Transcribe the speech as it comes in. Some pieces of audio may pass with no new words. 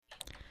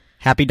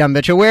Happy Dumb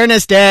Bitch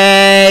Awareness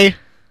Day!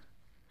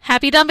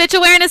 Happy Dumb Bitch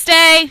Awareness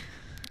Day!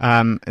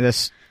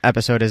 This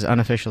episode is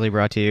unofficially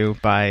brought to you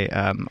by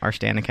our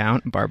Stan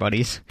account, Bar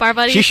Buddies. Bar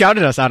Buddies. She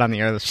shouted us out on the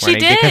air this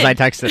morning because I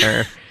texted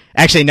her.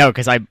 Actually, no,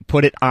 because I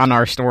put it on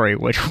our story,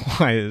 which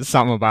was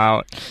something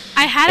about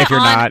I had if it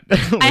you're on. not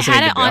I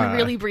had it on to,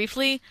 really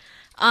briefly,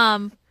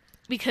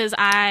 because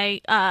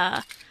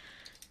I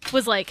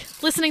was like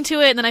listening to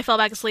it and then I fell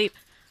back asleep.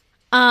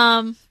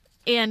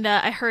 And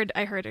I heard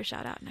her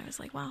shout out, and I was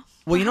like, wow.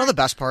 Well, you know the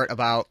best part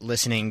about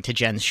listening to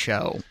Jen's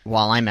show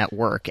while I'm at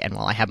work and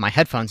while I have my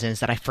headphones in is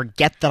that I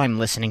forget that I'm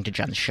listening to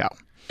Jen's show.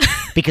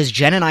 Because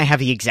Jen and I have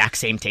the exact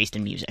same taste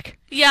in music.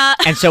 Yeah.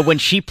 And so when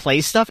she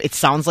plays stuff, it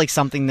sounds like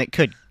something that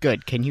could.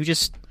 Good. Can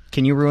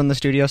you ruin the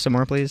studio some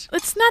more, please?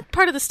 It's not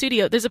part of the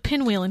studio. There's a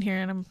pinwheel in here,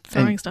 and I'm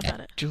throwing stuff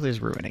at it.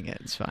 Julia's ruining it.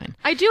 It's fine.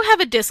 I do have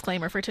a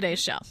disclaimer for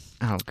today's show.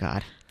 Oh,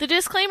 God. The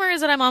disclaimer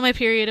is that I'm on my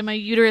period, and my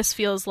uterus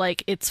feels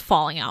like it's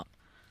falling out.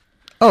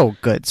 Oh,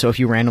 good. So if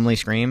you randomly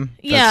scream?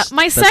 Yeah.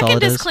 My that's all second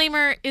it is?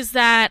 disclaimer is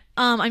that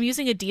I'm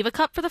using a Diva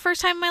Cup for the first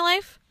time in my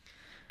life.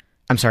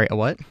 I'm sorry, a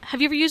what?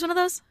 Have you ever used one of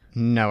those?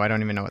 No, I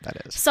don't even know what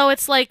that is. So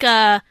it's like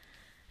a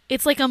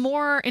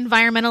more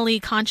environmentally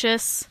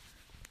conscious.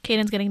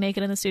 Caden's getting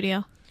naked in the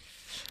studio.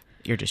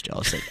 You're just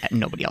jealous that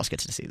nobody else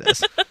gets to see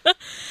this.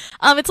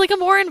 It's like a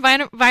more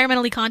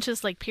environmentally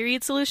conscious like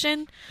period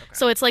solution. Okay.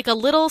 So it's like a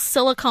little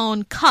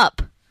silicone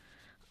cup,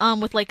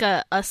 with like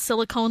a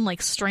silicone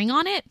like string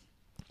on it,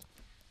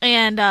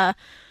 and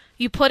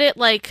you put it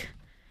like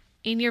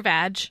in your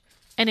vag,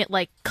 and it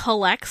like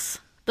collects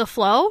the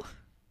flow.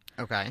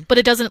 Okay. But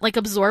it doesn't like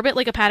absorb it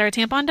like a pad or a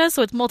tampon does,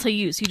 so it's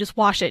multi-use. You just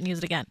wash it and use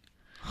it again.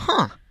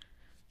 Huh.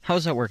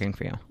 How's that working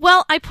for you?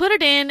 Well, I put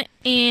it in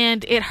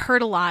and it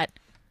hurt a lot.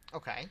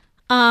 Okay.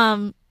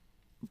 But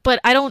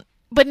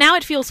now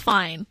it feels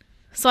fine.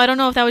 So I don't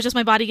know if that was just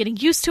my body getting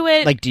used to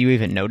it. Like, do you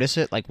even notice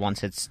it? Like,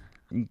 once it's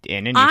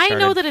in and I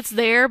know that it's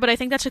there, but I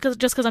think that's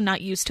just because I'm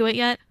not used to it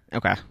yet.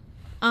 Okay.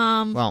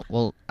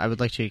 Well, I would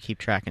like you to keep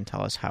track and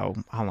tell us how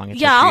long it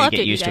took I'll you to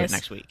get update you used to it guys.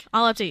 next week.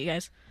 I'll update you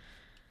guys.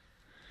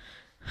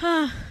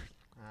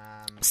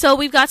 So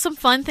we've got some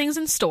fun things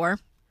in store.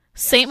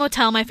 Yes. Saint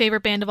Motel, my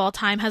favorite band of all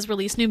time, has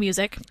released new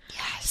music.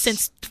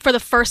 Yes. For the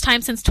first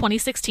time since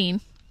 2016.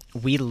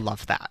 We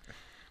love that.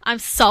 I'm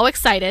so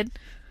excited.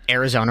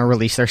 Arizona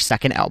released their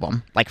second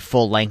album, like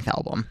full-length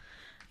album.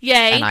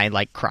 Yay. And I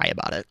like cry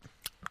about it.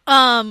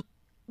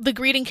 The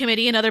Greeting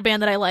Committee, another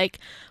band that I like,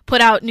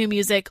 put out new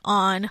music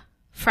on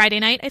Friday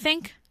night, I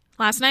think.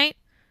 Last night.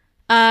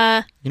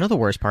 You know the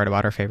worst part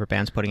about our favorite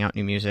bands putting out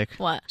new music?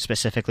 What?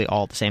 Specifically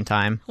all at the same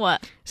time?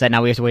 What? Is that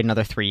now we have to wait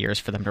another 3 years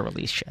for them to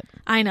release shit.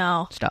 I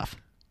know. Stuff.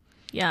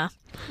 Yeah.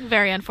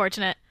 Very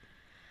unfortunate.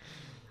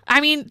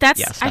 I mean,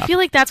 I feel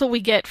like that's what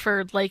we get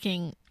for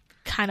liking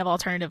kind of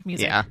alternative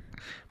music. Yeah.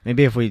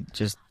 Maybe if we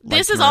just...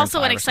 This is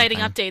also an exciting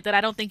update that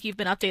I don't think you've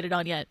been updated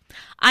on yet.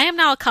 I am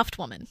now a cuffed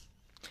woman.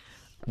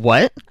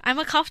 What? I'm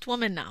a cuffed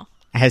woman now.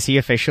 Has he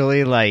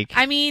officially, like...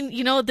 I mean,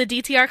 the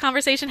DTR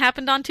conversation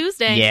happened on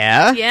Tuesday.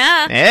 Yeah?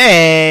 Yeah.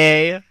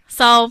 Hey!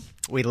 So...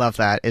 We love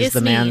that. Is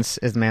the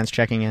man's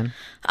checking in?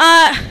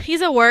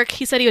 He's at work.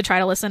 He said he would try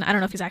to listen. I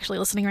don't know if he's actually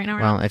listening right now.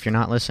 Well, if you're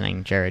not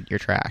listening, Jared, you're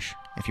trash.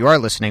 If you are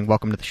listening,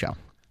 welcome to the show.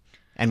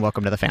 And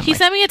welcome to the family. He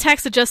sent me a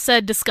text that just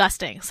said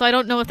disgusting, so I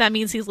don't know if that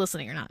means he's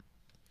listening or not.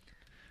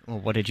 Well,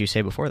 what did you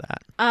say before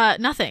that?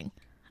 Nothing.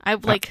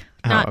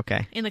 Not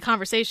okay. In the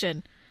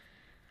conversation.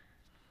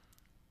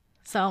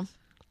 So...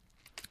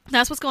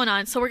 That's what's going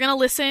on. So we're going to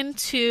listen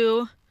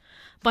to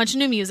a bunch of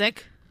new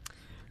music.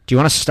 Do you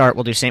want to start?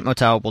 We'll do Saint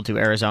Motel, we'll do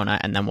Arizona,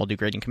 and then we'll do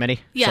Greeting Committee?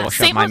 Yeah. So we'll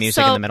shove my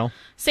music in the middle?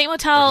 Saint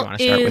Motel or do you want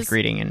to start with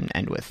Greeting and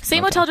end with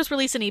Saint Motel just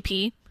released an EP.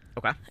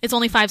 Okay. It's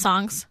only 5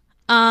 songs.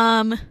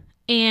 And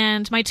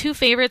my 2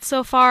 favorites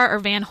so far are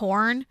Van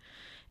Horn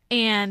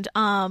and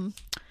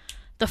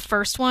the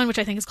first one, which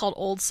I think is called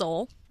Old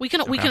Soul. We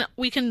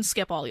can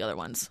skip all the other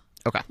ones.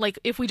 Okay. Like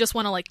if we just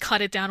want to like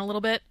cut it down a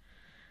little bit.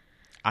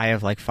 I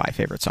have like 5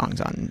 favorite songs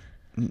on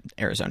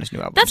Arizona's new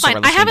album. That's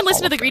fine. I haven't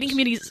listened to the Greeting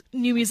Committee's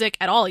new music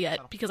at all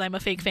yet because I'm a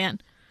fake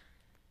fan.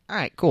 All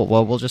right, cool.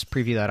 Well, we'll just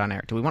preview that on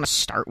air. Do we want to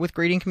start with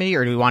Greeting Committee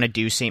or do we want to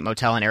do Saint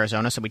Motel in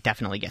Arizona so we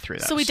definitely get through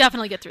those?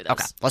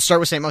 Okay, let's start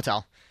with Saint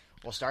Motel.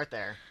 We'll start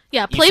there.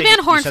 Yeah, play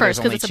Van Horn first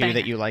because it's a banger.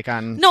 That you like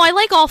on... No, I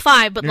like all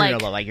 5, but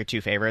like your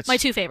 2 favorites? My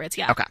 2 favorites,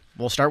 yeah. Okay,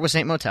 we'll start with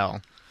Saint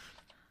Motel.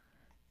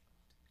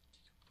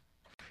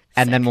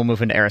 And then we'll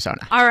move into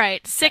Arizona. All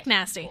right, Sick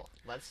Nasty. Cool.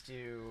 Let's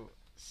do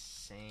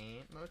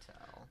Saint Motel.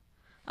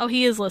 Oh,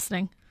 he is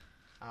listening.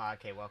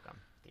 Okay, welcome.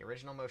 The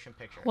original motion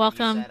picture.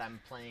 Welcome. You said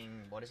I'm playing,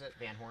 what is it,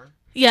 Van Horn?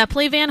 Yeah,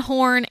 play Van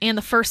Horn and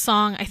the first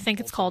song, I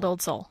think it's called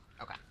Old Soul.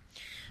 Okay.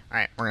 All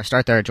right, we're going to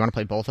start there. Do you want to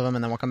play both of them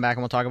and then we'll come back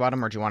and we'll talk about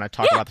them? Or do you want to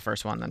talk about the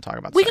first one and then talk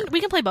about the second?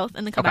 We can play both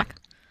and then come back.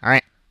 All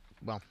right.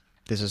 Well,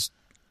 this is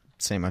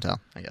Saint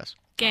Motel, I guess.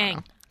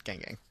 Gang.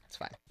 Gang. It's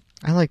fine.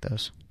 I like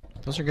those.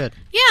 Those are good.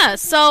 Yeah,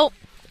 so,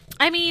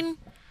 I mean,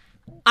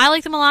 I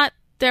like them a lot.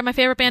 They're my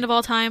favorite band of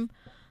all time.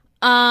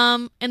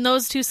 And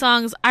those 2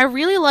 songs, I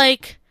really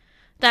like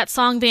that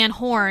song Van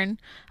Horn.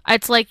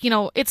 It's like,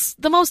 it's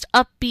the most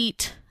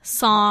upbeat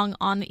song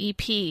on the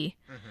EP.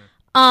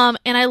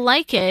 And I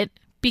like it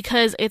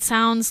because it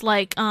sounds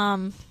like,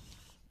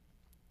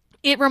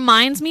 it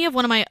reminds me of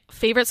one of my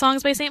favorite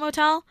songs by Saint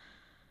Motel.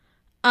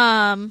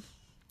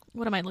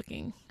 What am I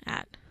looking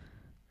at?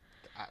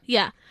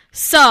 Yeah.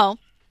 So,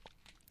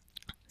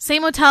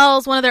 Saint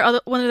Motel's one of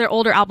their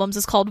older albums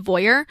is called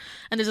Voyeur,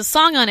 and there's a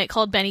song on it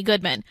called Benny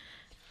Goodman.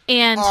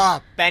 And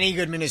Benny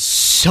Goodman is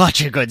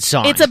such a good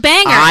song. It's a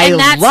banger. I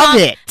love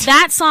it.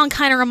 That song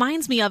kind of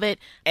reminds me of it.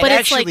 But it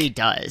it's actually like,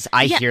 does.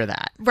 I hear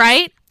that.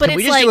 Right? But Can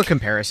we it's just like, do a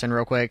comparison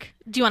real quick?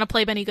 do you want to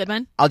play Benny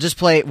Goodman? I'll just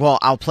play. Well,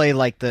 I'll play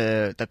like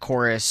the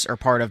chorus or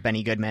part of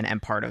Benny Goodman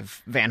and part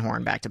of Van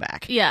Horn back to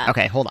back. Yeah.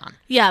 Okay, hold on.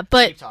 Yeah,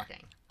 but Keep talking.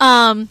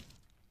 and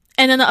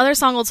then the other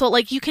song also,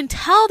 like, you can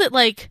tell that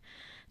like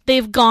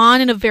they've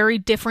gone in a very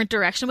different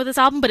direction with this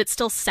album, but it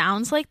still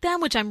sounds like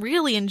them, which I'm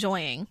really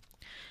enjoying.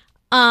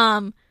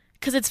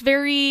 Because it's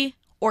very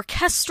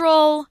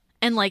orchestral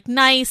and like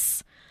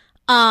nice,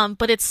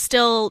 but it's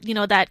still,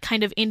 that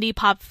kind of indie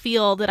pop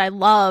feel that I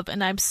love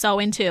and I'm so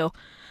into.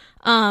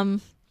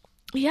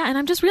 Yeah, and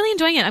I'm just really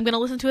enjoying it. I'm going to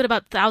listen to it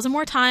about 1,000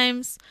 more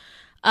times.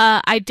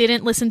 I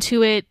didn't listen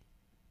to it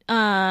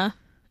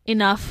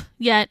enough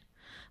yet,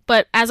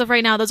 but as of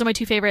right now, those are my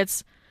two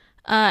favorites.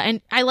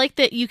 And I like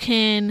that you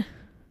can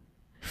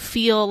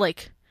feel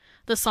like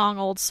the song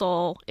Old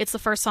Soul. It's the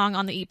first song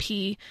on the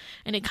EP,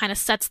 and it kind of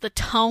sets the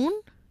tone.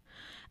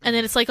 And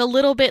then it's like a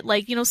little bit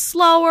like,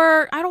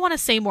 slower. I don't want to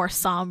say more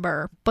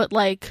somber, but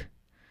like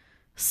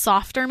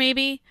softer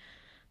maybe.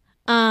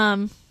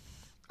 I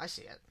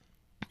see it.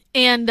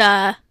 And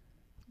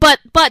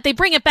but they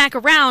bring it back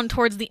around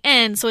towards the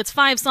end, so it's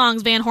 5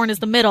 songs, Van Horn is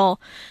the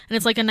middle, and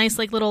it's like a nice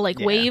like little like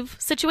wave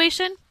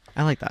situation.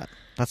 I like that.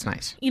 That's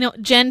nice.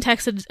 Jen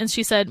texted and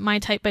she said, "My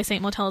Type by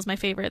Saint Motel is my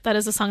favorite." That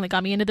is the song that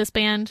got me into this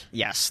band.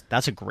 Yes,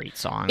 that's a great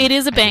song. It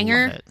is a I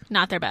banger, love it.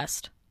 not their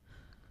best.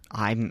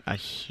 I'm a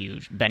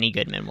huge Benny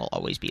Goodman will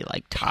always be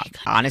like top.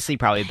 Honestly,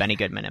 probably Benny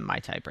Goodman and My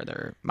Type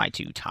are my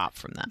 2 top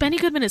from them. Benny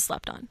Goodman is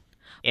slept on.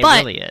 It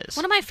But really is.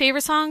 one of my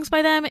favorite songs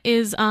by them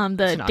is It's an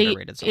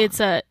underrated song. It's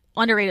a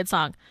underrated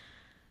song.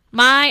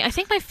 I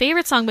think my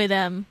favorite song by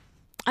them,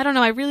 I don't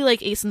know, I really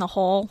like Ace in the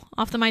Hole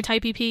off the My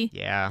Type EP.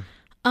 Yeah.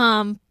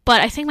 But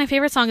I think my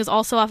favorite song is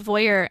also off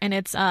Voyeur, and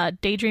it's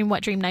Daydream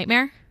Wet Dream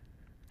Nightmare.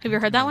 Have you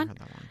ever heard that one?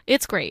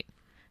 It's great.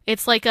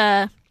 It's like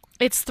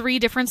it's 3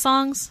 different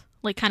songs,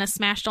 like kind of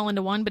smashed all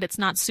into one, but it's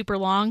not super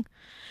long.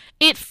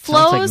 It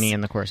flows Sounds like me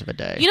in the course of a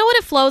day. You know what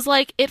it flows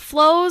like? It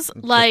flows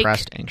like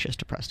Depressed, anxious,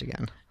 depressed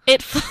again.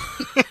 it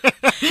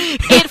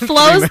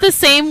flows the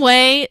same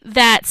way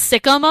that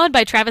Sicko Mode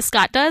by Travis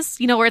Scott does.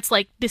 Where it's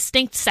like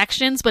distinct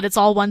sections, but it's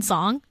all one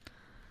song.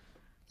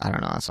 I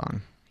don't know that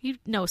song. You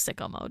know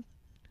Sicko Mode.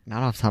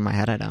 Not off the top of my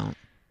head, I don't.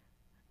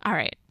 All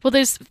right. Well,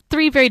 there's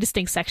 3 very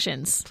distinct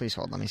sections. Please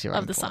hold. Let me see what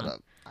Of I the can pull song. it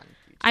up.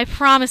 I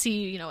promise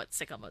you know what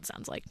Sicko Mode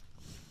sounds like.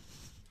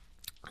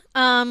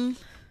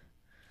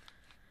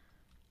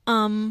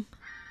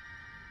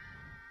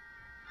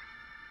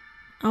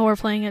 Oh, we're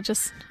playing it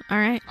just... All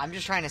right. I'm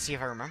just trying to see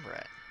if I remember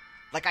it.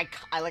 Like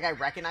I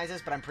recognize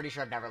this, but I'm pretty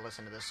sure I've never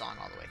listened to this song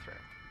all the way through.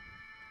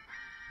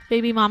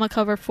 Baby Mama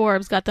cover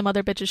Forbes got them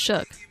other bitches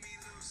shook.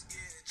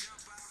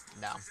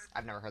 No,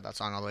 I've never heard that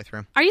song all the way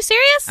through. Are you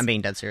serious? I'm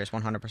being dead serious,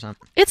 100%.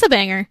 It's a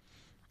banger.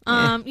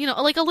 Yeah.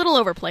 Like a little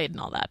overplayed and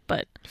all that,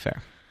 but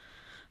Fair.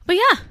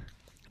 yeah,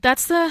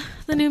 that's the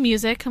new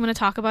music. I'm going to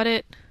talk about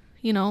it,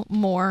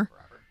 more.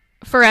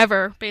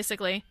 Forever,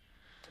 basically.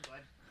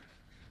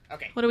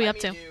 Okay. What are we up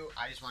to?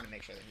 I just want to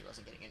make sure that he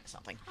wasn't getting into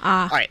something.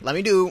 Ah. All right, let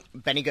me do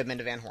Benny Goodman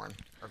to Van Horn.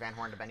 Or Van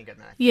Horn to Benny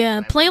Goodman.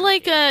 Yeah, play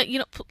like,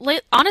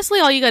 honestly,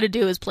 all you got to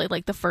do is play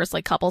like the first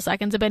like couple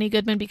seconds of Benny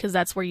Goodman because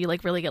that's where you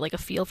like really get like a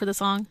feel for the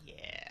song.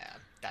 Yeah,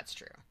 that's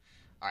true.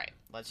 All right,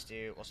 we'll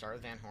start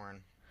with Van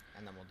Horn,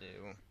 and then we'll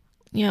do...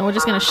 Yeah, we're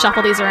just going to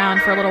shuffle these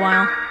around for a little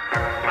while.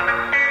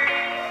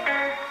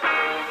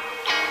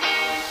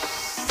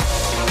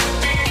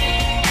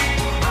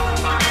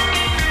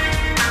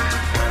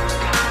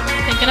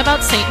 Thinking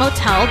about Saint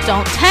Motel,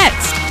 don't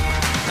text.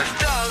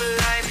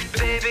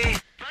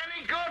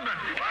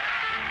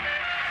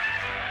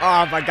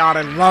 Oh my god,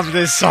 I love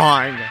this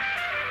song.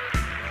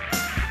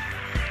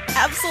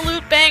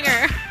 Absolute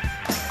banger.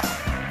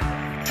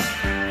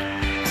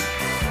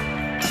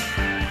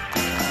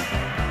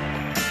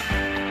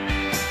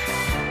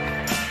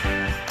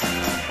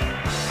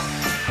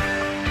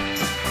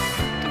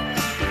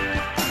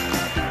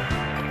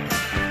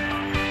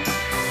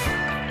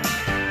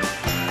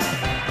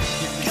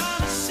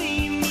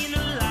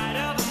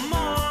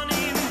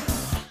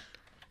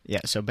 Yeah,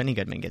 so Benny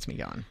Goodman gets me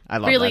going. I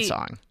love Really, that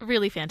song.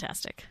 really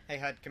fantastic. Hey,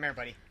 Hud, come here,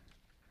 buddy.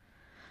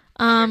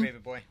 Come here,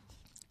 baby boy.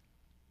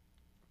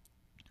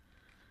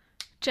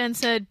 Jen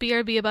said,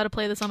 BRB about to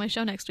play this on my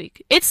show next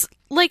week. It's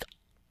like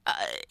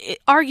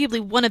arguably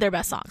one of their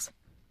best songs.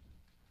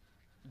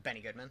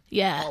 Benny Goodman?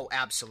 Yeah. Oh,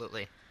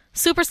 absolutely.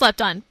 Super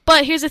slept on.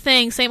 But here's the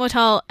thing, Saint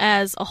Motel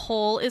as a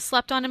whole is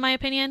slept on in my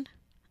opinion.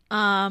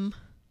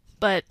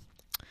 But,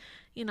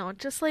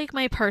 just like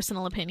my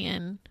personal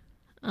opinion,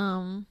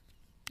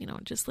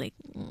 Just like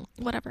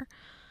whatever.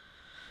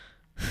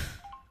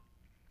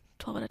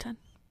 12 out of 10.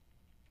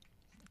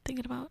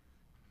 Thinking about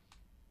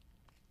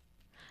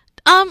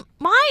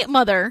my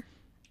mother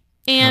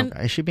and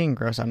is she being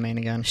gross on Maine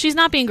again? she's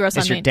not being gross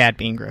on Is your Maine. dad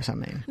being gross on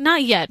Maine?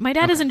 Not yet. My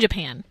dad is in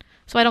Japan,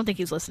 so I don't think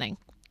he's listening.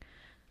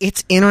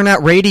 It's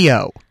internet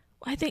radio.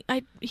 I think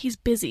he's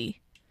busy.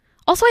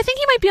 Also, I think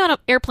he might be on an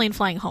airplane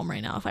flying home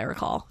right now, if I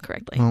recall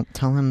correctly. Well,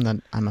 tell him that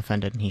I'm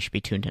offended and he should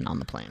be tuned in on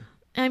the plane.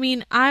 I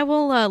mean, I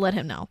will let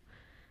him know.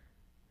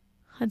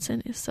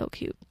 Hudson is so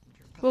cute.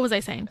 What was I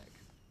saying?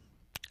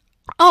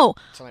 Oh,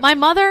 my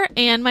mother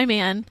and my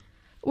man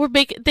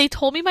they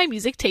told me my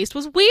music taste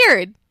was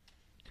weird.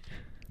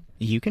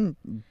 You can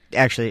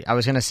actually. I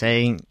was gonna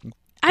say.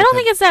 I don't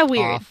think it's that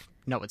weird.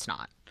 No, it's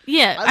not.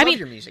 Yeah, I mean, love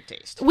your music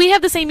taste. we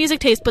have the same music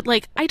taste, but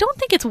like, I don't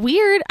think it's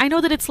weird. I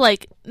know that it's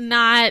like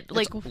not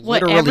like It's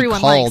what literally everyone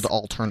called likes.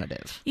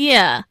 alternative.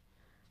 Yeah,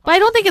 but I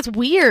don't think it's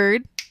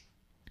weird.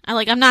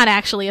 I'm not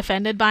actually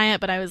offended by it,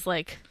 but I was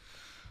like,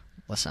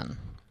 Listen,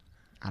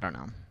 I don't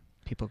know.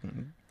 People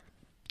can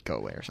go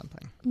away or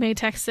something. May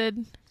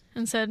texted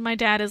and said, "My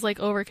dad is like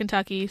over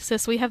Kentucky.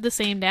 Sis, we have the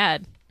same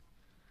dad."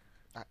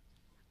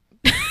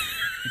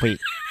 Wait,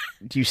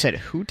 you said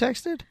who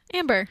texted?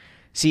 Amber.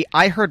 See,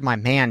 I heard my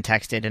man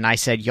texted, and I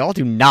said, "Y'all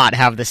do not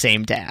have the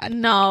same dad."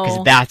 No.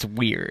 Because that's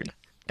weird.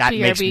 That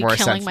makes BRB more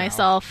sense killing now.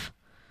 myself.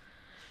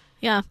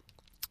 Yeah.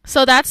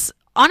 So that's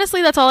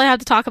all I have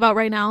to talk about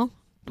right now.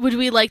 Would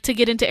we like to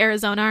get into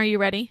Arizona? Are you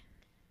ready?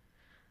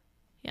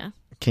 Yeah.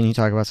 Can you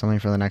talk about something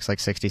for the next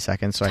 60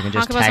 seconds so I can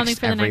just Talk about something text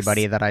for the next-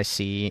 everybody that I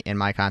see in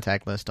my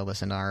contact list to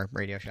listen to our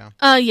radio show?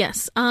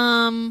 Yes.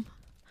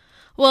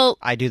 Well,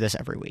 I do this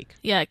every week.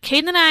 yeah,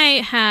 Caden and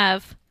I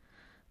have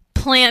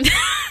planned.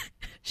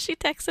 She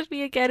texted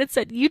me again and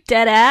said, "You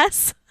dead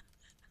ass."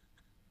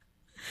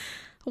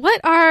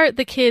 What are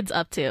the kids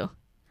up to?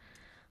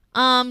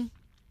 Oh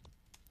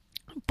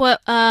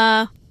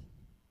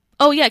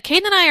yeah,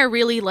 Caden and I are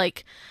really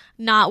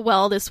not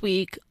well this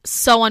week.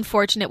 So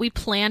unfortunate. We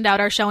planned out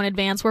our show in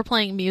advance. We're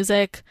playing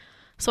music,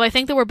 so I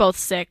think that we're both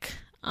sick.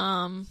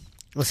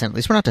 Listen, at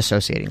least we're not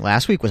dissociating.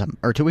 Last week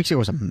 2 weeks ago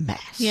was a mess.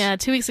 Yeah,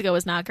 2 weeks ago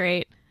was not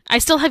great. I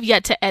still have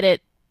yet to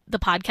edit the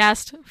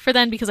podcast for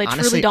then because I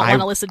Honestly, truly don't want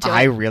to listen to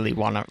I it. really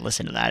want to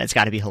listen to that. It's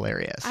got to be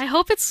hilarious. I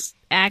hope it's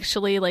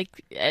actually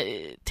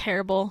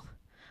terrible,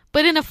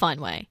 but in a fun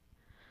way.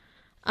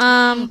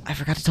 I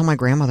forgot to tell my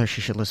grandmother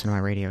she should listen to my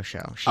radio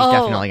show. She's Oh.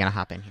 definitely going to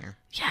hop in here.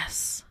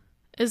 Yes.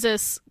 Is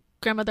this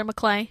Grandmother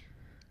McClay?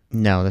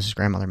 No, this is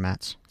Grandmother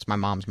Metz. It's my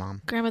mom's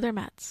mom, Grandmother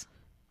Metz.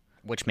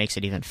 which makes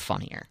it even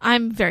funnier.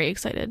 I'm very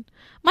excited.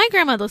 My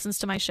grandma listens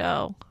to my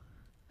show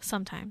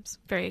sometimes.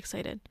 Very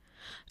excited.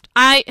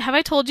 Have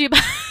I told you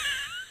about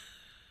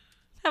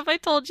Have I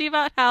told you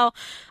about how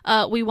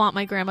we want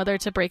my grandmother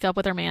to break up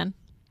with her man?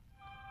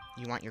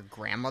 You want your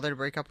grandmother to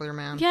break up with her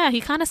man? Yeah,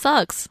 he kind of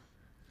sucks.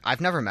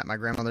 I've never met my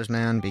grandmother's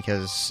man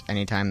because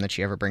anytime that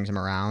she ever brings him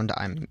around,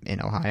 I'm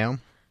in Ohio.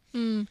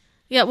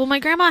 Yeah, well, my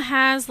grandma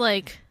has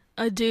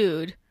a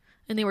dude,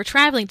 and they were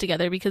traveling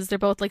together because they're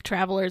both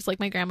travelers.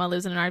 My grandma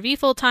lives in an RV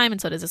full time,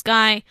 and so does this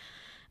guy.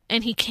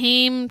 And he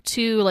came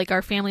to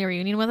our family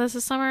reunion with us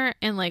this summer,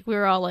 and we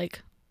were all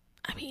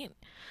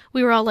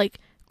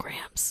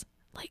Grams,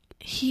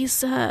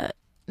 he's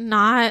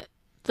not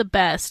the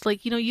best.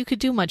 You could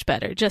do much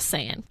better. Just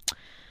saying.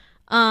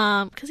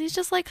 Because he's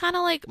just kind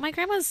of my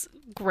grandma's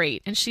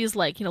great, and she's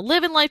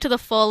living life to the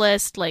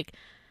fullest.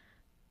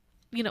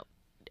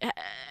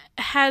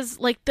 Has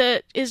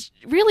is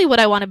really what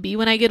I want to be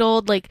when I get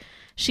old.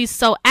 She's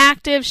so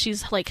active.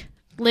 She's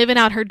living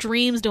out her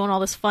dreams, doing all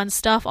this fun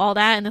stuff, all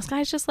that. And this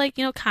guy's just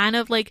kind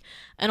of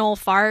an old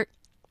fart.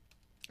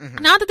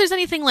 Mm-hmm. Not that there's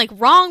anything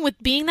wrong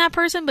with being that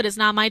person, but it's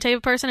not my type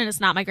of person, and it's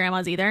not my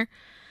grandma's either.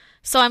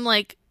 So I'm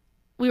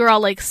we were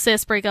all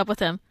sis, break up with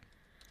him.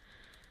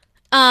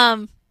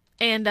 And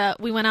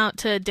we went out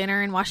to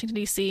dinner in Washington,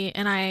 D.C.,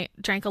 and I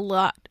drank a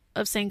lot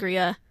of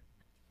sangria.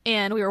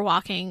 And we were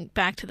walking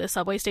back to the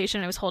subway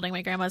station. I was holding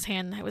my grandma's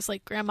hand. And I was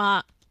like,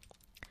 "Grandma,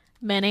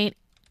 men ain't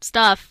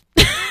stuff."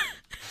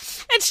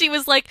 And she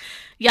was like,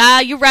 "Yeah,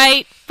 you're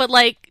right. But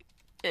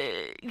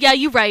yeah,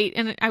 you're right."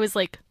 And I was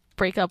like,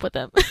 "Break up with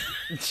him."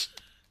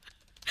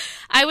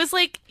 I was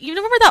you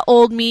remember that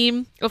old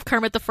meme of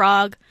Kermit the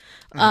Frog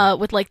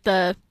with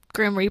the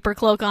Grim Reaper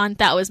cloak on?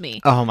 That was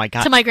me. Oh my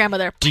god. To my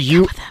grandmother. Do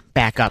you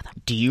back up?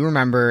 Do you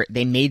remember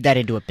they made that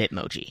into a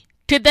Bitmoji?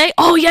 Did they?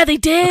 Oh yeah, they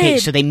did. Okay,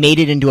 so they made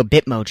it into a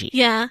Bitmoji.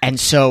 Yeah. And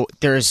so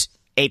there's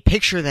a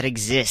picture that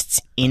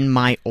exists in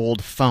my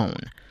old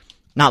phone.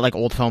 Not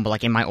old phone,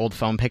 but in my old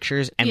phone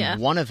pictures.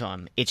 And one of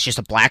them, it's just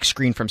a black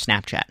screen from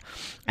Snapchat.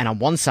 And on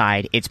one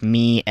side, it's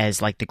me as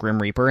the Grim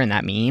Reaper in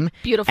that meme.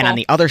 Beautiful. And on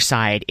the other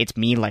side, it's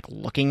me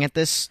looking at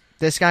this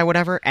guy,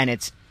 whatever, and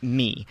it's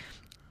me.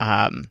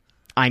 I'm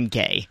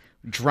gay.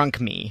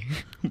 Drunk me.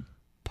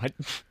 But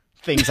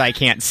things I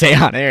can't say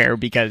on air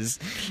because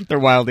they're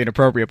wildly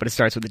inappropriate, but it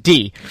starts with a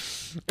D.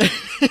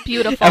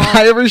 Beautiful. Have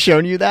I ever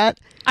shown you that?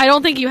 I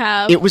don't think you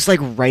have. It was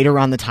right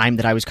around the time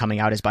that I was coming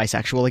out as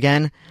bisexual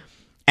again.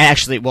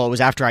 Actually, well, it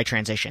was after I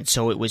transitioned,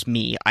 so it was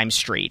me. I'm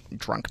straight,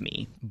 drunk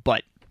me.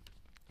 But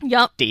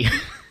Yup. D.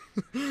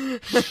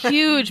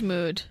 Huge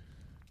mood.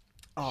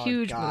 Oh,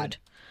 Huge God. mood.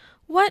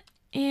 What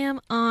am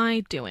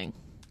I doing?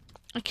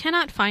 I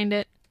cannot find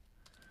it.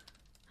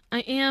 I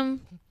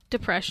am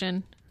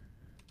depression.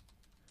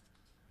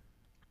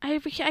 I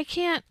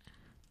can't.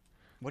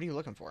 What are you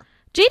looking for?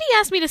 JD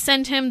asked me to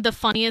send him the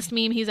funniest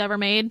meme he's ever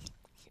made,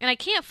 and I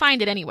can't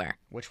find it anywhere.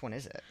 Which one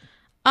is it?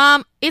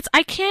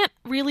 I can't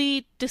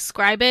really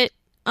describe it.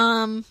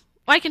 Well,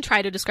 I can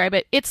try to describe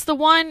it. It's the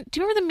one. Do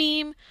you remember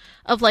the meme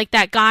of like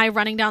that guy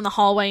running down the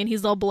hallway and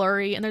he's all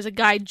blurry, and there's a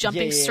guy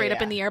jumping straight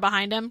up in the air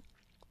behind him?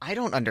 I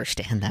don't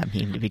understand that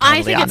meme, to be totally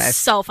I think honest. it's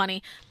so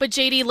funny. But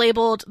JD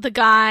labeled the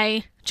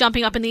guy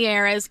jumping up in the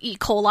air as E.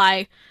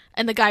 coli,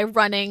 and the guy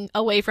running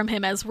away from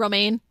him as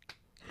romaine.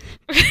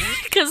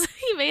 Because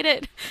he made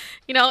it,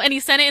 and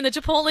he sent it in the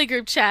Chipotle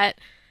group chat.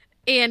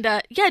 And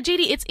yeah,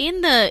 JD,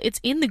 it's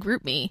in the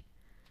group me,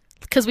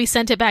 because we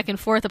sent it back and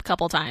forth a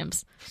couple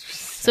times.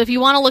 So if you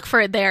want to look for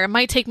it there, it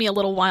might take me a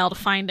little while to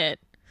find it,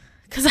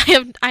 because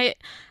I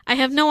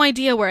have no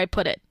idea where I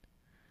put it.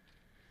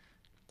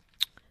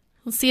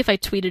 Let's see if I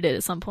tweeted it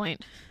at some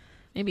point.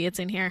 Maybe it's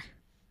in here.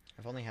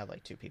 I've only had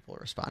like 2 people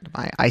respond to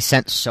my. I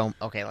sent so.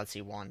 Okay, let's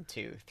see. 1,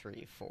 2,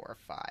 3, 4,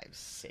 5,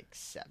 6,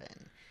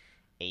 7,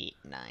 8,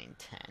 9,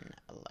 10,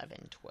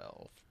 11,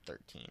 12,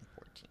 13, 14,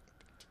 15,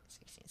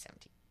 16,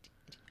 17.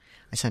 18.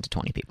 I sent to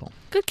 20 people.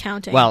 Good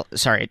counting. Well,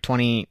 sorry,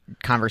 20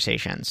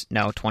 conversations.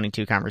 No,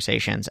 22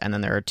 conversations, and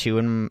then there are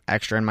 2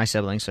 extra in my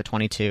siblings, so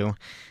 22.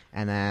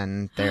 And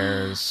then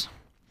there's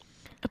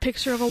a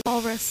picture of a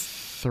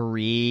walrus.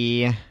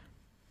 3,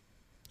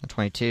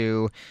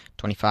 22,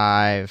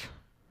 25,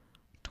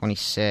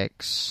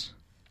 26.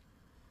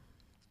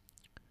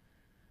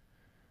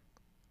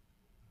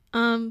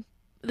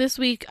 This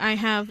week I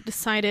have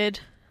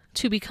decided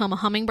to become a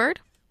hummingbird.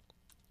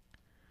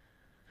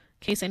 In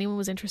case anyone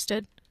was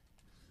interested.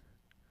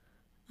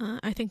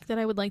 I think that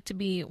I would like to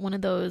be one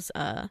of those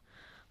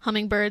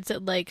hummingbirds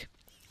that like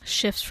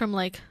shifts from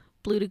like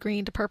blue to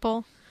green to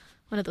purple.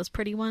 One of those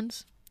pretty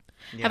ones.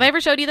 Yeah. Have I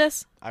ever showed you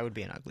this? I would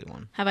be an ugly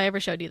one. Have I ever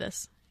showed you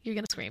this? You're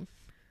gonna scream.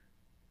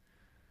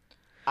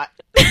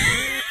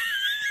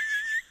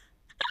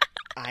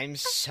 I'm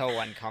so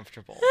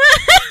uncomfortable.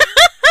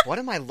 What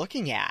am I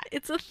looking at?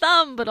 It's a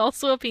thumb, but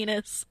also a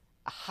penis.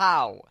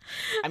 How?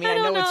 I mean, I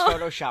know it's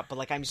Photoshop, but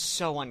like, I'm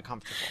so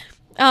uncomfortable.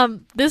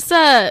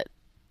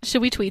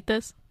 Should we tweet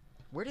this?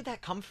 Where did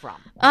that come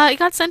from? It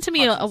got sent to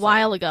me a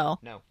while ago.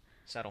 No,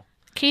 settle.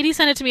 Katie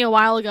sent it to me a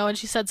while ago, and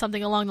she said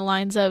something along the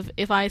lines of,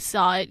 if I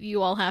saw it,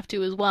 you all have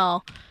to as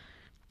well.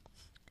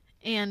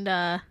 And,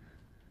 I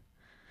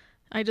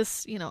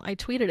just, I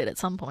tweeted it at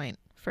some point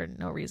for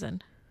no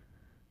reason.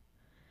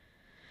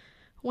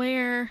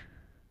 Where...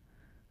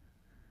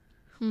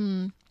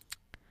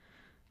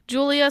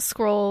 Julia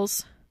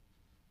scrolls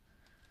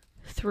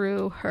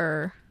through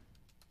her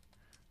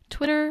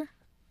Twitter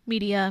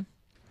media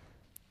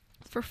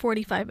for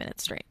 45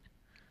 minutes straight.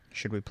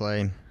 Should we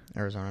play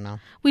Arizona now?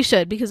 We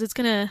should, because it's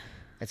going to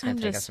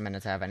take us a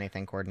minute to have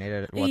anything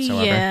coordinated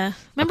whatsoever. Yeah.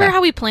 Remember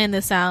how we planned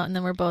this out and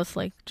then we're both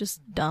like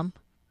just dumb?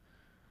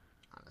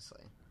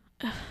 Honestly.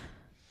 All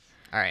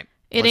right.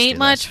 It ain't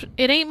much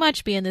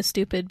being this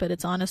stupid, but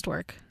it's honest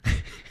work.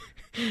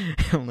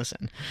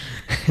 Listen.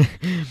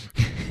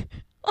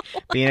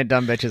 Being a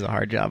dumb bitch is a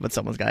hard job, but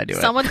someone's got to do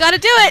it. Someone's got to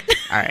do it.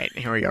 All right,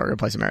 here we go. We're going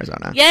to play some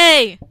Arizona.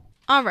 Yay.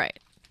 All right.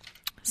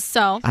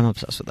 So. I'm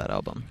obsessed with that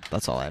album.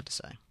 That's all I have to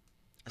say.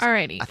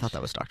 Alrighty. I thought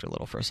that was Dr.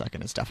 Little for a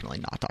second. It's definitely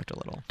not Dr.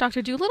 Little.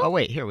 Dr. Doolittle? Oh,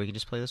 wait. Here, we can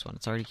just play this one.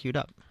 It's already queued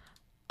up.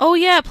 Oh,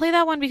 yeah. Play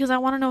that one because I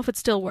want to know if it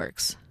still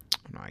works.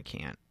 No, I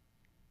can't.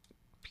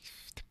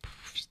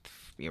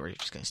 Yeah, we're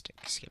just going to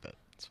skip it.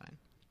 It's fine.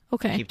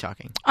 Okay. Keep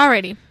talking.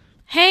 Alrighty.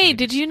 Hey,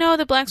 did you know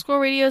that Black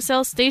Squirrel Radio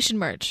sells station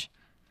merch?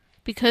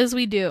 Because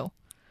we do.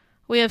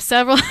 We have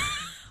several...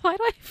 Why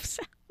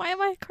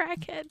am I a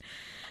crackhead?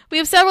 We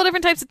have several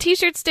different types of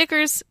t-shirts,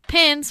 stickers,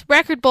 pins,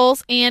 record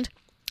bowls, and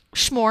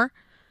schmore.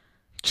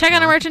 Check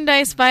out our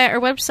merchandise via our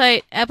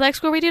website at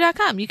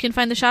blacksquirrelradio.com. You can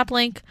find the shop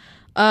link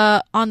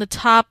on the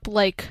top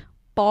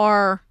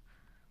bar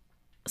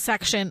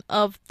section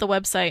of the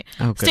website.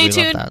 Oh, good. Stay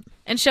tuned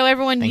and show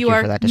everyone you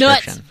are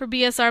nuts for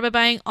BSR by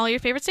buying all your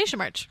favorite station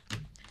merch.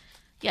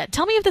 Yeah,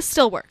 tell me if this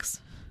still works.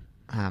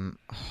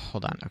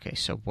 Hold on. Okay,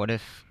 so what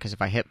if... Because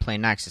if I hit play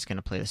next, it's going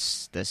to play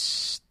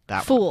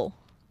that Fool.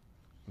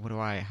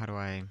 One. How do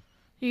I...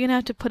 You're going to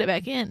have to put it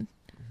back in.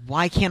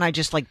 Why can't I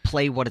just,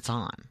 play what it's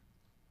on?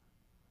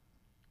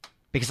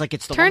 Because,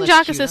 it's the turn one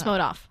Jock that's Assist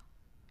mode off.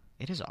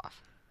 It is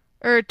off.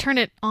 Or turn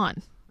it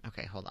on.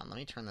 Okay, hold on. Let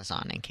me turn this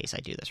on in case I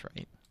do this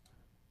right.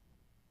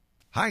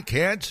 Hi,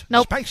 kids.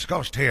 Nope. Space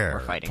Ghost here.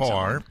 We're fighting for...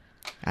 someone.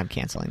 I'm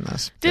canceling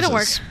this. Didn't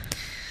work.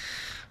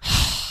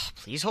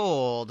 Please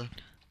hold.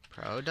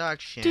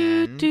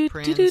 Production.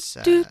 Princess.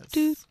 Okay,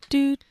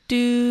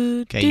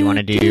 you want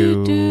to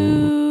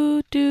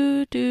do...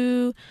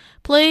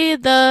 Play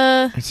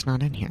the... It's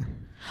not in here.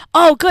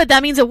 Oh, good.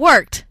 That means it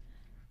worked.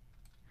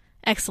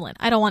 Excellent.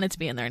 I don't want it to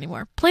be in there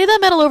anymore. Play the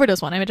Metal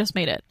Overdose one. I just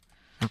made it.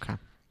 Okay.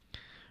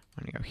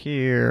 I'm going to go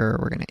here.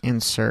 We're going to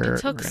insert. It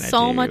took We're gonna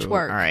so much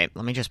work. All right.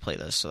 Let me just play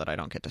this so that I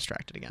don't get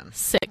distracted again.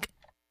 Sick.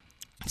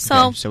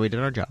 So, Okay, so we did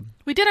our job.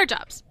 we did our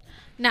jobs.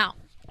 Now,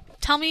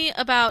 tell me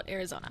about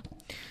Arizona.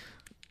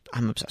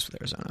 I'm obsessed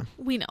with Arizona.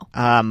 We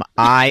know.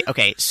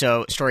 Okay,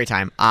 so story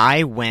time. I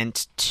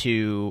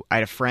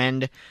had a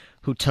friend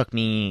who took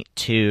me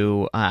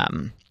to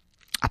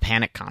a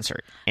Panic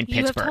concert in You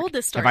have Pittsburgh. told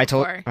this story Have I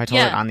told before. it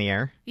Yeah. on the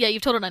air? Yeah,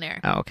 you've told it on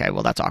air. Oh, okay.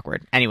 Well, that's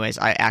awkward. Anyways,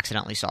 I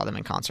accidentally saw them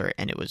in concert,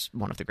 and it was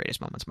one of the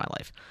greatest moments of my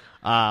life.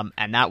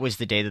 And that was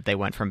the day that they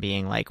went from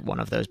being like one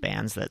of those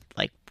bands that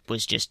like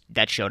was just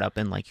that showed up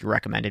in like your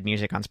recommended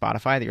music on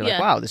Spotify. That you're like,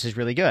 Yeah. wow, this is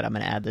really good. I'm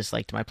going to add this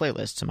like to my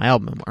playlist, to my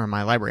album, or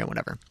my library, and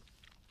whatever.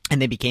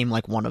 And they became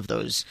like one of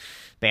those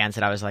bands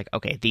that I was like,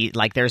 okay,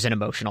 there's an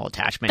emotional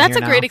attachment. That's here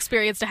a now. great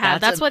experience to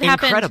have. That's what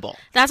happened. Incredible.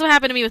 That's what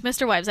happened to me with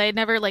Mr. Wives. I had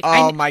never like.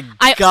 Oh my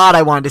god,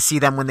 I wanted to see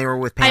them when they were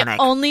with Panic.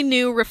 I only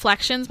knew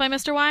Reflections by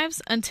Mr.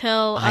 Wives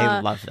until I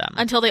love them.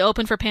 until they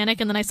opened for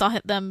Panic, and then I saw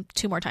them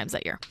 2 more times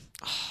that year.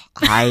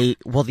 The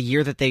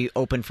year that they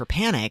opened for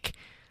Panic,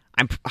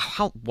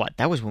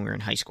 that was when we were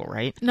in high school,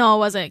 right? No, it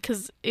wasn't,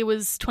 because it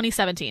was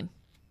 2017.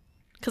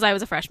 Because I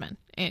was a freshman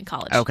in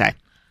college. Okay.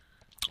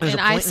 And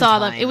I saw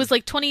them. It was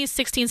like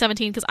 2016,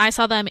 17, because I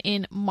saw them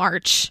in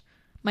March,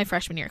 my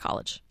freshman year of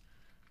college.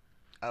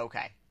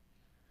 Okay.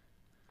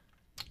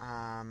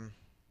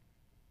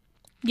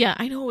 Yeah,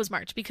 I know it was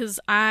March because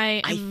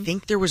I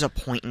think there was a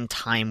point in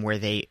time where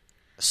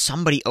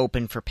somebody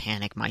opened for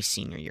Panic my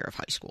senior year of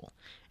high school.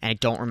 And I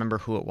don't remember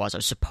who it was. I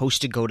was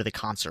supposed to go to the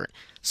concert.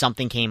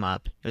 Something came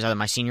up. It was either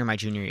my senior or my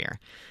junior year.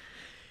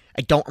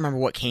 I don't remember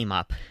what came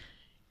up.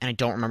 And I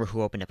don't remember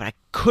who opened it. But I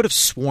could have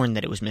sworn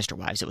that it was Mr.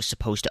 Wives that was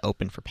supposed to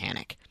open for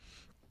Panic.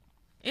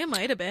 It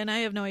might have been. I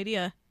have no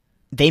idea.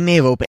 They may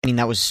have opened. I mean,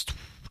 that was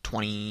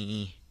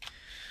 20...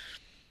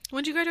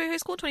 When did you graduate high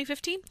school?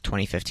 2015?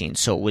 2015.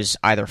 So it was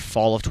either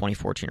fall of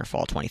 2014 or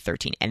fall of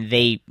 2013. And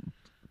they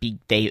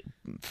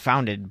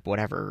founded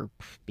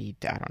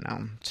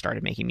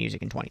started making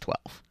music in 2012.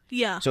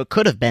 Yeah. So it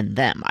could have been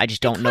them. I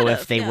just don't know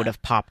if they yeah. would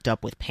have popped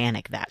up with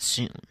Panic that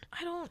soon.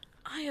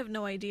 I have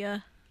no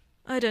idea.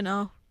 I don't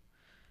know.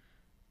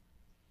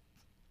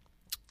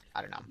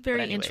 I don't know.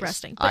 Very anyways,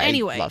 interesting. But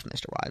anyway. I love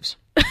Mr. Wives.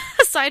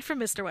 Aside from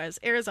Mr. Wives,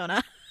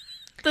 Arizona.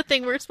 The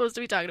thing we're supposed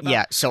to be talking about.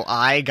 Yeah, so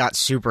I got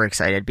super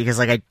excited because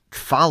like I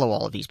follow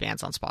all of these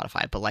bands on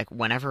Spotify, but like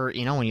whenever,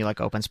 when you like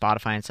open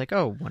Spotify and it's like,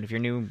 oh, one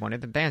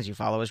of the bands you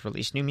follow has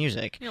released new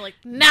music. You're like,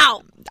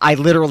 now! I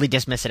literally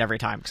dismiss it every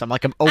time because I'm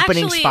like, I'm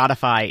opening Actually,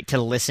 Spotify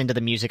to listen to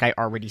the music I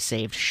already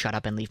saved. Shut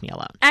up and leave me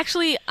alone.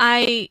 Actually,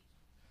 I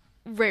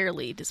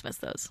rarely dismiss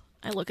those.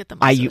 I look at them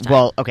most of the time.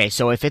 Well, okay,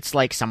 so if it's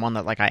like someone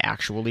that like I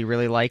actually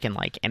really like and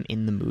like am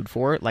in the mood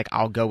for it, like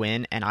I'll go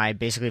in and I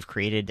basically have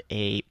created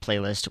a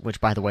playlist, which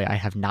by the way I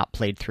have not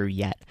played through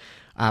yet.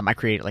 I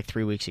created it like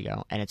 3 weeks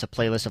ago, and it's a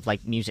playlist of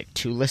like music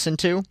to listen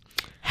to.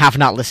 Have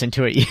not listened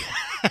to it yet.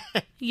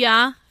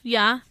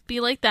 Yeah, be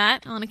like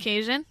that on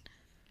occasion.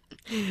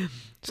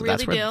 So really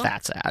that's where do.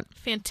 that's at.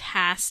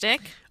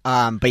 Fantastic.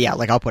 But yeah,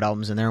 like I'll put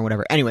albums in there or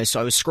whatever. Anyway, so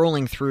I was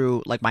scrolling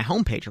through like my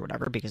homepage or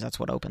whatever because that's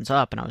what opens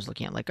up, and I was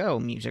looking at like, oh,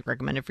 music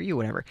recommended for you,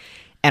 whatever.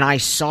 And I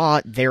saw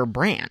their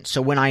brand.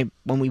 So when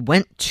we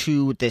went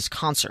to this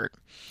concert,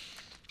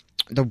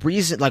 the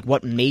reason, like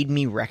what made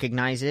me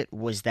recognize it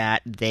was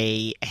that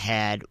they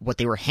had what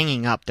they were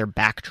hanging up, their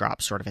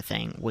backdrop sort of a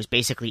thing, was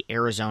basically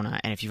Arizona.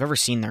 And if you've ever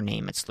seen their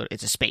name, it's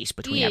a space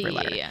between every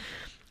letter. Yeah.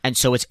 And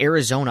so it's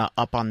Arizona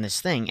up on this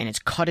thing, and it's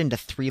cut into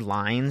 3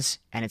 lines,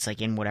 and it's like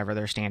in whatever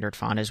their standard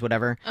font is,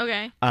 whatever.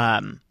 Okay.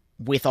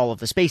 With all of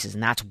the spaces,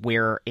 and that's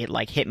where it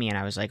like hit me, and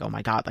I was like, oh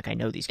my god, like I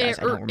know these guys,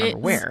 I don't remember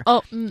where.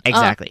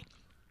 Exactly.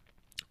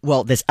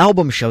 Well, this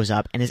album shows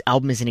up, and this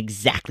album is in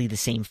exactly the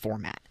same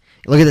format.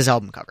 Look at this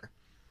album cover.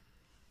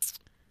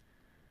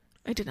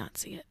 I did not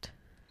see it.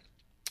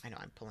 I know,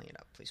 I'm pulling it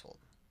up. Please hold.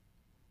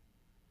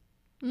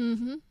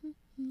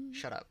 Mm-hmm.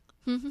 Shut up.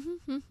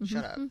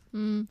 Shut up.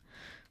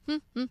 This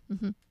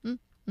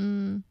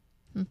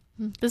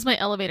is my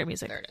elevator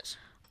music. There it is.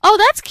 Oh,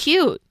 that's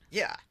cute.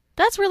 Yeah.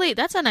 That's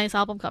a nice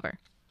album cover.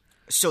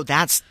 So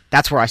that's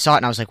where I saw it,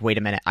 and I was like, wait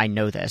a minute, I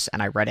know this.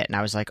 And I read it, and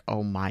I was like,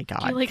 oh my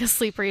god. You're like a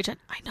sleeper agent.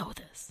 I know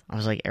this. I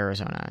was like,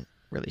 Arizona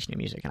released new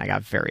music, and I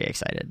got very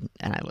excited,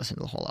 and I listened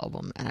to the whole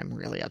album, and I'm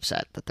really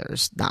upset that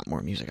there's not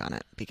more music on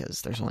it,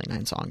 because there's only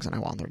 9 songs, and I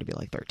want there to be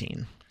like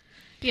 13.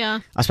 Yeah.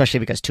 Especially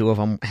because 2 of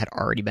them had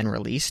already been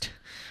released.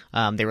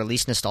 They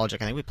released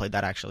Nostalgic. I think we played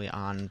that actually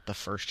on the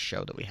first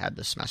show that we had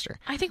this semester.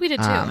 I think we did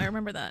too. I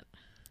remember that.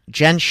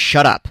 Jen,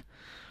 shut up.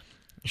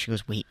 She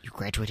goes, wait, you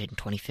graduated in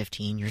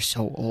 2015? You're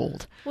so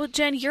old. Well,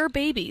 Jen, you're a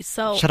baby,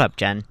 so... Shut up,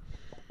 Jen.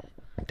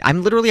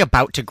 I'm literally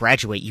about to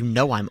graduate. You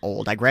know I'm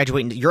old. I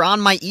graduate. You're on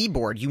my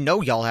e-board. You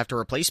know y'all have to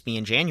replace me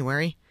in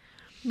January.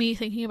 Me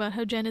thinking about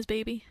how Jen is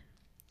baby.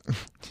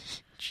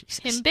 Jesus.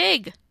 Him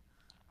big.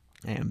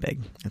 I am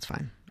big. That's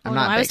fine. Oh, no,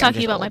 I was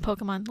talking about my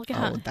Pokemon. Look at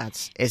how...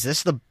 Is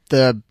this the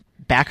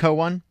backhoe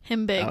one?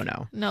 Him big. Oh,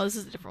 no. No, this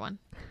is a different one.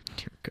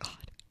 Dear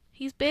God.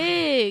 He's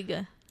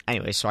big.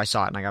 Anyway, so I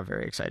saw it and I got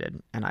very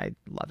excited, and I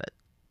love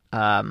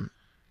it.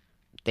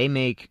 They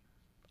make,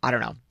 I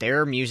don't know,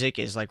 their music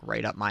is like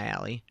right up my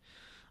alley.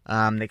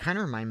 They kind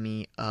of remind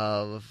me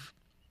of,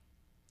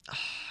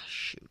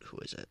 who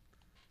is it?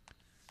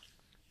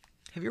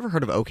 Have you ever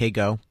heard of OK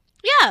Go?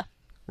 Yeah.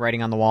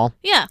 Writing on the Wall?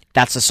 Yeah.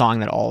 That's the song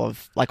that all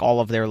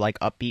of their like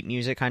upbeat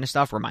music kind of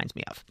stuff reminds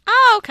me of.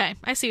 Oh, okay.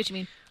 I see what you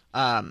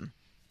mean.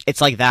 It's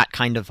like that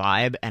kind of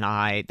vibe,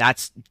 and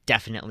that's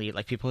definitely,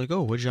 like, people are like,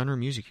 oh, what genre of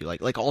music you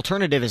like? Like,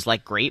 alternative is,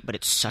 like, great, but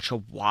it's such a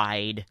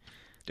wide,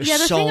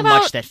 there's so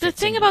much that fits the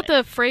thing into about it.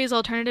 the phrase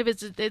alternative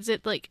is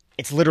it, like...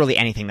 It's literally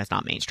anything that's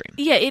not mainstream.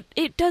 Yeah,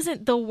 it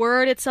doesn't, the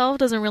word itself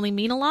doesn't really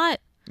mean a lot.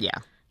 Yeah.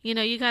 You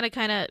know, you gotta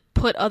kind of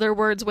put other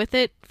words with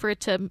it for it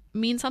to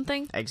mean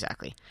something.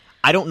 Exactly.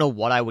 I don't know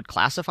what I would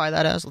classify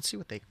that as. Let's see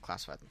what they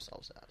classify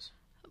themselves as.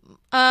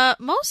 I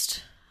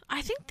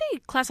think they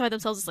classify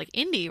themselves as, like,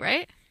 indie,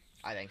 right?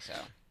 I think so.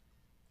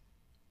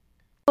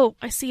 Oh,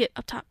 I see it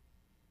up top.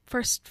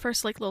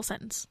 First, like, little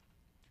sentence.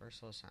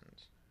 First little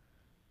sentence.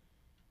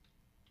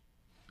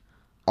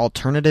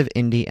 Alternative,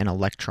 indie, and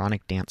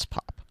electronic dance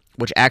pop,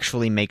 which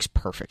actually makes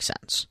perfect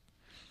sense.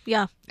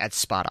 Yeah. That's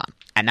spot on.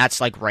 And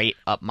that's, like, right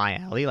up my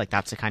alley. Like,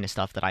 that's the kind of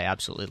stuff that I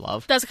absolutely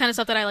love. That's the kind of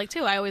stuff that I like,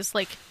 too. I always,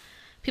 like,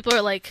 people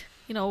are like,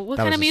 you know, what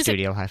that kind was of a music?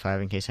 studio high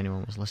five in case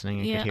anyone was listening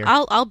and could hear.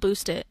 I'll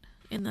boost it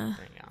in the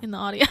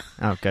audio.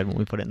 Oh, good. When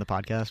we put it in the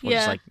podcast, we'll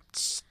just, like...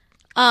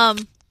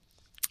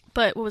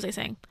 But what was I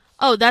saying?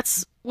 Oh,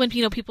 that's when,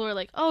 you know, people are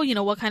like, oh, you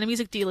know, what kind of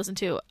music do you listen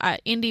to?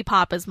 Indie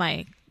pop is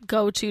my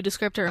go-to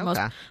descriptor.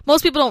 Okay.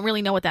 Most people don't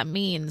really know what that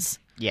means.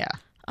 Yeah.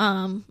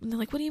 And they're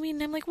like, what do you mean?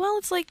 And I'm like, well,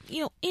 it's like,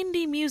 you know,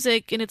 indie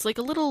music, and it's like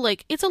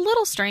it's a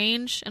little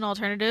strange and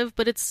alternative,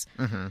 but it's,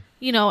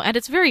 you know, at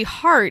its very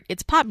heart,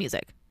 it's pop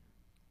music.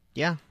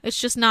 Yeah. It's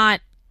just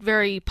not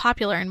very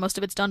popular, and most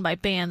of it's done by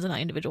bands and not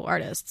individual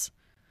artists.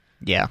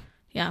 Yeah.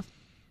 Yeah.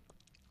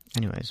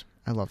 Anyways,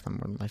 I love them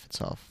more than life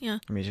itself. Yeah.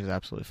 Their music is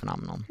absolutely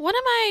phenomenal. One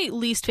of my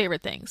least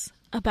favorite things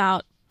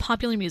about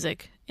popular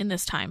music in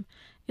this time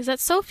is that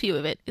so few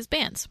of it is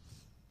bands.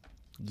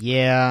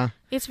 Yeah.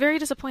 It's very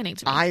disappointing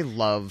to me. I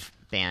love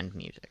band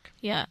music.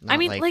 Yeah. Not I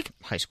mean, like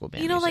high school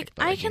band you know, music, like,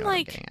 but, I you can, know what I'm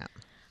like, getting at.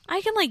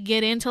 I can, like,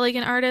 get into, like,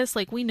 an artist.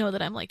 Like, we know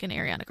that I'm, like, an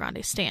Ariana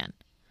Grande stan.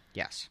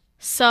 Yes.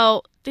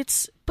 So,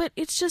 it's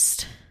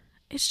just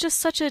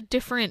such a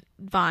different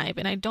vibe,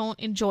 and I don't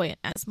enjoy it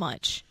as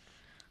much.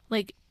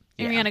 Like,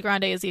 Ariana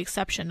Grande is the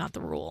exception, not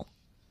the rule,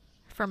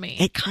 for me.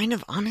 It kind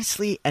of,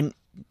 honestly, and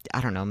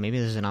I don't know, maybe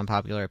this is an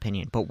unpopular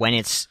opinion, but when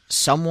it's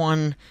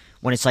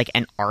like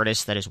an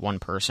artist that is one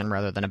person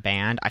rather than a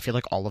band, I feel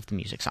like all of the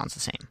music sounds the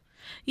same.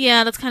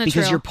 Yeah, that's kind of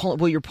true.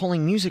 Because you're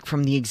pulling music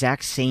from the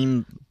exact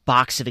same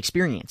box of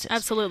experiences.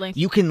 Absolutely.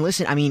 You can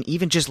listen, I mean,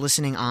 even just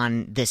listening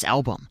on this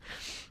album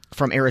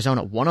from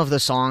Arizona, one of the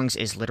songs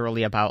is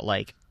literally about,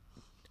 like,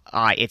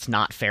 it's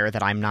not fair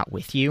that I'm not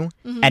with you,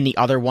 and the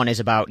other one is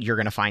about you're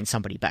gonna find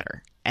somebody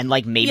better. And,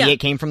 like, maybe it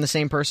came from the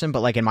same person,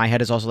 but, like, in my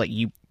head is also like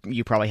you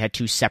probably had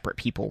two separate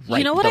people write.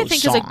 You know what I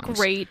think is a songs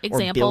great or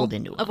example build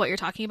into of what you're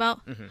talking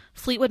about?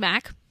 Fleetwood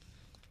Mac.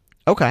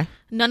 Okay.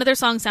 None of their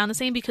songs sound the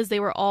same because they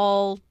were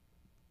all,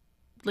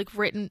 like,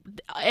 written.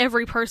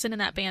 Every person in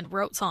that band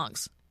wrote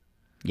songs.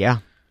 Yeah.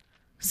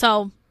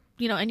 So,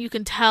 you know, and you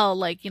can tell,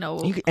 like, you know...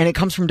 and it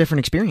comes from different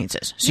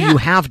experiences. So Yeah. you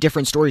have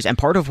different stories, and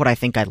part of what I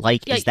think I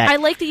like is that... I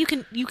like that you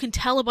can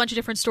tell a bunch of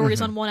different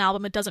stories on one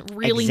album. It doesn't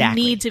really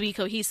Exactly. need to be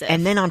cohesive.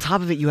 And then on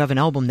top of it, you have an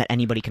album that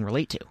anybody can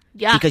relate to.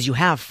 Yeah. Because you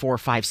have 4,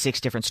 5, 6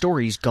 different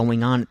stories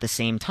going on at the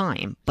same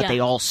time, but Yeah. they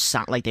all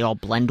sound like they all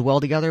blend well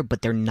together,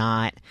 but they're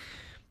not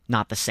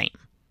the same.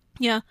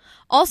 Yeah.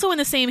 Also, in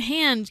the same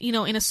hand, you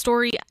know, in a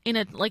story,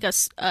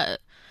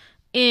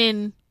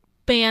 in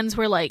bands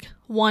where, like,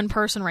 one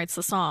person writes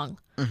the song.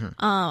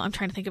 I'm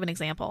trying to think of an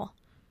example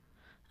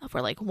of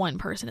where, like, one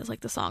person is,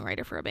 like, the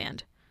songwriter for a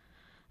band.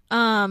 You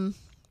know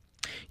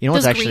Does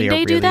what's actually Green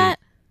Day do that?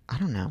 I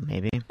don't know.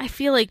 Maybe I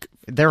feel like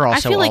they're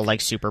also feel all like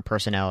super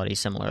personality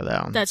similar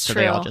though. That's so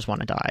they all true. just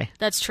want to die.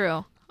 that's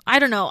true. I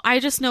don't know. I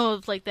just know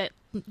of, like, that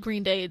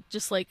Green Day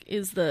just, like,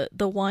 is the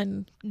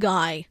one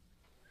guy,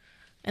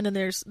 and then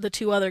there's the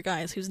two other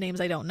guys whose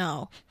names I don't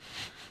know.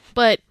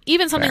 But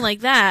even something Fair. like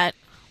that,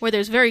 where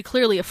there's very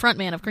clearly a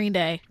frontman of Green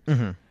Day,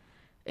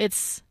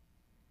 it's,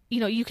 you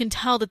know, you can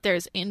tell that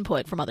there's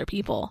input from other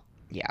people,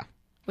 Yeah.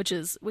 which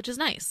is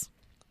nice.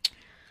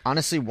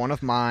 Honestly, one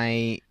of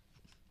my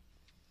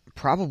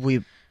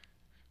probably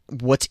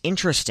what's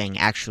interesting,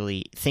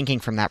 actually, thinking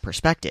from that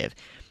perspective,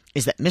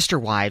 is that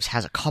Mr. Wives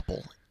has a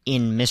couple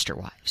in Mr.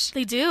 Wives.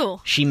 They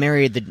do. She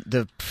married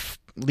the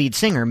lead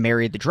singer,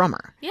 married the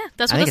drummer. Yeah,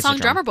 that's I what think the it's song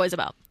the drum. Drummer Boy's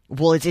about.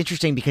 Well, it's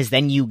interesting because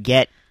then you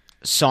get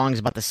songs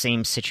about the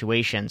same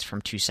situations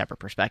from two separate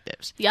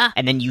perspectives. Yeah.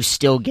 And then you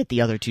still get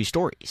the other two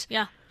stories.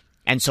 Yeah.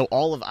 And so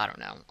all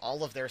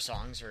of their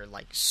songs are,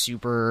 like,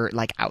 super,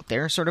 like, out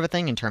there sort of a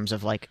thing in terms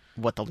of, like,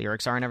 what the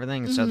lyrics are and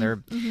everything. And so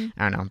they're,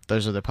 I don't know,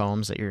 those are the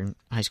poems that your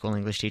high school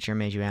English teacher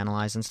made you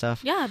analyze and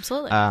stuff. Yeah,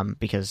 absolutely.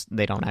 Because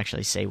they don't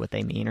actually say what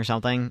they mean or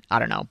something. I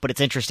don't know. But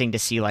it's interesting to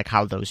see, like,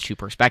 how those two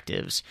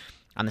perspectives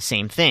on the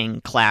same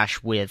thing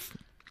clash with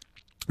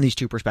these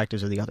two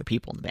perspectives of the other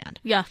people in the band.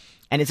 Yeah.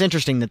 And it's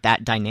interesting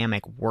that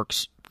dynamic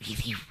works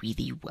really,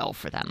 really well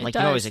for them. Like,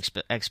 you always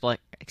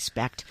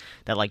expect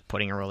that, like,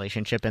 putting a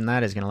relationship in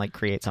that is going to, like,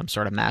 create some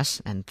sort of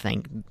mess, and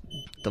thank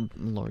the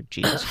Lord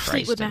Jesus Christ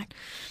Fleetwood Mac.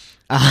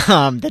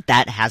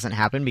 that hasn't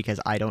happened, because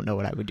I don't know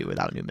what I would do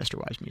without new Mr.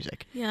 Wives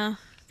music. Yeah.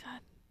 God.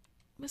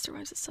 Mr.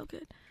 Wives is so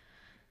good.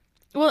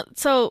 Well,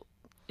 so,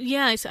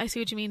 yeah, I see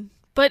what you mean.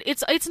 But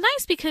it's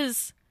nice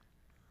because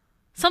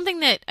something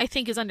that I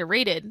think is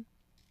underrated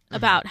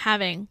about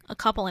having a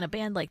couple in a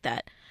band like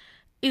that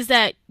is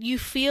that you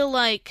feel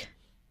like,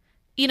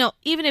 you know,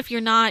 even if you're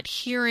not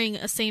hearing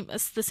the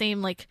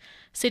same like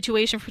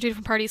situation for two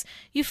different parties,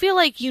 you feel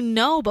like you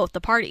know both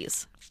the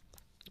parties.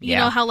 You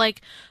know how,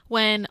 like,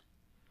 when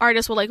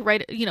artists will, like,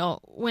 write, you know,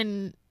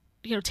 when,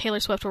 you know,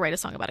 Taylor Swift will write a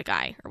song about a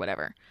guy or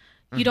whatever,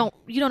 you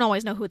don't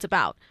always know who it's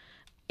about.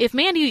 If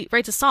Mandy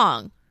writes a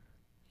song,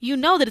 you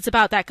know that it's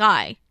about that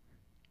guy,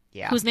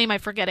 whose name I'm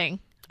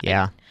forgetting.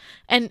 Yeah.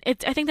 And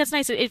I think that's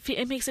nice.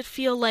 It makes it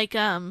feel like,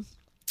 I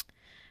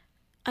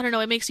don't know,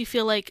 it makes you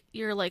feel like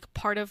you're, like,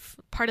 part of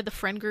the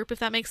friend group, if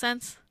that makes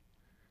sense.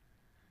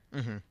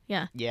 Mm-hmm.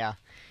 Yeah. Yeah.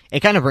 It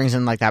kind of brings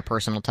in, like, that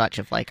personal touch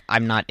of, like,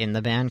 I'm not in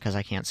the band because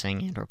I can't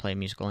sing and or play a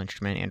musical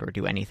instrument and or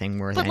do anything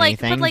worth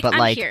anything. But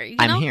I'm here, you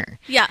know? I'm here.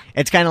 Yeah.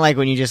 It's kind of like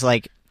when you just,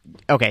 like,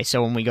 okay,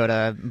 so when we go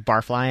to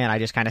Barfly and I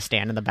just kind of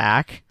stand in the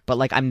back, but,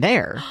 like, I'm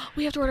there.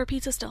 We have to order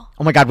pizza still.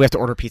 Oh my God, we have to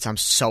order pizza. I'm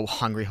so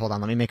hungry. Hold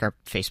on, let me make our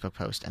Facebook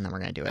post and then we're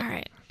going to do it. All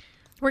right.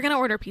 We're going to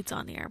order pizza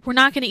on the air. We're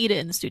not going to eat it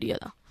in the studio,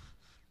 though.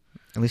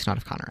 At least not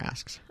if Connor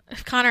asks.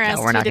 If Connor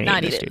asks, we're not we did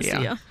gonna not eat it in the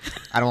studio.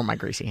 I don't want my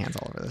greasy hands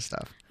all over this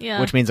stuff. Yeah.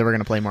 Which means that we're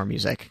going to play more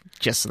music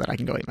just so that I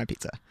can go eat my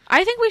pizza.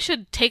 I think we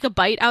should take a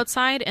bite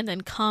outside and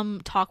then come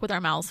talk with our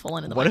mouths full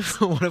into the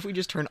mics. What if we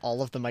just turn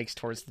all of the mics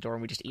towards the door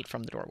and we just eat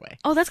from the doorway?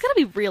 Oh, that's going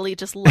to be really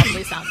just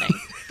lovely sounding.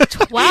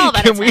 12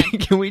 out of 10.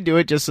 Can we do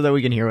it just so that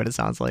we can hear what it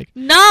sounds like?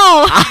 No!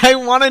 I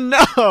want to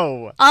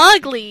know!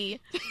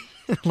 Ugly!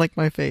 Like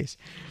my face.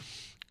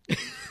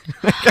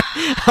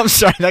 I'm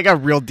sorry, that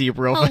got real deep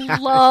real fast.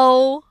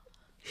 Hello?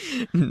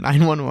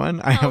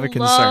 911, I have a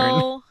concern.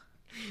 Hello?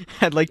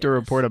 I'd like to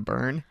report a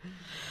burn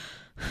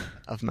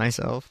of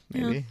myself,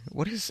 maybe. Yeah.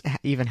 What is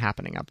even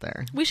happening up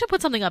there? We should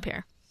put something up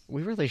here.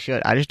 We really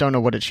should. I just don't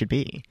know what it should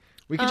be.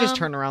 We could just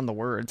turn around the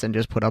words and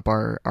just put up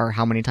our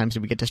how many times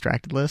did we get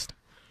distracted list.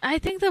 I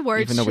think the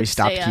words Even though we should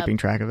stopped stay keeping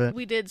up. track of it.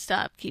 We did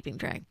stop keeping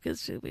track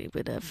because we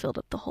would have filled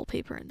up the whole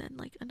paper and then,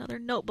 like, another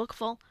notebook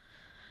full.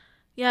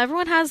 Yeah,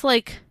 everyone has,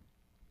 like,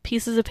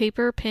 pieces of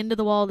paper pinned to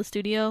the wall of the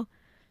studio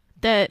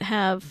that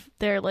have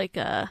their, like,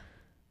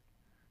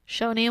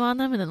 show name on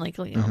them and then, like,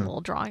 you know, a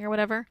little drawing or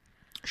whatever.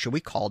 Should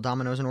we call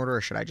Domino's in order,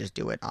 or should I just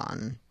do it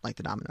on, like,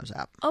 the Domino's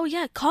app? Oh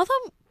yeah, call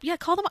them. Yeah,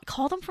 call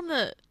them from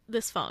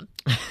this phone.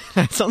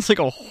 That sounds like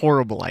a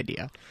horrible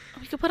idea.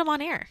 We could put them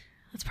on air.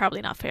 That's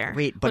probably not fair.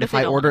 Wait, but What if they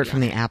I don't order wanna it be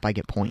from on the app, I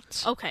get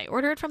points. Okay,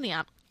 order it from the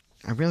app.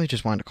 I really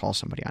just wanted to call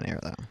somebody on air,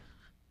 though.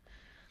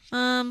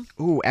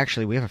 Ooh,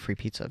 actually, we have a free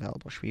pizza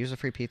available. Should we use a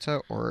free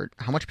pizza, or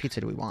how much pizza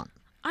do we want?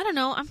 I don't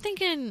know. I'm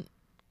thinking.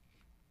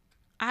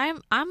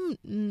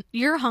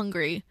 You're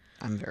hungry.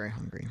 I'm very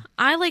hungry.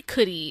 I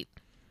could eat.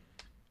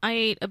 I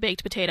ate a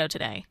baked potato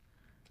today.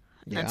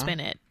 Yeah? That's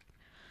been it.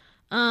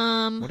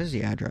 What is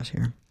the address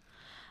here?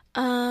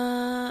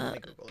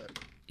 Google it.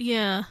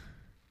 Yeah.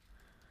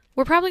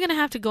 We're probably gonna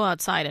have to go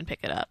outside and pick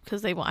it up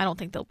because I don't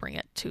think they'll bring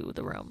it to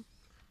the room.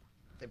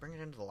 They bring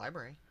it into the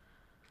library.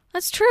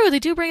 That's true. They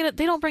do bring it.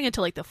 They don't bring it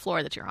to, like, the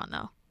floor that you're on,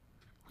 though.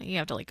 Like, you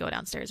have to, like, go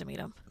downstairs and meet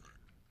them.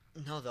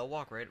 No, they'll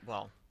walk right...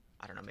 Well,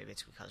 I don't know. Maybe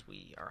it's because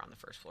we are on the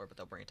first floor, but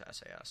they'll bring it to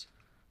SAS.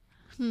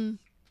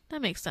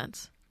 That makes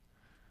sense.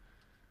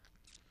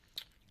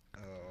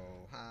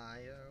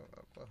 Ohio,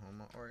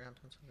 Oklahoma, Oregon,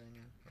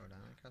 Pennsylvania, Rhode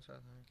Island, Kansas.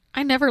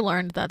 I never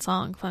learned that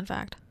song. Fun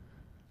fact.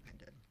 I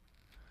did.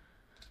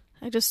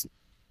 I just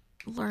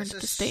learned This the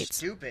is states.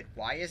 stupid.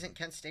 Why isn't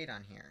Kent State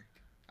on here?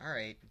 All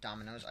right,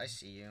 Domino's, I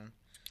see you.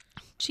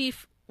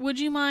 Chief, would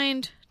you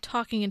mind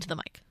talking into the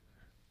mic?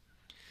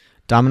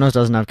 Domino's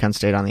doesn't have Kent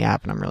State on the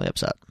app, and I'm really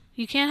upset.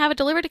 You can't have it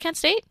delivered to Kent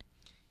State?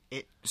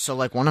 So,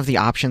 like, one of the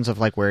options of,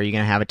 like, where you're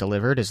going to have it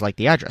delivered is, like,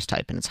 the address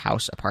type, and it's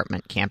house,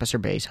 apartment, campus or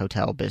base,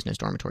 hotel, business,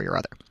 dormitory, or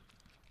other.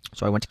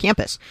 So I went to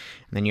campus,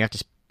 and then you have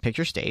to pick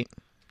your state.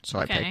 So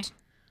Okay. I picked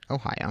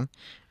Ohio,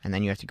 and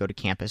then you have to go to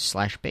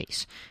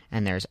campus/base.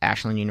 And there's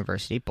Ashland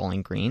University,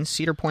 Bowling Green,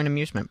 Cedar Point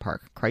Amusement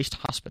Park, Christ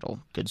Hospital,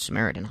 Good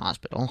Samaritan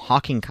Hospital,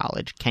 Hawking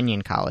College,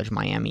 Kenyon College,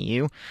 Miami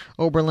U,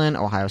 Oberlin,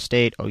 Ohio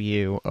State,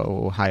 OU,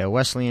 Ohio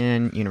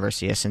Wesleyan,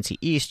 University of Cincy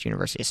East,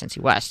 University of Cincy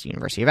West,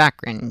 University of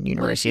Akron,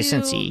 University of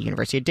Cincy,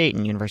 University of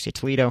Dayton, University of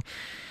Toledo,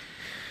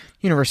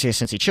 University of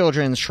Cincy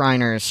Children's,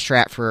 Shriners,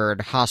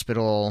 Stratford,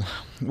 Hospital,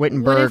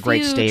 Wittenberg,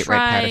 Wright State,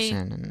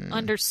 Wright-Patterson. And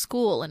under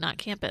school and not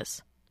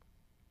campus?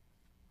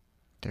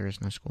 there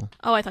is no school.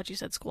 Oh, I thought you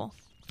said school.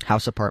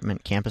 House,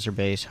 apartment, campus or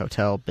base,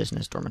 hotel,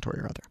 business, dormitory,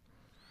 or other.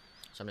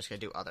 So I'm just going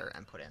to do other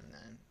and put in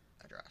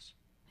the address.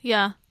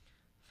 Yeah.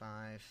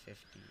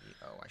 550.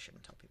 Oh, I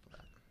shouldn't tell people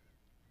that.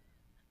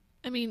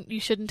 I mean, you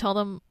shouldn't tell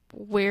them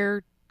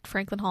where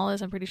Franklin Hall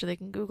is. I'm pretty sure they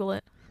can Google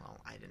it. Well,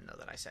 I didn't know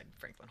that I said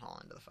Franklin Hall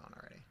into the phone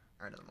already.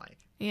 Or into the mic.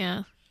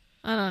 Yeah.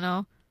 I don't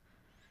know.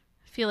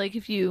 I feel like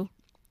if you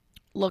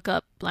look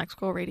up Black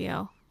Squirrel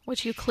Radio,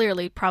 which you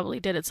clearly probably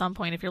did at some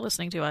point if you're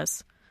listening to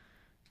us,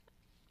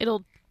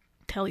 it'll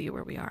tell you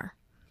where we are.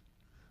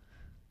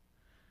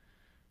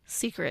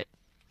 Secret.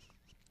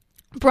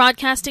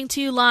 Broadcasting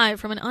to you live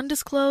from an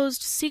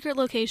undisclosed secret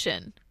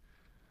location.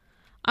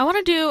 I want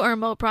to do a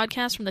remote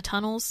broadcast from the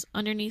tunnels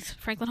underneath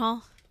Franklin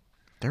Hall.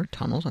 There are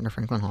tunnels under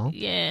Franklin Hall?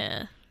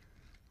 Yeah.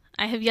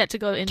 I have yet to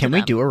go into Can we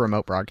them. do a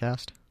remote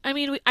broadcast? I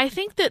mean, I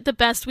think that the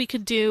best we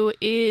could do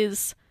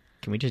is...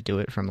 Can we just do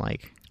it from,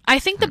 like... I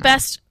think the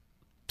best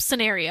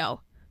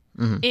scenario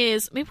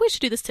is... Maybe we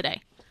should do this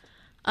today.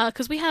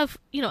 Because we have,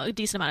 a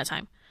decent amount of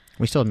time.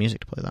 We still have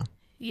music to play, though.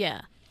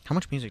 Yeah. How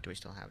much music do we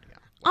still have to go?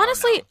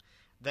 Honestly... No.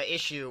 The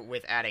issue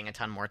with adding a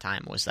ton more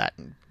time was that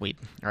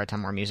a ton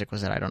more music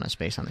was that I don't have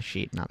space on the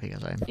sheet, not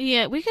because I...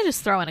 Yeah, we could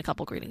just throw in a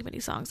couple Greeting Committee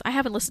songs. I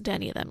haven't listened to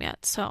any of them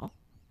yet, so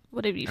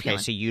what are you feeling?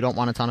 Okay, so you don't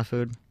want a ton of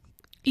food?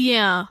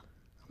 Yeah.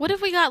 What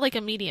if we got, like,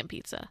 a medium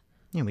pizza?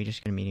 Yeah, we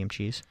just get a medium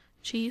cheese.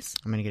 Cheese?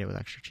 I'm going to get it with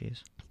extra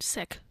cheese.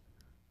 Sick.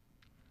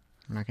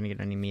 I'm not going to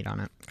get any meat on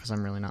it, because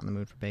I'm really not in the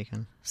mood for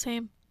bacon.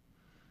 Same.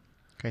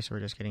 Okay, so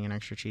we're just getting an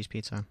extra cheese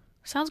pizza.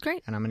 Sounds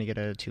great. And I'm going to get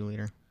a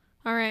 2-liter.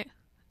 All right.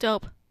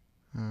 Dope.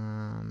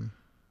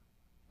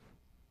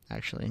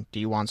 Actually, do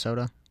you want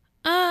soda?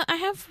 I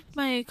have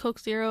my Coke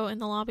Zero in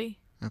the lobby.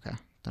 Okay,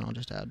 then I'll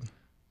just add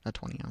a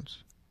 20-ounce.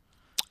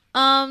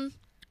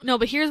 No,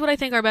 but here's what I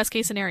think our best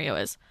case scenario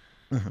is.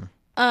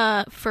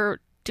 For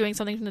doing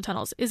something from the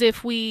tunnels is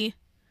if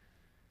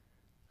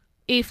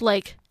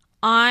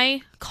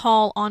I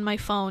call on my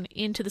phone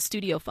into the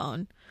studio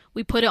phone,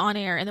 we put it on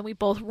air, and then we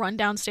both run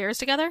downstairs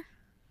together.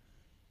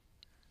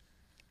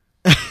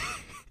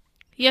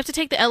 You have to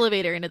take the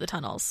elevator into the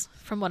tunnels,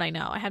 from what I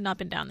know. I have not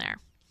been down there.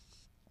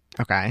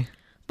 Okay.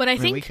 But I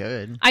think we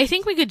could. I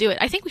think we could do it.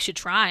 I think we should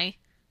try.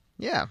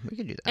 Yeah, we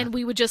could do that. And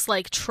we would just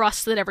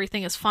trust that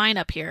everything is fine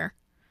up here.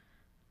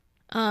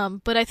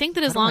 But I think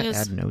that as How do long I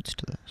as add notes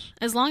to this?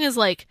 as long as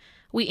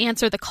we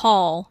answer the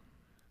call,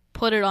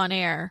 put it on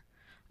air,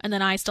 and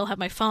then I still have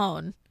my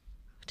phone,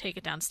 take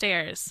it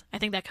downstairs, I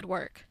think that could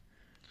work.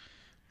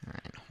 All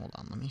right, hold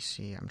on. Let me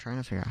see. I'm trying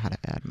to figure out how to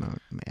add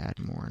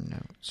more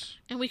notes.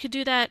 And we could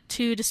do that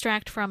to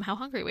distract from how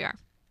hungry we are.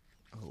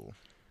 Oh,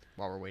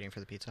 while we're waiting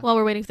for the pizza? While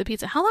we're waiting for the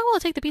pizza. How long will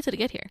it take the pizza to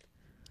get here?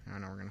 I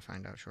don't know. We're going to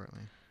find out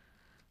shortly.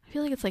 I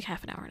feel like it's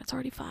half an hour, and it's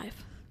already 5.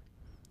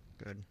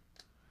 Good.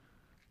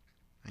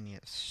 I need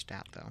a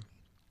stat, though.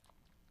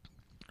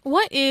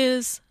 What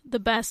is the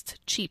best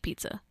cheap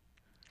pizza?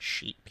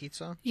 Sheet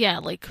pizza?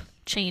 Yeah,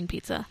 chain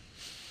pizza.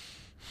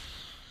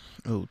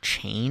 Oh,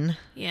 chain?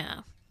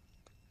 Yeah.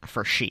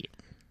 For sheet?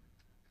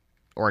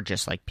 Or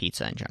just,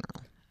 pizza in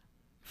general?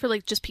 For,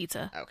 just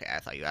pizza. Okay, I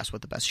thought you asked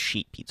what the best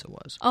sheet pizza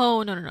was.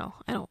 Oh, no.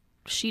 I don't.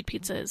 Sheet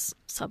pizza is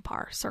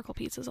subpar. Circle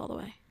pizza's all the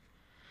way.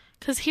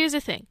 Because here's the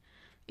thing,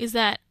 is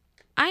that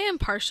I am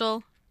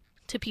partial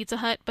to Pizza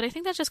Hut, but I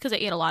think that's just because I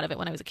ate a lot of it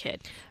when I was a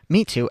kid.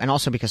 Me too, and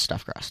also because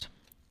stuffed crust.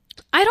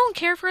 I don't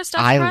care for a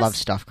stuffed crust. I love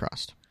stuffed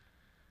crust.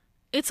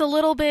 It's a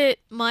little bit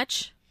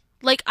much.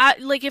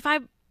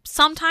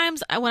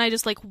 Sometimes when I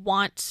just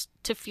want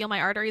to feel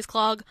my arteries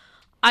clog,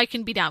 I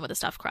can be down with a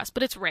stuffed crust,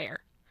 but it's rare.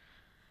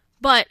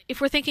 But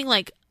if we're thinking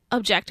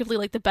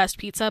objectively the best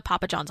pizza,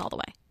 Papa John's all the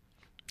way.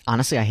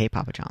 Honestly, I hate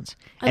Papa John's.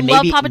 I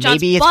love Papa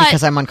John's, maybe it's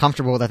because I'm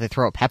uncomfortable that they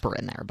throw a pepper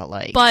in there, but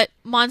But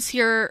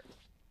Monsieur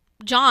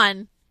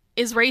John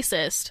is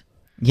racist.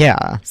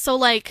 Yeah. So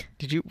what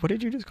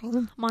did you just call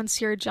him?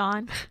 Monsieur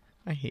John.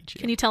 I hate you.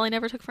 Can you tell I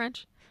never took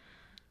French?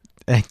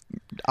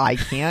 I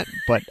can't,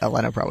 but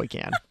Elena probably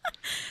can.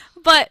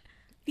 But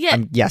yeah.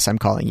 Yes, I'm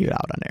calling you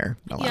out on air,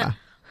 Elena. Yeah.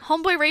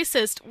 Homeboy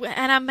racist,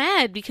 and I'm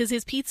mad because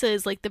his pizza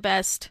is the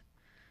best,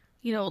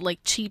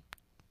 cheap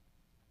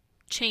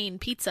chain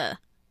pizza.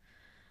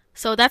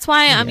 So that's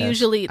why I'm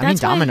usually...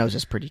 Domino's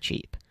is pretty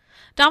cheap.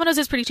 Domino's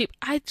is pretty cheap.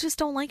 I just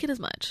don't like it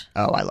as much.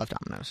 Oh, I love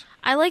Domino's.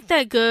 I like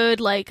that good,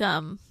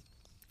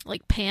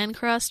 pan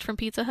crust from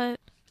Pizza Hut.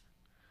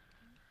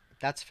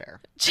 That's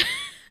fair.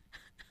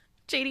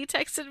 JD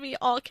texted me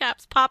all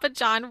caps, Papa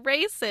John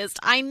racist.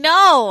 I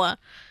know!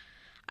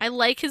 I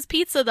like his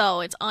pizza, though.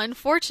 It's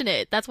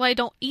unfortunate. That's why I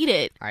don't eat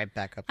it. All right,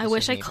 back up. I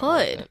wish I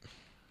could.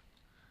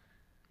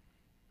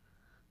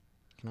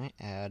 Can I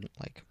add,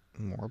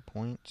 more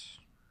points?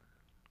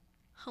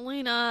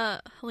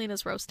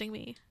 Helena's roasting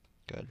me.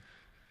 Good.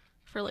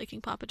 For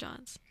liking Papa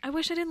John's. I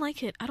wish I didn't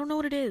like it. I don't know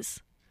what it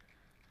is.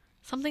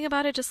 Something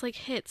about it just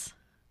hits.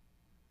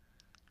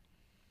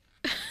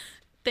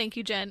 Thank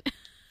you, Jen.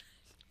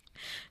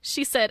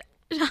 She said,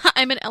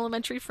 I'm an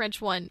elementary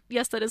French 1.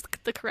 Yes, that is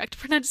the correct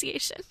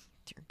pronunciation.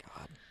 Dear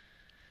God.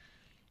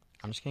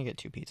 I'm just going to get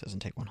 2 pizzas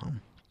and take one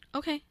home.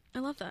 Okay, I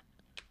love that.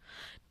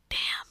 Damn.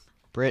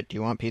 Britt, do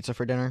you want pizza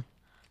for dinner?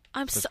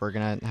 I'm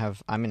going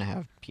to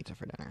have pizza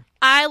for dinner.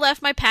 I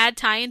left my pad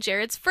thai in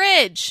Jared's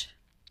fridge.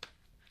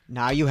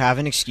 Now you have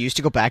an excuse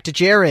to go back to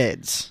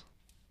Jared's.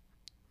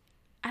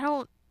 I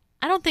don't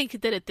I don't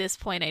think that at this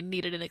point I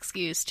needed an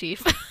excuse,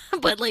 Chief.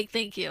 But, like,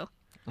 thank you.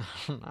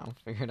 No,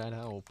 figured I'd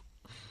help.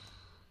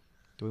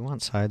 Do we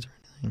want sides or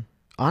anything?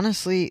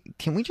 Honestly,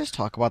 can we just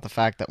talk about the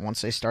fact that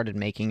once they started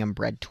making them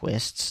bread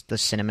twists, the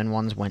cinnamon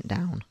ones went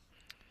down?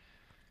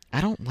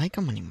 I don't like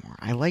them anymore.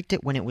 I liked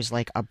it when it was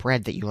like a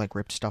bread that you like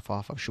ripped stuff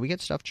off of. Should we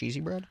get stuffed cheesy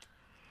bread?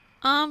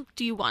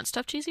 Do you want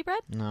stuffed cheesy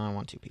bread? No, I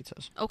want 2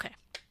 pizzas. Okay.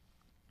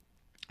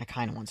 I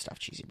kind of want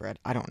stuffed cheesy bread.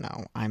 I don't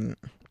know.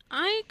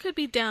 I could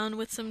be down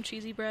with some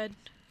cheesy bread.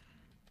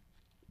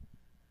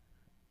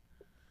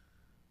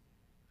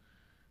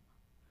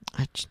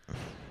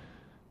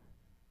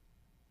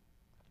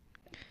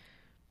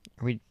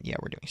 We're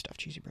doing stuffed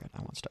cheesy bread. I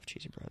want stuffed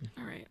cheesy bread.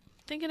 All right.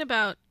 Thinking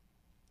about...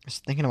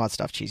 Just thinking about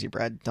stuffed cheesy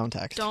bread. Don't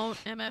text.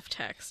 Don't MF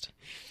text.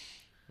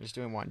 Just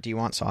doing one. Do you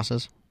want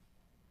sauces?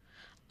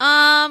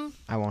 I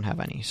won't have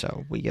any,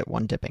 so we get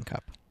 1 dipping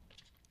cup.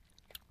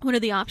 What are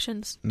the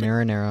options?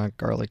 Marinara,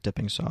 garlic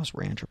dipping sauce,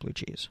 ranch, or blue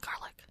cheese.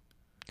 Garlic.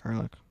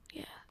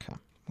 Yeah. Okay,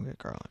 we'll get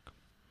garlic.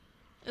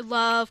 I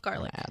love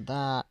garlic. Add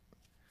that.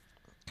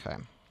 Okay.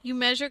 You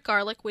measure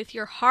garlic with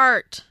your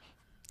heart.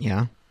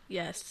 Yeah?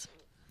 Yes.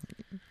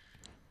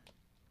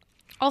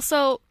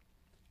 Also,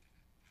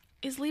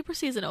 is Libra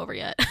season over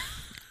yet?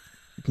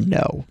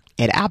 No.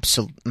 It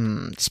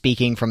absolutely...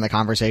 speaking from the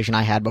conversation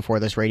I had before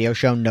this radio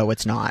show, no,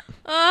 it's not.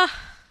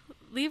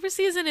 Libra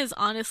season is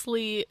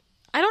honestly...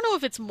 I don't know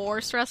if it's more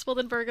stressful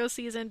than Virgo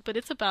season, but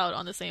it's about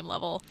on the same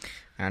level.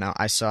 I don't know.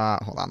 I saw...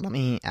 Hold on. Let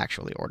me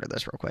actually order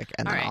this real quick,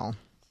 and All then right. I'll...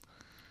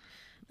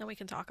 Then we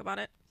can talk about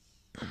it.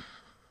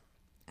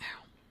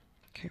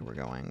 Okay, we're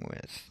going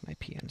with my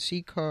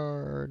PNC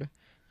card.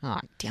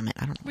 Ah, damn it.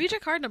 I don't know. Read your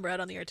card number out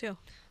on the air, too.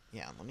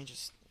 Yeah, let me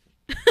just...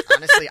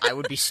 Honestly, I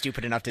would be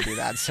stupid enough to do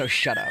that, so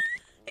shut up.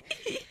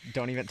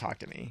 Don't even talk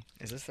to me.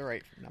 Is this the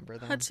right number,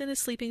 then? Hudson is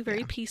sleeping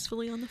very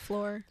peacefully on the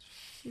floor.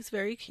 He's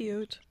very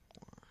cute.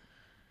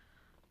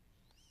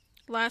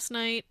 Last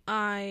night,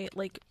 I,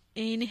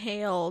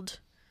 inhaled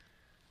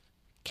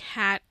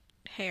cat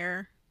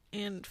hair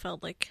and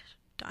felt like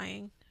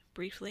dying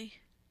briefly.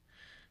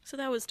 So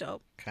that was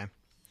dope. Okay.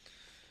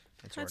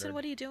 It's Hudson, ordered.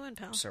 what are you doing,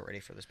 pal? I'm so ready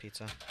for this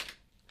pizza.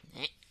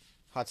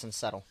 Hudson,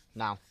 settle.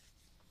 Now.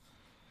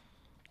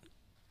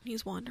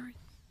 He's wandering.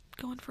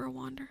 Going for a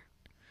wander.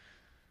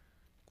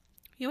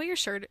 You know what your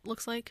shirt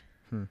looks like?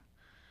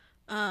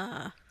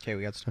 Okay,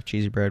 we got stuffed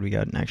cheesy bread. We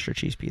got an extra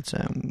cheese pizza.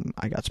 And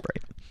I got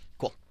Sprite.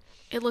 Cool.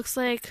 It looks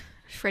like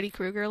Freddy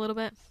Krueger a little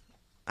bit.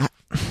 I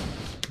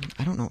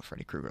don't know what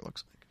Freddy Krueger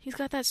looks like. He's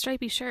got that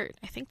stripy shirt.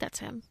 I think that's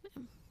him.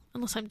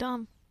 Unless I'm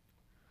dumb.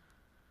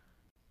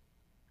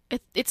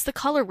 It's the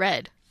color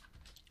red.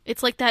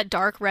 It's like that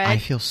dark red. I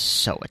feel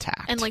so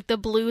attacked. And like the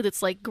blue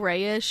that's like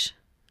grayish.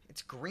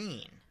 It's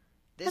green.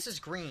 This is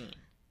green.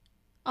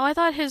 Oh, I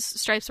thought his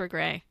stripes were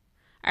gray.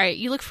 Alright,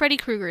 you look Freddy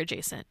Krueger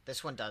adjacent.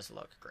 This one does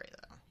look gray,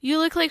 though. You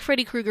look like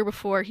Freddy Krueger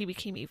before he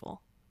became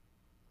evil.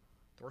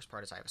 The worst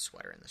part is I have a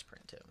sweater in this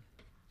print, too.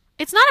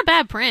 It's not a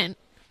bad print.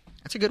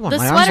 That's a good one. The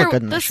My arms sweater, look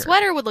good in the this shirt.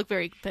 sweater would look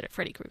very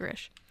Freddy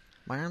Kruegerish.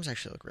 My arms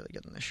actually look really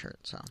good in this shirt,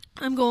 so...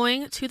 I'm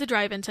going to the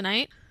drive-in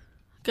tonight.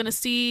 Gonna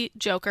see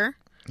Joker.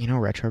 You know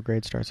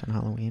retrograde starts on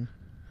Halloween?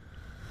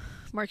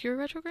 Mercury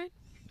retrograde?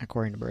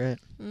 According to Brit.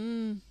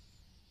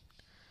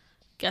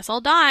 Guess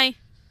I'll die.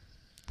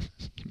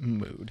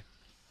 Mood.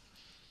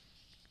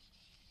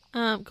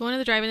 Going to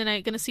the drive-in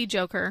tonight. Gonna see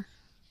Joker.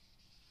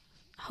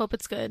 Hope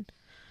it's good.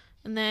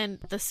 And then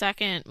the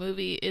second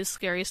movie is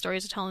Scary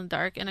Stories to Tell in the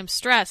Dark. And I'm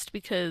stressed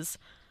because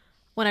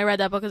when I read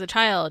that book as a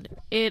child,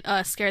 it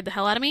scared the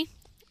hell out of me.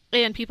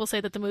 And people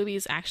say that the movie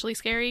is actually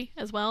scary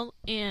as well.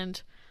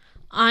 And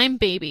I'm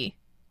baby.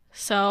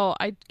 So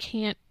I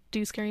can't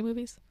do scary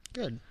movies.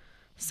 Good.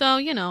 So,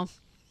 you know.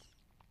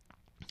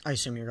 I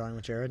assume you're going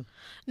with Jared?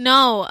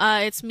 No,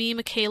 it's me,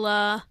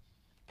 Michaela,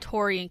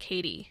 Tori, and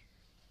Katie.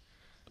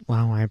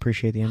 Wow, I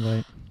appreciate the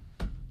invite.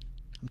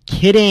 I'm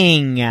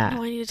kidding! Oh,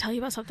 I need to tell you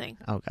about something.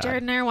 Oh, God.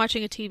 Jared and I are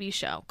watching a TV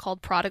show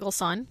called Prodigal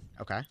Son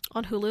Okay.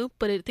 on Hulu,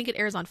 but I think it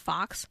airs on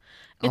Fox.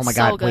 Oh It's my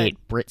so God, good.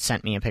 wait. Britt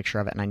sent me a picture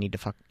of it, and I need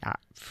to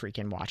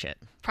freaking watch it.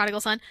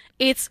 Prodigal Son.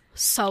 It's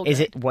so good. Is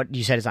it what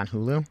you said is on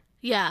Hulu?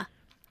 Yeah.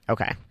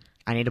 Okay.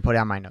 I need to put it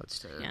on my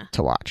notes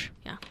to watch.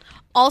 Yeah.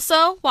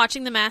 Also,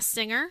 watching The Masked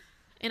Singer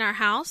in our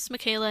house.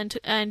 Michaela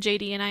and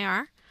JD and I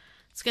are.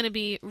 It's going to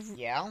be...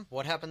 Yeah?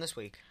 What happened this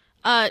week?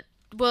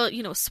 Well,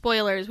 you know,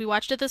 spoilers. We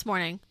watched it this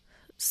morning.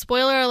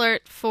 Spoiler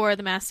alert for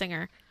The Masked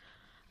Singer.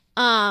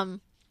 The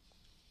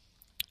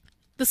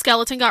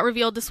skeleton got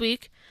revealed this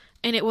week,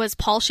 and it was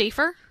Paul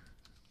Schaefer.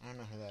 I don't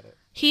know who that is.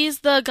 He's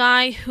the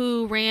guy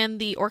who ran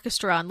the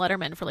orchestra on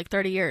Letterman for like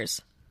 30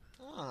 years.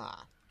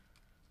 Ah.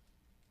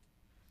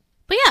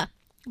 But yeah.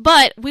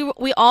 But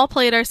we all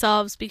played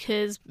ourselves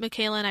because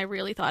Michaela and I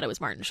really thought it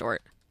was Martin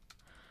Short.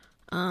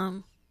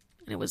 And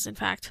it was, in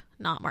fact,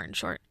 not Martin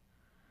Short.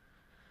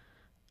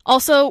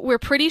 Also, we're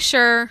pretty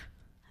sure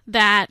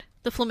that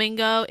the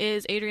flamingo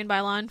is Adrienne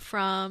Bailon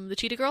from the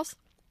Cheetah Girls.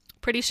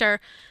 Pretty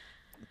sure.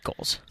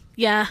 Goals.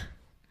 Yeah.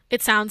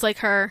 It sounds like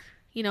her.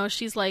 You know,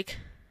 she's like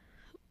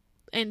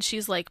and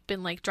she's like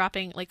been like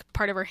dropping like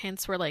part of her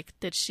hints were like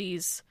that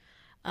she's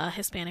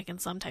Hispanic in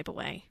some type of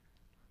way,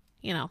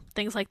 you know,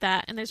 things like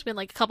that. And there's been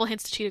like a couple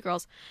hints to Cheetah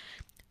Girls,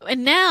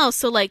 and now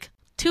so like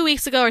 2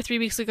 weeks ago or 3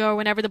 weeks ago or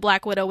whenever the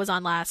Black Widow was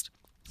on last,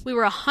 we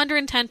were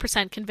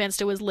 110%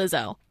 convinced it was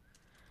Lizzo,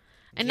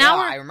 and now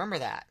I remember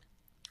that.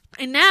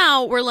 And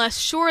now we're less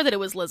sure that it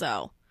was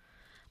Lizzo,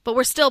 but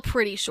we're still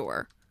pretty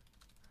sure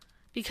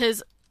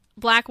because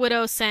Black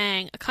Widow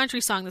sang a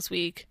country song this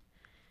week,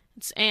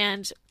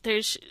 and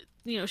there's,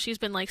 you know, she's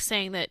been like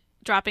saying that,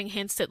 dropping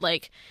hints that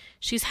like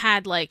she's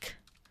had like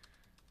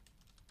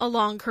a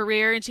long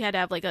career and she had to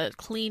have like a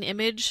clean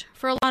image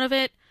for a lot of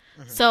it.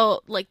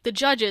 So like the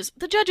judges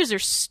are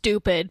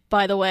stupid,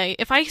 by the way.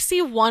 If I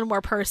see one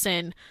more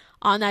person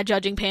on that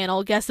judging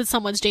panel guess that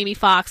someone's Jamie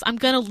Foxx, I'm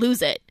gonna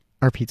lose it.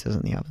 Our pizza's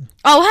in the oven.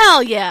 Oh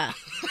hell yeah.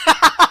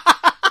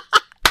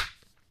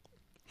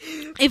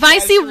 If I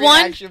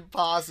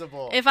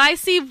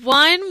see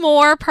one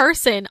more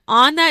person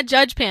on that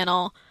judge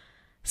panel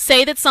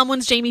say that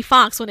someone's Jamie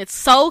Foxx when it's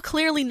so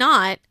clearly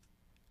not,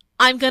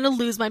 I'm gonna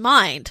lose my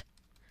mind.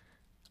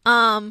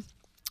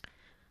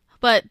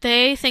 But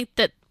they think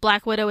that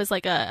Black Widow is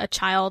like a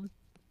child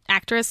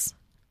actress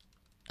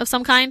of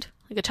some kind,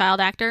 like a child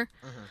actor.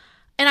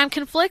 And I'm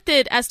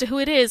conflicted as to who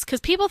it is, because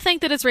people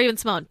think that it's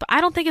Raven-Symoné, but I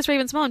don't think it's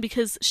Raven-Symoné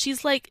because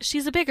she's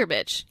a bigger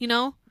bitch, you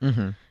know?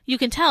 You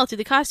can tell through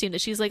the costume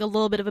that she's like a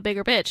little bit of a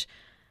bigger bitch.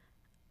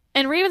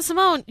 And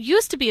Raven-Symoné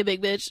used to be a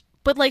big bitch,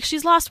 but like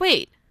she's lost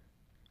weight.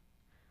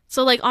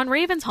 So like on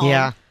Raven's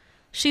home,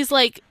 she's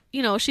like,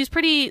 you know, she's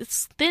pretty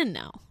thin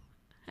now,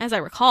 as I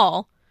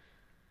recall.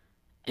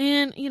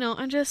 And, you know,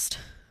 I'm just...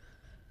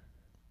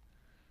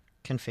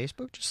 Can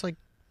Facebook just like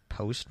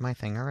post my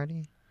thing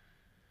already?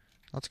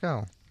 Let's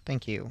go.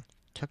 Thank you.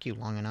 Took you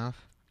long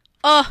enough.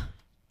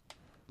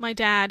 My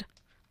dad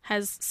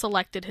has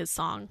selected his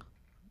song.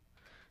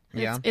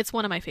 It's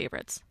one of my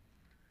favorites.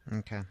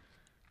 Okay.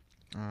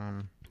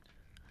 No,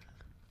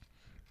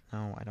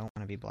 I don't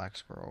want to be Black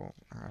Squirrel,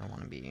 or I don't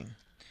want to be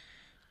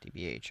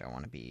DBH. I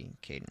want to be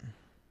Caden.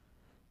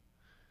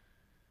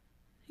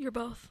 You're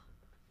both.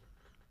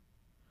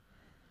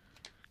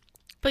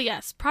 But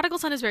yes, Prodigal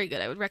Son is very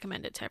good. I would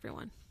recommend it to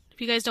everyone.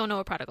 If you guys don't know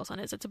what Prodigal Son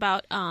is, it's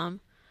about a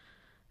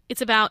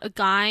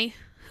guy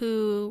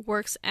who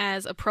works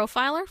as a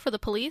profiler for the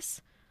police.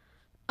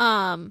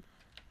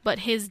 But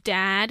his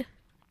dad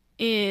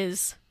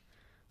is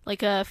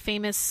like a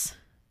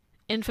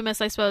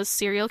infamous, I suppose,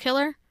 serial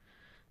killer,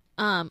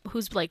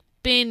 who's like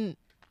been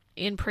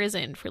in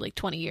prison for like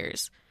 20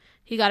 years.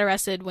 He got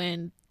arrested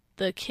when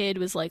the kid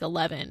was like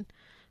 11,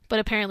 but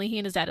apparently he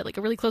and his dad had like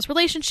a really close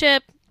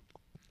relationship.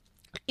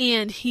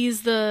 And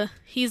he's the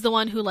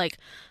one who like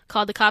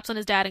called the cops on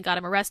his dad and got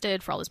him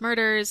arrested for all his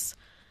murders.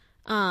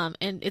 And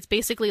it's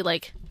basically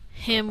like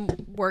him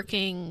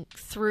working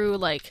through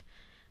like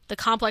the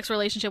complex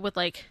relationship with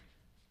like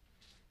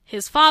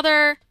his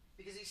father.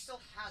 Because he still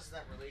has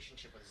that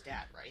relationship with his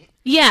dad, right?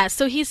 Yeah,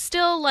 so he's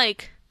still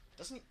like...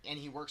 Doesn't he? And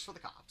he works for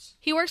the cops.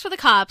 He works for the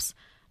cops,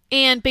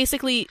 and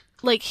basically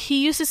like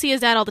he used to see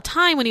his dad all the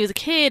time when he was a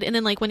kid, and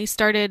then like when he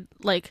started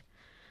like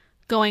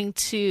when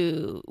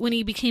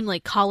he became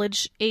like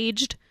college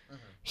aged,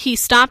 he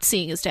stopped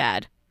seeing his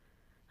dad.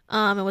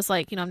 And was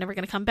like, you know, I'm never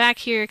going to come back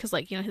here because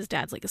like, you know, his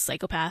dad's like a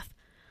psychopath.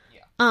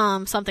 Yeah.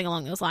 Something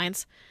along those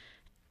lines.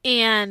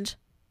 But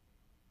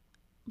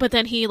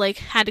then he like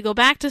had to go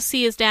back to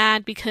see his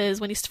dad because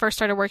when he first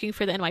started working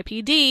for the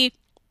NYPD,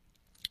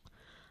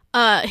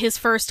 his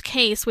first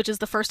case, which is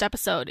the first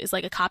episode, is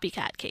like a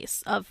copycat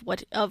case of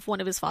one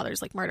of his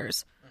father's like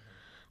murders.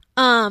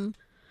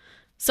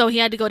 So he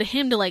had to go to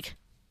him to like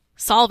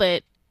solve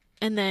it,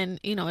 and then,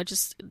 you know,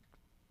 it's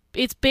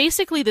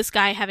basically this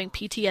guy having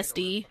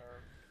PTSD.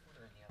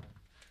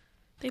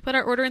 They put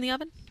our order in the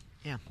oven?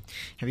 Yeah.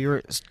 Have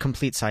you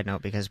complete side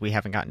note, because we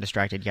haven't gotten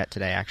distracted yet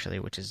today, actually,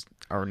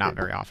 or not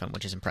very often,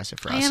 which is impressive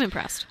for us. I am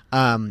impressed.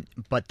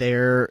 But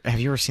have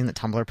you ever seen the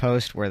Tumblr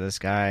post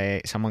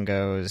where someone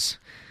goes,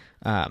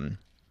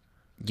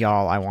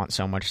 y'all, I want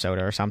so much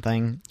soda or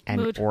something,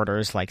 and Mood.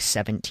 orders like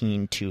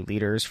 17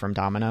 2-liters from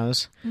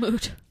Domino's.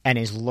 Mood. And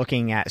is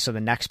looking at, so the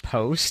next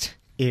post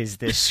is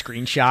this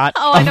screenshot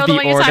Oh, I know of the the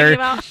one you're talking order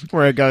about.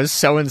 where it goes,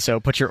 so-and-so,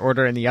 put your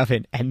order in the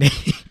oven, and they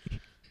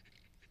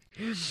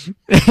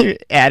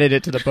added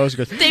it to the post.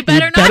 Goes, They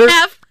better not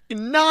have.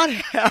 Come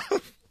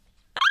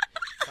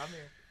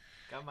here.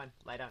 Come on,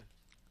 lie down.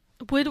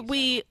 Would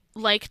we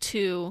like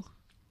to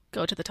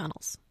go to the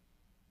tunnels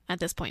at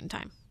this point in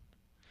time?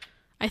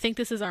 I think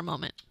this is our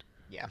moment.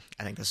 Yeah,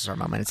 I think this is our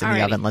moment. It's in the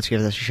Alrighty. oven. Let's give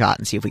this a shot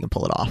and see if we can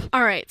pull it off.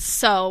 All right,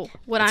 so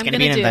what It's I'm going going to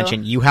be to an do...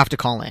 invention. You have to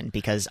call in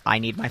because I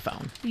need my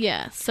phone.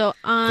 Yeah, so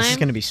This is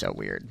going to be so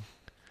weird.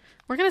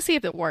 We're going to see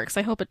if it works.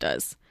 I hope it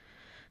does.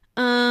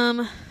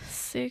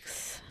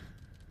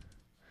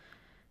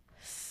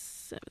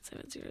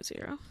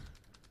 67700.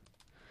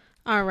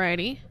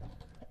 Alrighty.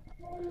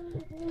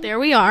 There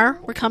we are.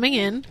 We're coming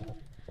in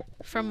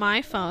from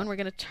my phone. We're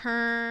going to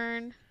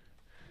turn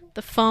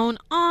the phone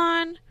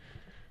on.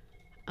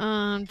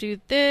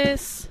 Do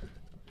this.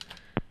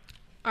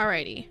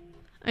 Alrighty.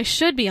 I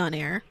should be on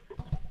air.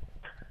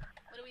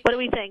 What do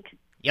we think?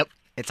 Yep,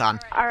 it's on.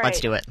 All right. Let's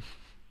do it.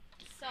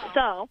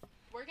 So,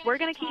 we're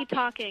going to keep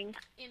talking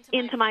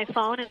into my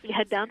phone as we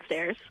head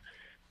downstairs.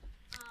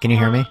 Can you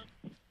hear me?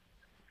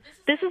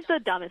 This is the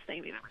dumbest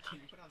thing we've ever done.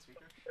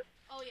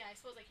 Oh yeah, I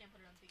suppose I can't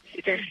put it on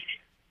speaker.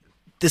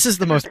 This is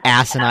the most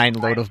asinine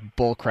load of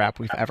bullcrap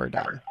we've ever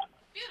done.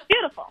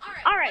 Beautiful.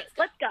 All right,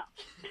 let's go.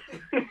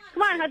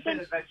 Come on,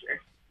 Hudson.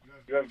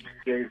 You have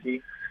your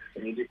key?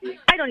 You need your key?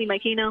 I don't need my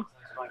key now.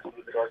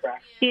 Leave the door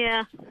back?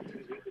 Yeah.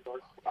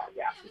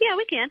 Yeah. Yeah,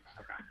 we can.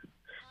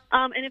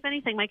 And if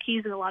anything, my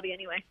key's in the lobby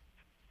anyway.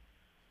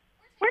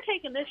 We're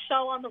taking this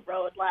show on the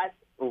road, lads.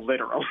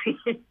 Literally.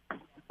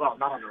 Well,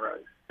 not on the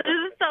road. This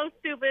is so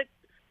stupid.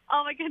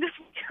 Oh my goodness,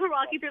 we're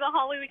walking through the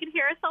hallway, we can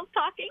hear ourselves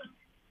talking.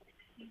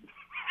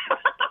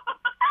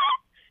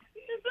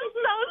 This is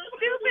so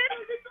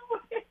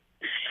stupid.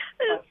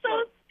 This is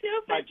so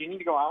stupid. Do you need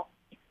to go out?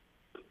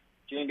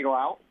 Do you need to go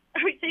out?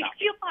 Are we taking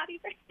a potty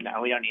break? No,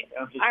 we don't need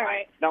to. All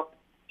right. No.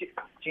 Do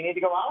you need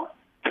to go out?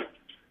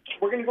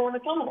 We're going to go in the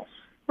tunnels.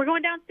 We're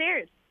going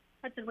downstairs.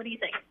 Hudson, what do you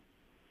think?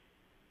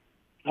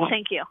 What?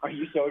 Thank you. Are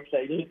you so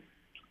excited?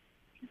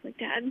 Like,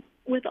 Dad,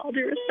 with all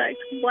due respect,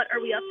 what are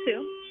we up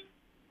to?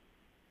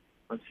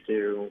 Let's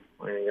do,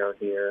 we're going to go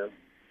here.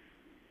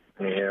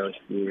 We're going to go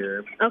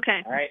here.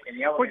 Okay. All right, in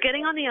the elevator. We're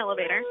getting on the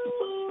elevator.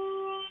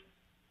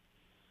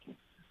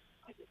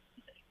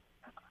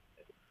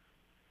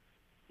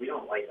 We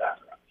don't like that.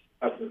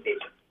 That's the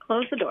station.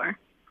 Close the door.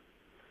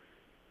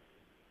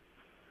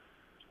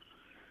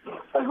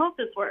 I hope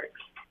this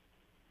works.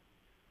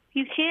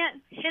 You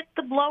can't hit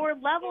the lower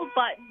level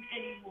button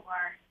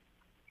anymore.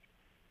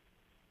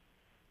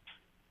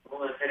 It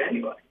won't let us hit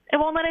anybody. It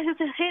won't let us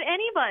hit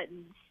any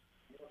buttons.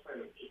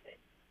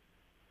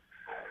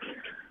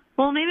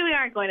 Well, maybe we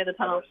aren't going to the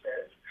tunnel.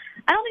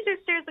 I don't think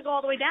there's stairs that go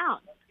all the way down.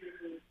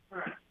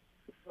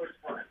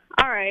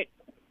 All right.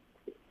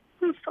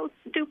 I'm so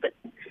stupid.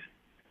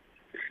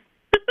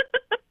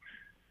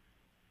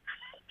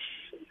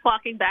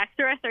 Walking back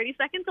through our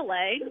 30-second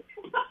delay.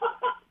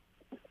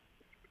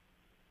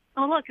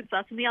 Oh, look, it's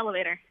us in the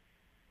elevator.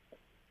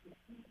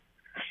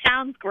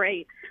 Sounds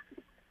great.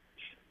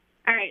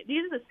 All right,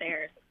 these are the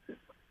stairs.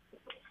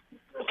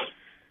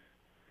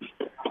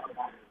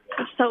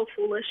 I'm so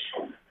foolish.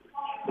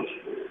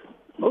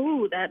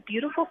 Ooh, that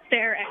beautiful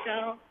stair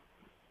echo.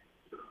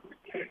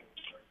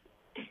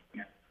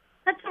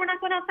 We're not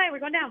going outside. We're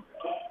going down.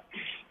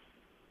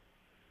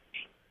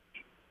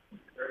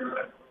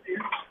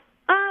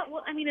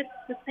 Well, I mean, it's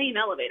the same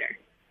elevator.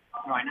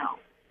 No, I know.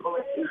 Well,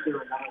 let's do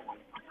another one.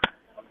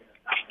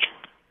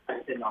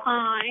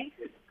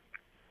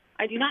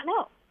 I do not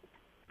know.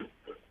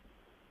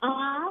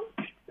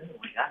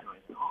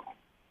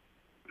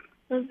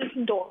 Those are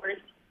some doors.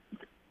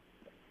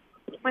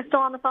 Am I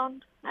still on the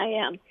phone? I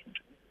am.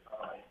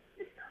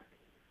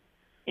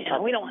 Yeah,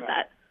 we don't want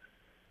that.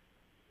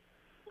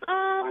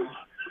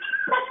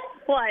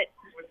 What?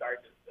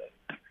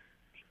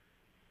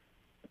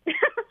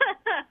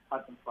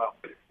 Hudson 12.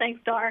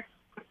 Thanks, Dar.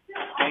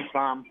 Thanks,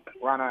 Mom.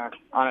 We're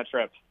on a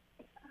trip.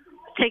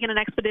 Taking an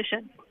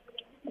expedition.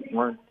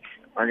 We're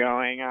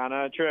going on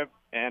a trip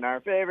in our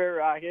favorite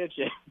rocket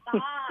ship.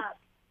 Stop.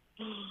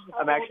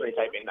 I'm actually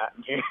typing that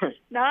in here.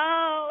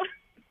 No.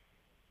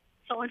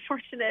 So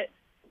unfortunate.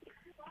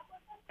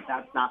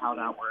 That's not how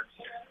that works.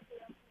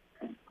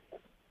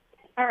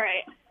 All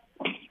right.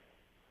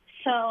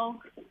 So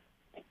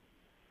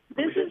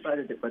this Have we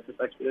decided to quit this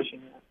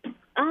expedition yet?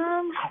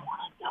 I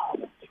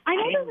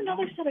know there's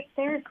another set of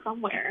stairs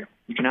somewhere.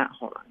 You cannot,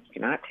 hold on. You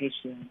cannot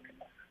taste it.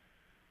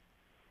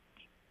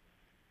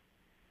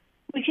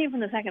 We came from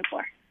the second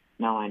floor.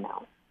 No, I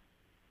know.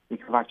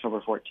 Week of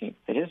October 14th.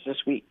 It is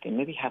this week. They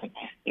may be having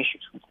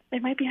issues with it. They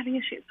might be having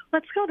issues.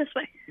 Let's go this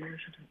way.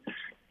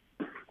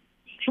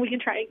 We can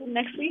try again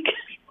next week.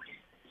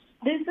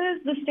 This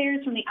is the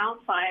stairs from the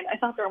outside. I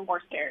thought there were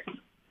more stairs.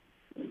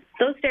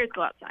 Those stairs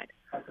go outside.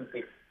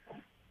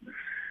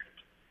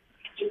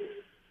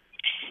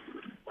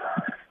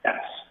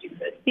 That's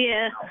stupid.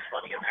 Yeah. It smells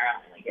funny in there. I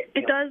don't like it.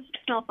 It does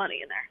smell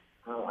funny in there.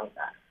 I don't like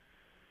that.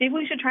 Maybe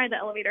we should try the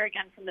elevator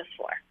again from this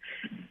floor.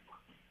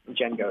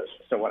 Jen goes,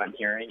 so what I'm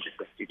hearing is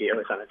the studio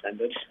is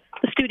unattended.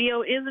 The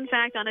studio is, in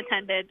fact,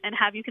 unattended, and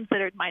have you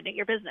considered minding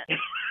your business?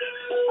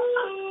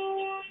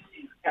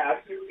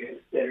 Have you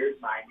considered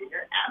minding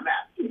your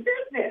MFT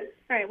business?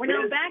 All right, we're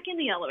now back in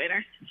the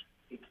elevator.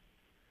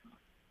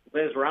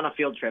 Liz, we're on a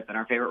field trip in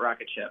our favorite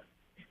rocket ship.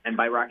 And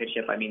by rocket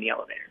ship, I mean the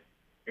elevator.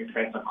 It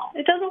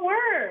doesn't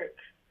work.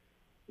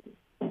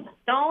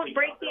 Don't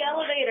break the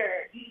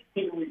elevator.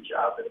 We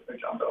jump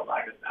it'll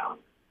knock us down.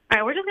 All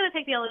right, we're just going to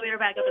take the elevator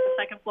back up to the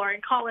second floor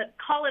and call it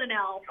an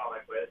L. Call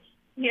it quits.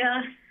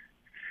 Yeah.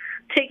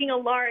 Taking a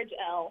large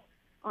L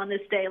on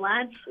this day,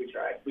 lads. We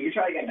tried. We can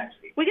try again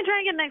next week. We can try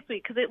again next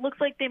week because it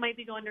looks like they might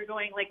be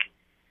undergoing like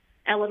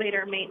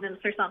elevator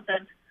maintenance or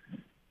something.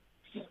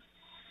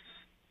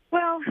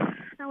 Well,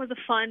 that was a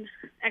fun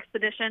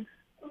expedition.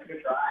 It was a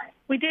good try.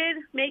 We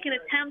did make an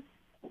attempt.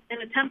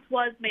 An attempt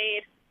was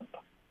made.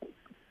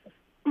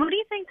 What do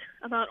you think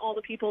about all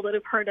the people that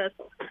have heard us?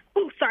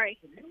 Oh, sorry.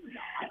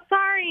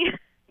 Sorry.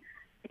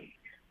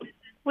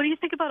 What do you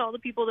think about all the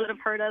people that have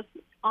heard us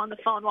on the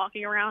phone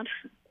walking around?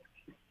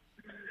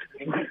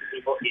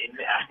 People in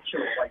the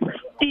actual,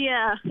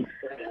 Yeah.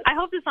 I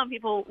hope that some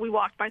people, we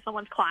walked by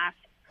someone's class.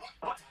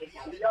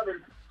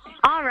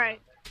 All right.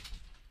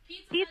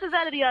 Pizza's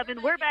out of the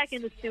oven. We're back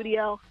in the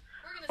studio.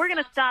 We're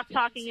going to stop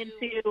talking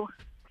into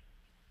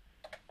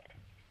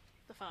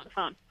The phone. the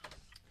phone.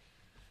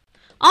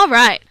 All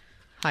right.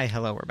 Hi,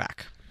 hello, we're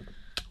back.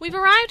 We've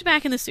arrived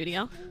back in the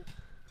studio.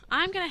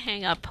 I'm going to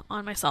hang up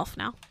on myself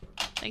now.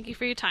 Thank you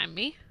for your time,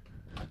 me.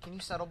 Can you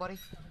settle, buddy?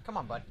 Come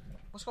on, bud.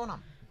 What's going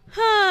on?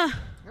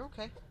 You're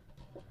okay.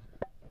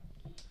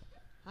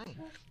 Hi.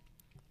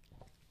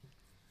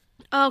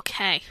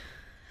 Okay.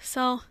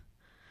 So,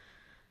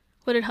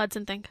 what did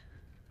Hudson think?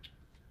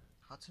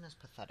 Hudson is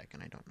pathetic,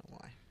 and I don't know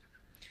why.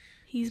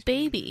 He's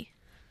baby.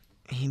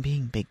 He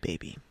being big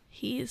baby.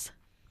 He's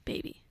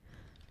baby.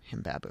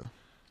 Him babu.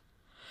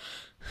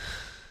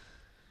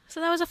 So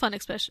that was a fun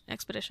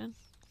expedition.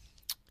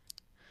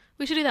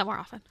 We should do that more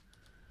often.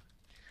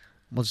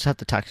 We'll just have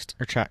to text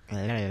or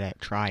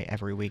try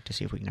every week to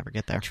see if we can ever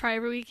get there. Try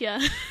every week,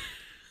 yeah.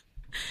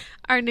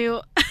 Our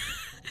new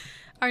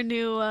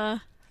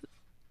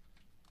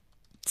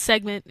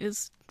segment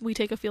is we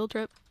take a field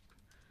trip.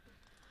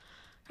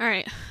 All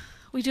right.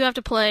 We do have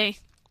to play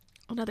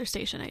another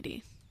station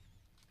ID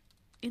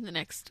in the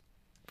next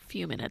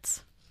few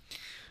minutes.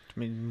 I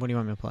mean, what do you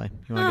want me to play?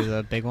 You want to do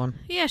the big one?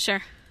 Yeah,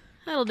 sure.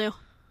 That'll do.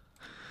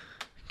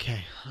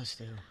 Okay, let's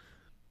do.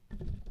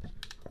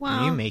 Wow.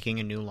 Are you making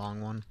a new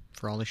long one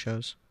for all the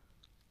shows?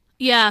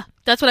 Yeah,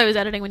 that's what I was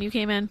editing when you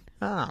came in.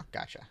 Oh,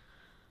 gotcha.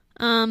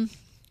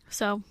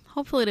 So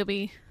hopefully it'll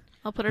be.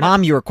 I'll put it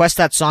Mom, you request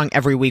that song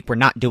every week. We're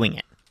not doing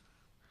it.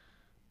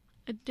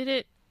 Did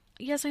it?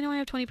 Yes, I know I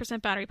have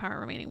 20% battery power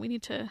remaining. We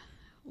need to.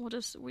 We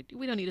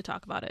don't need to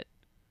talk about it.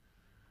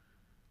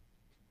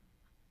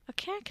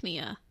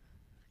 Acacnea.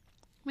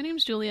 My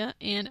name's Julia,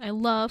 and I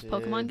love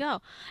Pokemon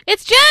Go.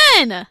 It's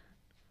Jen!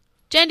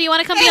 Jen, do you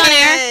want to come be on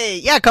air? Hey,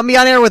 yeah, come be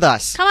on air with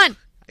us. Come on.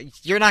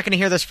 You're not going to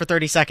hear this for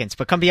 30 seconds,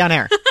 but come be on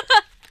air.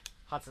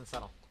 Hudson,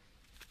 settle.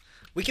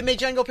 We can make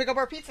Jen go pick up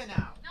our pizza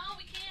now. No,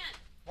 we can't.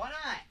 Why not?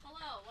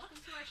 Hello, welcome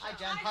to our show. Hi,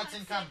 Jen.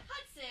 Hudson, come.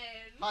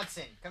 Hudson.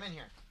 Hudson, come in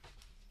here.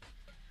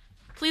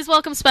 Please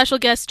welcome special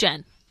guest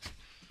Jen.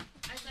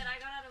 I said I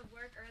got out of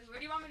work early. Where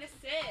do you want me to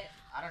sit?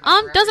 I don't know.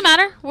 wherever Doesn't you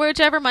matter. want.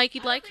 Whichever mic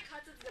you'd I like. don't think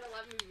Hudson's gonna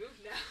let me move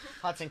now.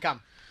 Hudson,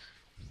 come.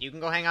 You can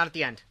go hang out at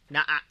the end.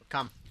 Nah,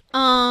 come.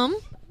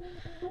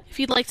 If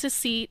you'd like to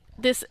see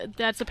this,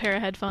 that's a pair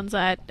of headphones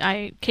that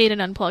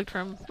Kaden unplugged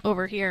from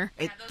over here.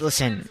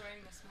 Listen,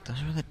 those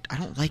are I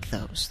don't like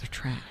those. They're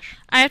trash.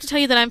 I have to tell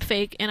you that I'm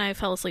fake, and I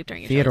fell asleep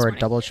during your show this Theodore, morning.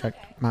 double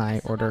check my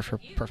order for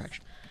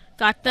perfection.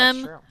 Got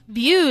them true.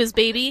 views,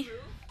 baby.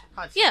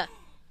 Hudson. Yeah.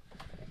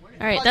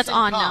 All right, that's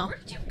on come. now.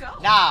 Where'd you go?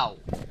 Now.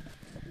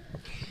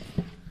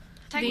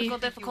 Technical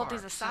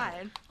difficulties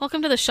aside.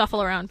 Welcome to the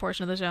shuffle around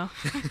portion of the show.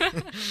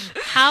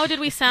 How did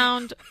we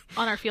sound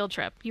on our field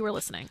trip? You were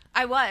listening.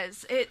 I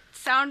was. It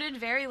sounded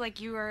very like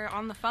you were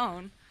on the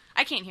phone.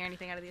 I can't hear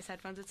anything out of these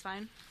headphones. It's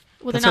fine.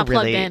 Well, That's they're not a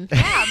really- plugged in.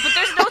 Yeah, but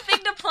there's no thing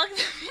to plug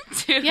them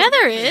into. Yeah,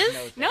 there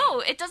is.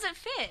 No, it doesn't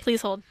fit.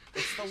 Please hold.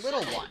 It's the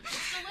little one.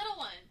 It's the little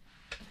one.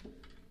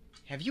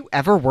 Have you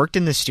ever worked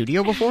in the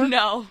studio before?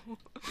 No.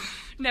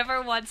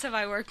 Never once have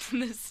I worked in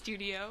the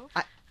studio.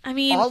 I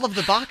mean, All of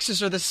the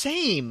boxes are the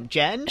same,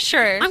 Jen.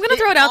 Sure. I'm going to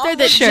throw it out there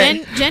that Sure.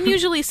 Jen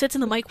usually sits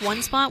in the mic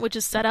one spot, which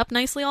is set up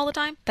nicely all the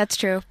time. That's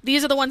true.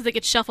 These are the ones that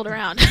get shuffled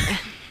around.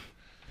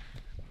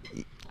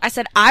 I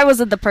said I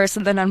wasn't the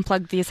person that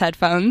unplugged these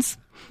headphones.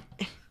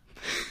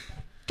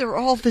 They're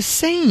all the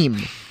same.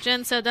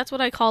 Jen said, that's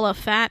what I call a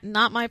fat,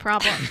 not my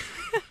problem.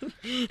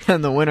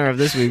 And the winner of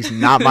this week's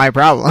Not My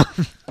Problem.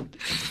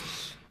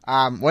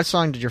 What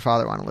song did your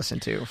father want to listen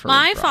to? For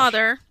My Rush?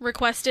 father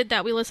requested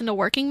that we listen to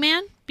Working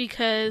Man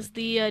because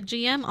the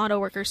GM auto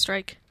workers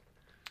strike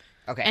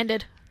Okay.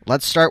 ended.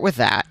 Let's start with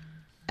that.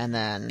 And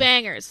then...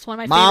 Bangers. It's one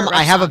of my Mom, favorite I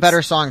Rush have a songs.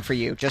 better song for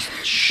you. Just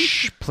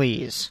shh,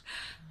 please.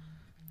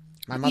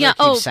 My mother Yeah,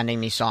 keeps sending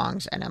me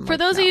songs, and I'm For like,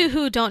 those no. of you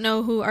who don't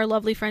know who our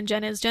lovely friend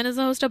Jen is the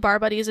host of Bar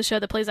Buddies, a show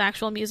that plays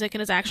actual music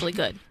and is actually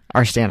good.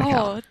 Our Stan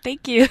account. Oh,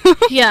 thank you.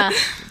 Yeah.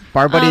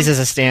 Bar Buddies is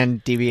a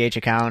Stan DBH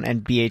account,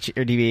 and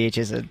DBH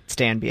is a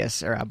Stan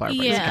BS or a Bar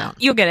Buddies Yeah. account.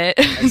 You'll get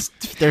it.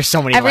 There's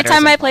so many Every letters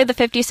time I involved. play the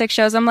 56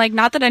 shows, I'm like,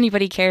 not that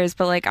anybody cares,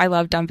 but like, I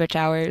love Dumb Bitch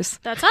Hours.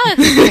 That's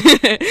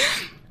us.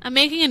 I'm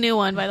making a new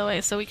one, by the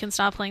way, so we can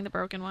stop playing the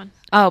broken one.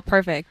 Oh,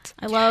 perfect.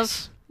 I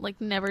love,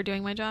 never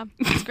doing my job.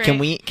 It's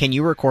great. Can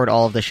you record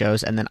all of the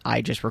shows, and then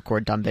I just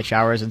record Dumb Bitch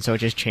Hours, and so it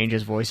just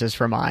changes voices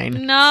for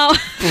mine? No.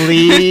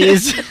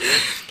 Please.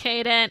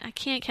 Kaden, I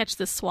can't catch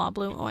this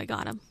Swablu. Oh, I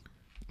got him.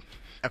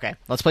 Okay,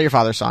 let's play your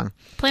father's song.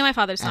 Play my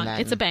father's song. And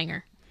then- It's a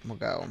banger. We'll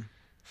go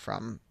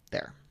from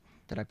there.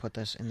 Did I put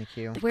this in the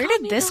queue? Where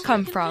did this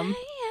come from?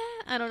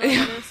 I don't know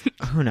what it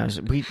is. Who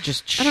knows? We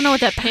just... I don't know what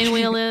that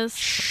pinwheel is.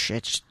 Shh,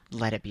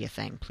 let it be a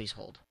thing. Please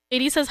hold.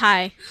 JD says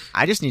hi.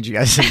 I just need you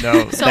guys to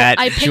know So that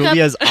I pick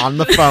Julia's on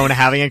the phone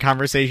having a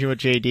conversation with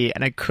JD,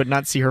 and I could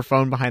not see her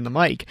phone behind the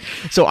mic.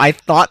 So I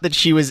thought that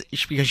because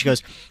she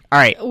goes, all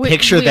right,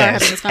 picture we are having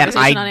this. this And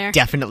conversation on I air.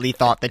 definitely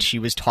thought that she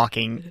was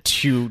talking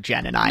to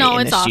Jen and I No,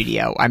 in it's the off.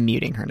 studio. I'm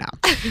muting her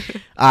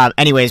now.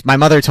 Anyways, my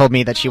mother told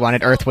me that she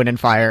wanted Earth, Wind, and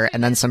Fire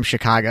and then some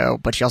Chicago,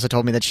 but she also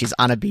told me that she's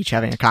on a beach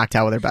having a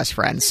cocktail with her best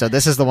friends. So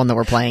this is the one that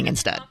we're playing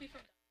instead.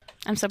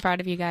 I'm so proud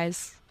of you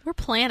guys. We're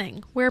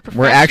planning. We're a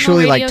professional We're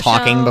actually radio like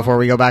talking show. before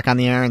we go back on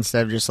the air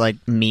instead of just like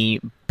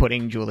me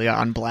putting Julia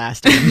on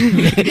blast in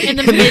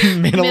the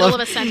middle of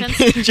a sentence.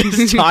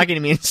 just talking to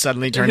me and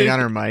suddenly turning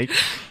on her mic.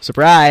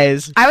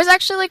 Surprise! I was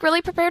actually like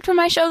really prepared for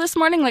my show this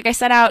morning. Like I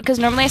sent out because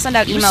normally I send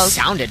out You emails.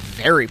 sounded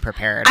very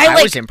prepared.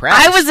 I was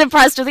impressed. I was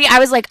impressed with you. I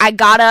was like, I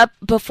got up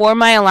before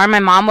my alarm. My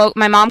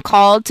mom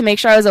called to make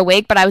sure I was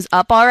awake, but I was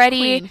up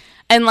already. Queen.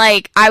 And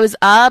like, I was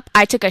up.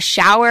 I took a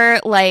shower.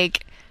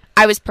 Like,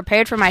 I was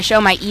prepared for my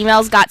show. My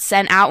emails got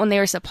sent out when they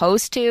were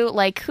supposed to.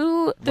 Like,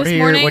 What this do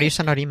morning. you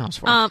send out emails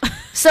for?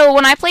 So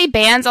when I play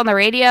bands on the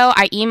radio,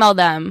 I email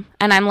them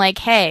and I'm like,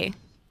 hey,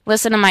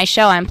 listen to my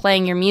show. I'm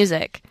playing your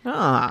music.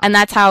 And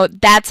that's how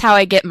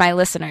I get my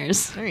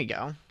listeners. There you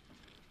go.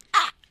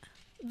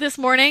 This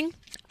morning,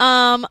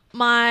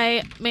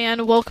 my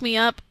man woke me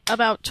up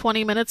about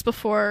 20 minutes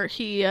before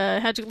he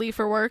had to leave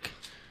for work.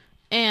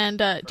 And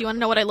do you want to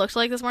know what I looked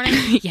like this morning?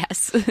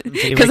 Yes.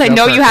 he Because wake I you up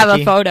know for a you have a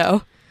quickie?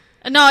 photo.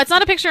 No, it's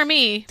not a picture of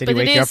me. Did but he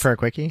wake it you is... up for a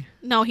quickie?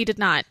 No, he did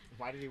not.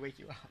 Why did he wake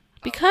you up?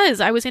 Because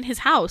I was in his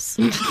house.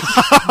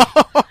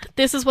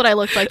 This is what I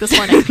looked like this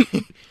morning.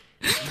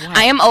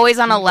 I am always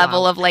on a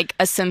level of like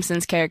a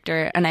Simpsons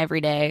character and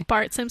every day.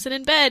 Bart Simpson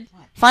in bed.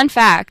 Fun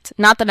fact,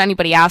 not that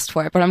anybody asked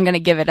for it, but I'm going to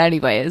give it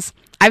anyways.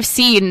 I've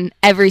seen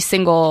every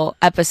single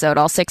episode,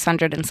 all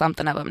 600 and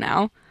something of them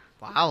now.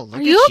 Wow, look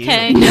Are you at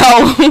okay?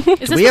 No.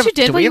 Is this what you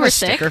did do when we you have were a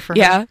sick? sticker for her?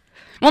 Yeah.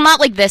 Well, not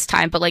like this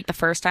time, but like the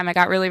first time I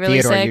got really,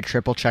 really Theodore, you sick.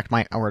 triple checked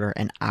my order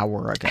an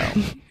hour ago.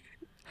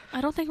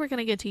 I don't think we're going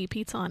to get to eat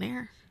pizza on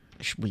air.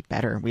 We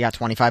better. We got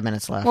 25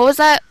 minutes left. What was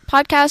that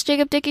podcast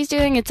Jacob Dickey's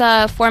doing? It's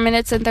 4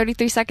 minutes and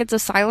 33 seconds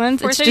of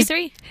silence. It's just,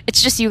 4:33.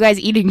 it's just you guys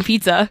eating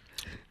pizza.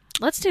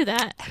 Let's do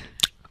that.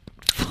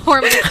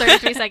 4 minutes,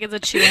 33 seconds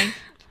of chewing.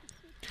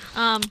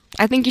 I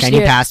think you Can should you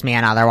do it. pass me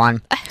another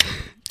one?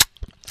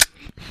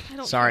 I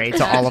don't Sorry care.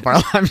 to all of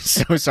our. I'm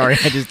so sorry.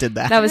 I just did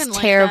that. That was didn't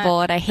like terrible,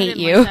 that. and I hate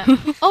didn't you. like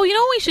that. Oh, you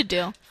know what we should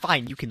do?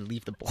 Fine. You can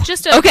leave the board.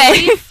 Just a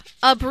Okay.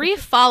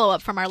 brief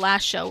follow-up from our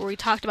last show where we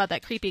talked about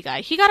that creepy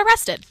guy. He got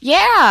arrested.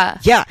 Yeah.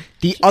 Yeah,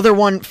 the other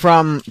one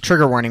from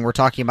Trigger Warning, we're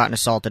talking about an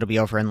assault. It'll be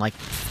over in like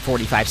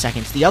 45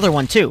 seconds. The other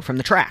one, too, from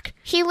the track.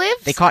 He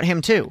lives. They caught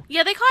him, too.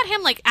 Yeah, they caught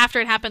him like after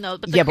it happened though.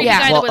 But the Yeah, but- creepy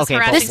guy well, that was okay,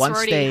 but harassing once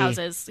sorority they-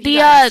 houses. He the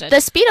got the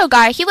arrested. Speedo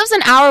guy, he lives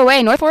an hour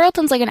away. North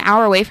Royalton's like an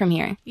hour away from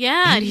here.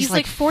 Yeah, And he's, he's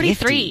like like 43.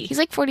 50. He's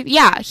like 40.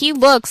 Yeah, he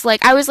looks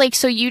like. I was like,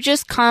 so you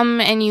just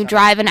come and you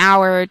drive an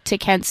hour to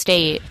Kent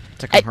State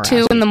To come at harass 2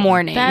 in the people.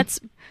 morning. That's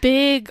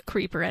big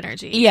creeper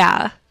energy.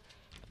 yeah.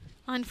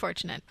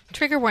 Unfortunate.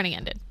 Trigger warning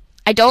ended.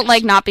 I don't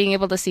like not being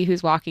able to see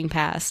who's walking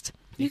past.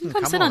 You can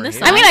come come sit on over this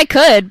here. side. I mean, I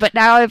could, but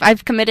now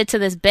I've committed to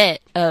this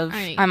bit of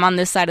Alright. I'm on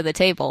this side of the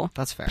table.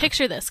 That's fair.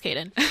 Picture this,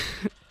 Kaden.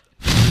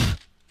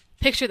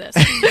 Picture this.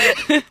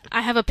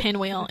 I have a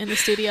pinwheel in the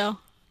studio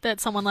that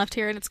someone left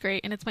here, and it's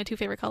great, and it's my two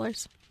favorite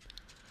colors.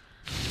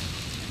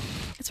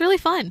 It's really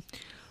fun.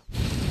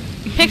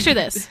 Picture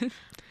this.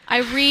 I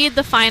read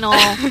the final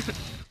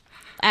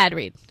ad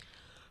read.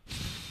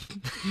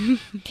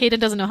 Kaden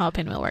doesn't know how a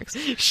pinwheel works.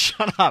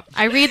 Shut up.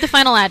 I read the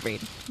final ad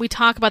read. We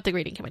talk about the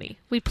greeting committee.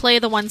 We play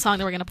the one song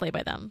that we're going to play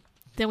by them.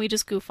 Then we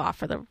just goof off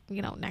for the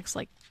next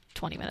like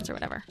 20 minutes or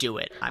whatever. Do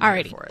it. I'm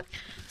Alrighty. here for it.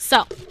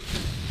 So,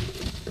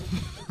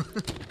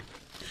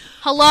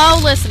 hello,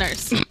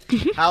 listeners.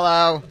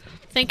 Hello.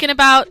 Thinking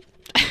about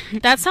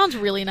that sounds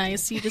really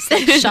nice. You just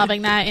like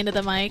shoving that into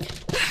the mic.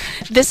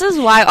 This is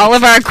why all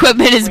of our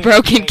equipment is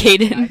broken,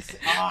 Kaden.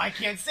 Oh, I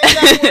can't say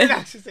that word.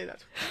 I should say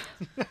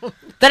that.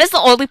 That is the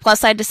only plus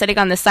side to sitting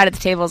on this side of the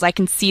table is I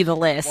can see the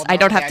list. I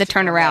don't have to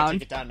turn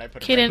around.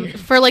 Kaden,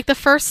 for like the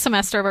first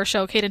semester of our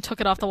show, Kaden took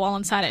it off the wall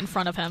and sat it in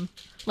front of him,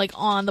 like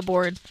on the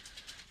board.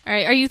 All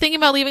right, are you thinking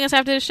about leaving us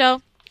after the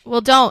show?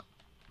 Well, don't,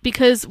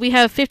 because we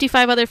have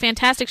 55 other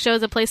fantastic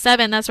shows that play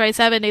 7. That's right,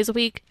 7 days a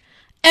week.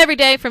 Every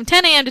day from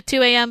 10 a.m. to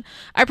 2 a.m.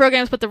 Our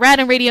programs put the rad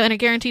in radio and are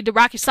guaranteed to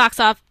rock your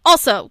socks off.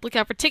 Also, look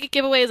out for ticket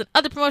giveaways and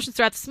other promotions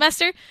throughout the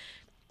semester.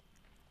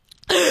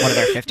 What are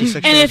there,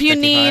 56? And if you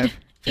 55? need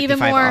even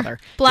 55 more other.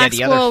 Black Yeah,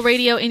 the other Squirrel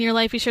Radio in your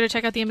life, be sure to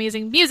check out the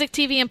amazing music,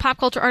 TV, and pop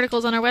culture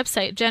articles on our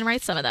website. Jen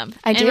writes some of them.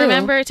 I and do.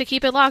 remember to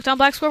keep it locked on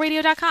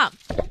blacksquirrelradio.com.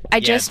 I Yeah,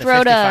 just the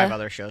wrote 55 a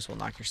other shows will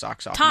knock your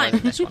socks off Time. more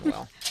than this one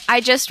will.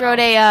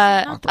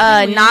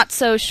 a not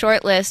so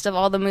short list of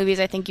all the movies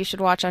I think you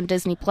should watch on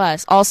Disney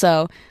Plus.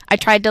 Also, I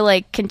tried to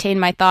like contain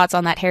my thoughts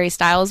on that Harry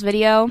Styles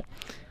video.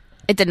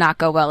 It did not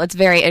go well. It's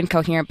very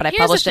incoherent, but I Here's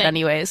the published it thing.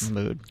 anyways.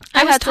 Mood.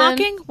 I was Hudson.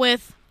 talking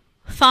with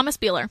Thomas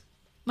Beeler,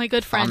 my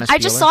good friend. Thomas I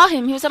just Bueller? saw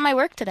him. He was at my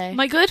work today.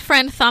 My good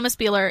friend Thomas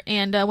Beeler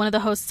and one of the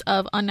hosts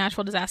of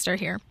Unnatural Disaster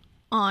here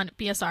on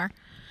BSR.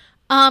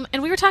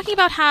 And we were talking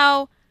about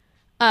how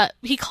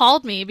he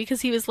called me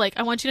because he was like,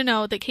 I want you to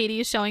know that Katie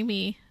is showing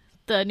me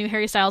the new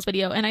Harry Styles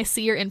video and I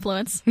see your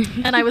influence.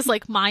 And I was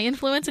like, my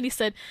influence? And he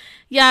said,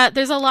 yeah,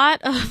 there's a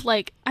lot of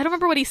like, I don't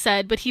remember what he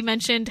said, but he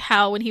mentioned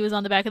how when he was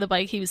on the back of the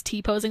bike, he was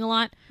T-posing a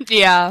lot.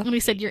 Yeah. And he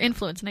said, your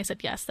influence. And I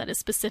said, yes, that is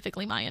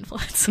specifically my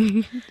influence.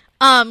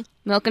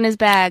 Milk in his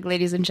bag,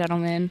 ladies and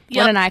gentlemen.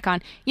 Yep. What an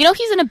icon. You know,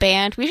 he's in a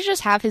band. We should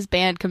just have his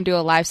band come do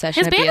a live session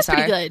His at band BSR. is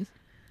pretty good.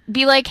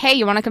 Be like, hey,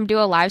 you want to come do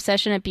a live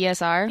session at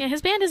BSR? Yeah,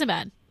 his band isn't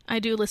bad. I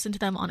do listen to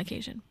them on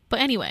occasion. But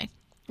anyway,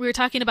 we were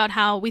talking about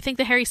how we think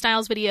the Harry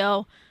Styles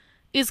video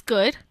is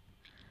good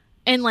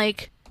and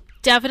like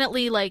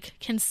definitely like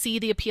can see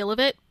the appeal of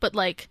it, but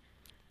like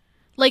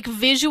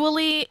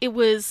visually it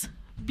was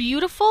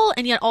beautiful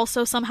and yet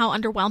also somehow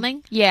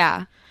underwhelming.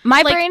 Yeah.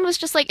 My Like- brain was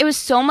just like, it was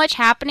so much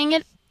happening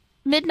at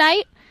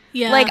midnight.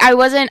 Yeah. Like I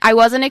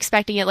wasn't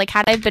expecting it. Like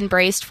had I been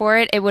braced for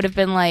it, it would have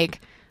been like,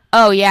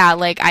 oh yeah,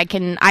 like I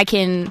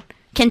can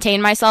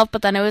contain myself.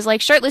 But then it was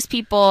like shirtless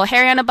people,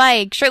 Harry on a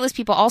bike, shirtless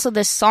people. Also,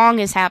 this song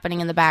is happening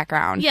in the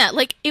background. Yeah,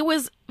 like it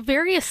was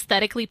very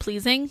aesthetically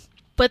pleasing,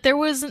 but there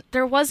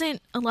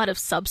wasn't a lot of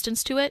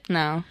substance to it,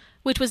 No.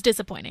 which was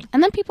disappointing.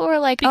 And then people were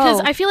like, Because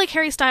oh, I feel like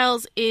Harry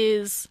Styles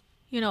is,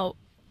 you know,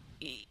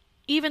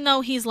 even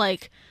though he's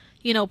like,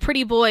 you know,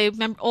 pretty boy,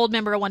 old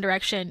member of One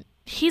Direction,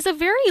 he's a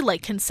very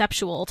like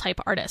conceptual type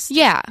artist.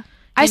 yeah.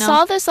 I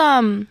know?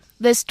 saw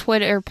this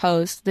Twitter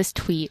post, this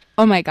tweet.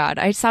 Oh my god,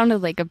 I sounded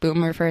like a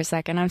boomer for a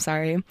second. I'm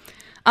sorry.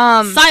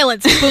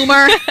 Silence,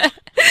 boomer.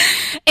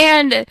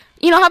 And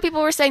you know how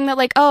people were saying that,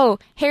 like, oh,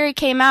 Harry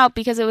came out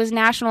because it was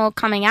National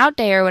Coming Out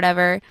Day or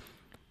whatever,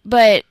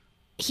 but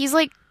he's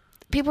like,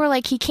 people were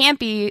like, he can't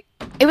be.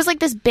 It was like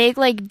this big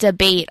like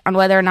debate on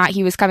whether or not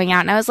he was coming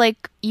out, and I was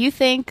like, you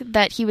think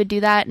that he would do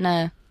that in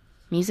a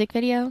music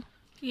video?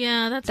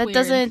 Yeah, that's That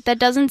weird.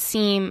 doesn't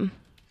seem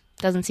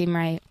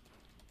right.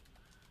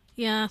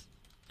 Yeah,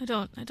 I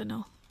don't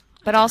know.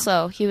 But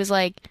also, he was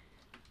like,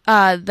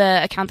 the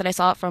account that I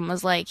saw it from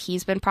was like,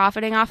 he's been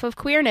profiting off of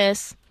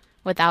queerness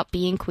without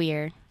being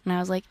queer. And I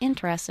was like,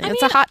 interesting.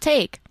 It's mean, a hot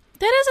take.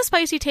 That is a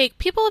spicy take.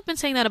 People have been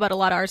saying that about a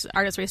lot of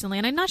artists recently,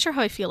 and I'm not sure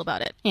how I feel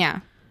about it. Yeah.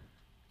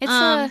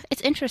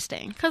 It's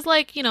interesting. Because,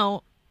 like, you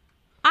know,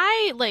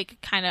 I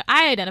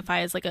identify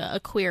as like a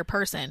queer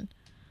person,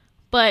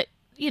 but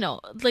you know,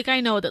 like I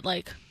know that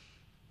like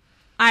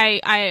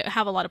I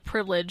have a lot of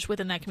privilege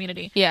within that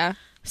community. Yeah.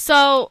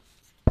 So,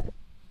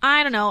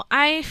 I don't know.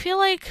 I feel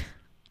like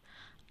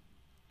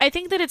I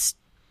think that it's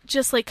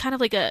just like kind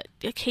of like a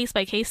case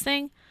by case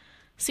thing.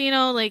 So, you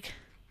know, like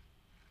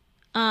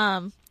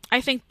I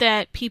think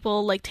that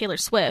people like Taylor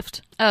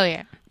Swift Oh,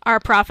 yeah. are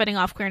profiting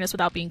off queerness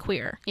without being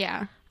queer.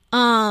 Yeah.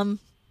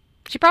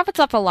 She profits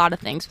off a lot of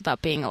things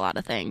without being a lot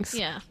of things.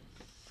 Yeah.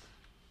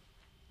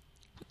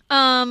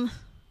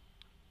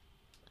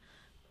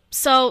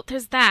 So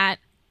there's that.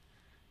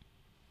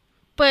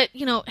 But,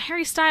 you know,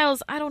 Harry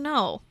Styles, I don't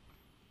know.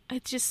 I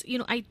just, you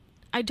know,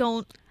 I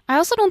don't. I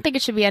also don't think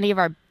it should be any of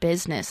our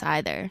business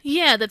either.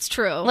 Yeah, that's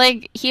true.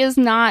 Like, he is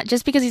not,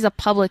 just because he's a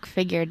public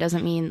figure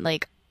doesn't mean,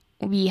 like,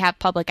 we have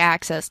public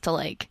access to,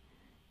 like,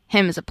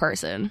 him as a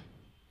person.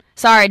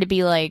 Sorry to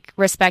be like,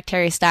 respect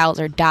Harry Styles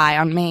or die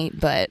on Maine,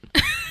 but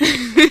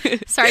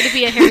Sorry to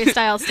be a Harry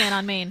Styles stan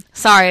on Maine.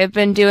 sorry, I've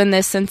been doing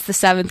this since the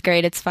 7th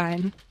grade. It's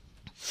fine.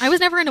 I was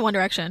never into One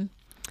Direction.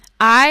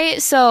 I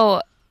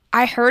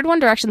heard One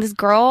Direction. This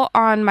girl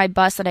on my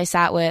bus that I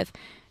sat with,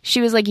 she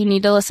was like, you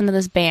need to listen to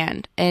this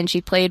band. And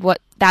she played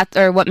What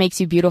Makes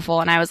You Beautiful.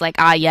 And I was like,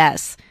 ah,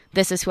 yes,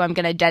 this is who I'm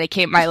going to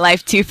dedicate my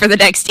life to for the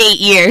next 8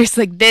 years.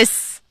 Like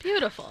this.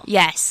 Beautiful.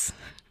 Yes.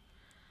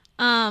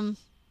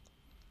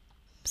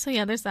 So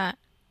yeah, there's that.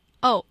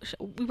 Oh,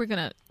 we were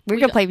gonna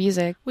play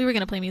music. We were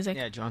gonna play music.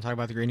 Yeah, do you want to talk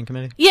about the grading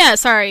committee? Yeah,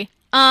 sorry.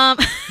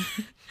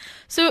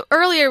 So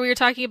earlier we were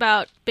talking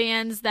about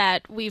bands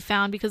that we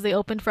found because they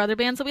opened for other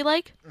bands that we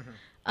like,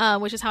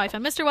 which is how I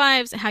found Mr.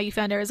 Wives and how you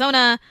found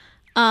Arizona.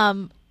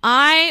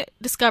 I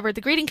discovered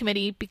the Greeting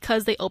Committee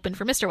because they opened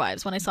for Mr.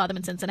 Wives when I saw them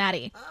in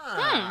Cincinnati.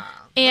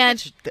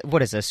 And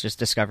What is this? Just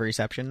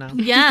Discoveryception now?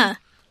 yeah,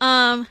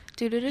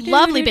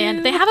 lovely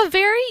band. They have a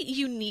very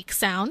unique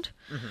sound.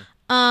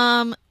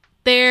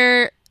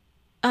 Their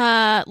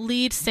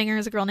lead singer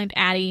is a girl named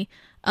Addie.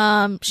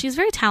 She's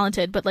very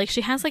talented, but like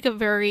she has like a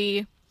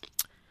very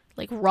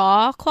like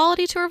raw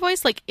quality to her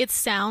voice. Like it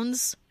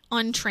sounds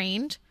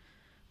untrained,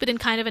 but in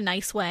kind of a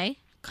nice way,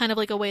 kind of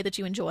like a way that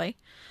you enjoy.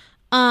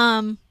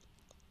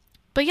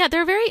 But yeah,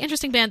 they're a very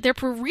interesting band. They're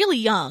really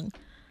young.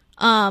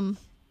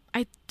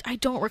 I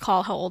don't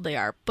recall how old they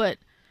are, but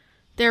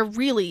they're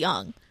really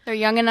young. They're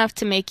young enough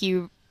to make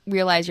you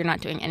realize you're not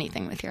doing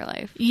anything with your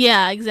life.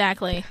 Yeah,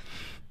 exactly.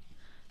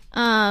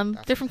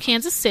 They're from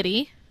Kansas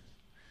City.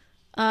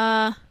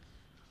 They're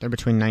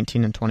between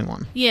 19 and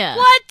 21. Yeah.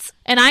 What?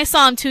 And I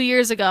saw them 2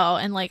 years ago,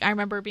 and like I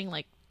remember being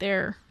like,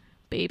 "They're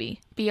baby."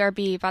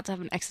 BRB, about to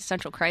have an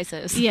existential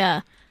crisis.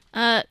 Yeah.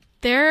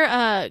 Their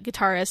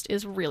guitarist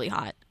is really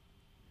hot.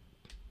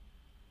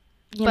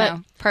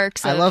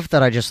 perks. I love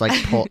that I just I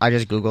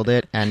just Googled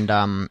it, and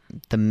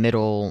the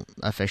middle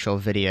official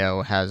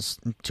video has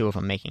two of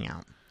them making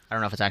out. I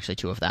don't know if it's actually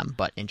two of them,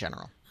 but in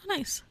general. Oh,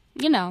 nice.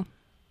 You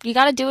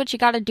gotta do what you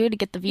gotta do to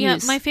get the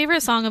views. Yeah, my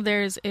favorite song of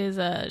theirs is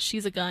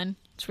 "She's a Gun."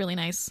 It's really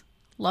nice.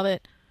 Love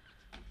it.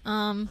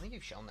 I think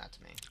you've shown that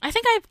to me. I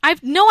think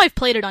I've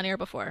played it on air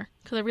before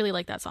because I really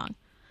like that song.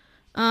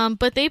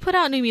 But they put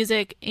out new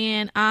music,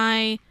 and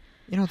they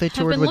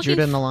toured with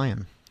Judah and the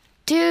Lion.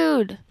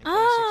 Dude.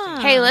 Ah.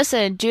 Hey,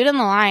 listen, Judah and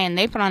the Lion,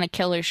 they put on a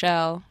killer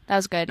show. That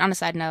was good. On a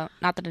side note,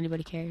 not that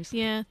anybody cares.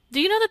 Yeah. Do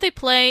you know that they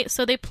play?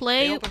 So they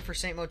play. They opened for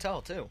Saint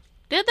Motel too.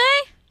 Did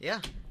they? Yeah.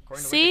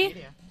 According to See?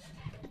 Wikipedia.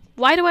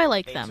 Why do I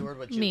like They them? toured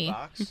with Me.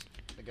 Jukebox,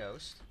 the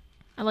Ghost.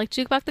 I like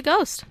Jukebox the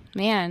Ghost.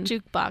 Man.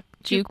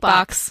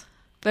 Jukebox.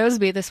 That was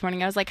me this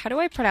morning. I was like, how do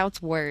I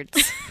pronounce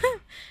words?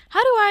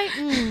 How do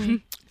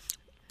I?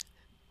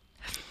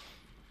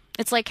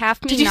 It's like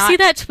half me Did you not... see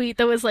that tweet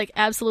that was like,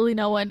 absolutely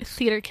no one,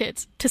 theater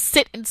kids, to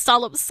sit in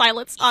solemn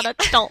silence on a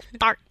dull,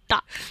 dark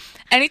dock.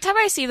 Anytime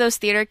I see those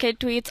theater kid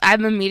tweets,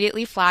 I'm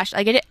immediately flashed.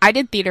 I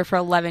did theater for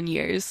 11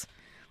 years.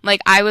 Like,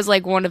 I was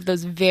like one of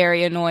those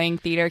very annoying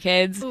theater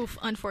kids. Oof,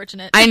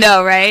 unfortunate. I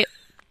know, right?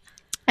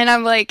 And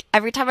I'm like,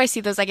 every time I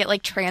see those, I get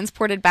like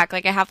transported back.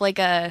 Like, I have like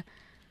I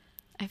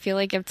feel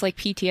like it's like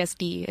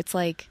PTSD. It's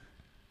like,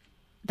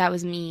 that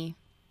was me.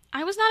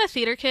 I was not a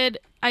theater kid.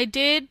 I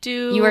did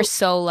do... You are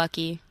so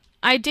lucky.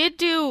 I did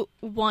do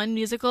one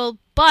musical,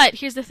 but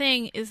here's the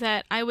thing, is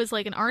that I was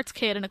like an arts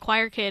kid and a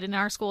choir kid, and in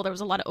our school there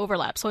was a lot of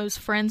overlap, so I was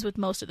friends with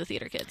most of the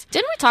theater kids.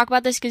 Didn't we talk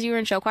about this because you were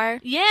in show choir?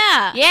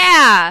 Yeah!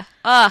 Yeah!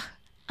 Ugh.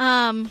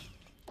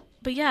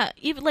 But yeah,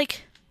 even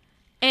like...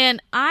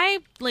 And I,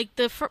 like,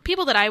 the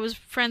people that I was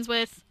friends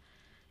with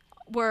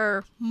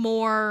were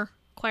more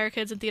choir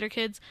kids and theater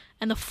kids,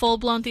 and the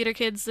full-blown theater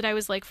kids that I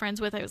was, like, friends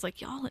with, I was like,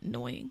 y'all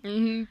annoying.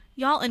 Mm-hmm.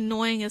 Y'all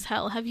annoying as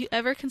hell. Have you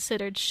ever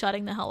considered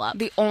shutting the hell up?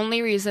 The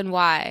only reason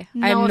why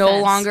No I'm no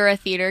offense. longer a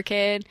theater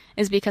kid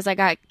is because I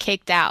got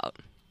kicked out.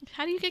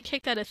 How do you get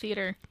kicked out of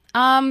theater?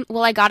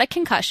 Well, I got a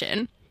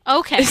concussion.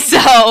 Okay.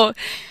 So,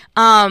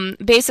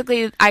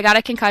 basically, I got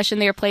a concussion.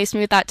 They replaced me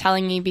without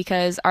telling me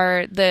because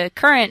the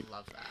current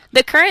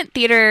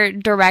theater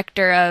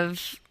director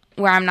of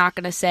where I'm not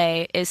going to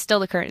say is still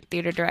the current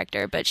theater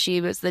director, but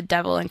she was the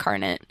devil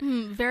incarnate.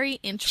 Very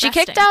interesting.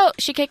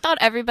 She kicked out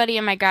everybody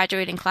in my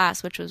graduating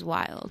class, which was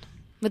wild,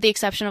 with the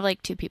exception of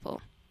like 2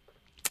 people.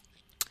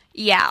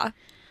 Yeah.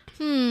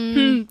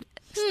 Seems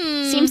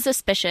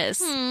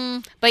suspicious.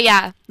 But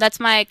yeah, that's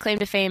my claim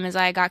to fame is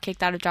I got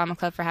kicked out of drama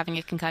club for having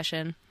a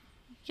concussion.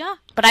 Yeah.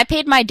 But I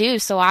paid my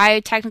dues, so I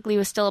technically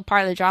was still a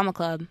part of the drama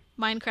club.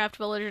 Minecraft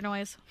villager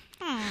noise.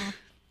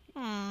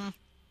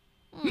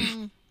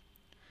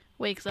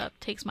 Wakes up,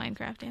 takes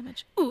Minecraft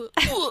damage.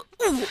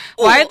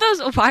 Why are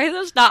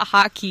those not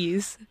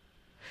hotkeys?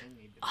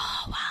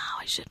 Oh, wow,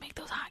 I should make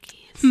those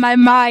hotkeys. My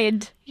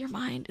mind. Your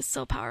mind is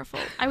so powerful.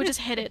 I would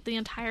just hit it the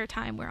entire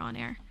time we're on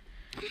air.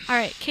 All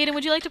right, Kaden,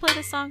 would you like to play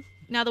this song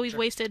now that we've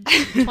wasted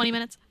 20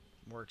 minutes?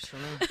 Works for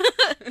me.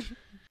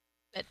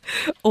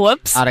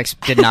 Whoops.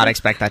 Did not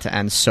expect that to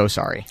end. So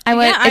sorry.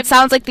 It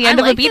sounds like the end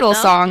of a liked it, Beatles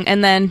though. song,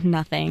 and then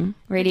nothing.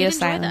 Radio did enjoy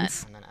that.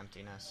 silence. And then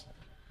emptiness.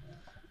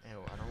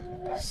 Ew,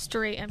 I don't.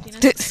 Straight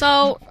emptiness.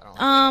 So,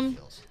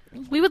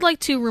 we would like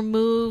to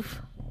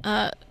remove...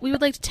 we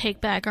would like to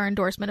take back our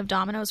endorsement of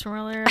Domino's from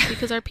earlier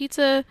because our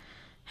pizza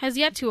has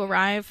yet to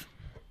arrive,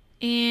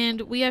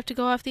 and we have to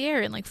go off the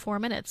air in like 4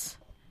 minutes,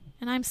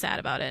 and I'm sad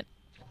about it.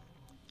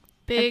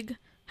 Big,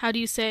 how do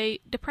you say,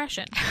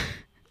 depression.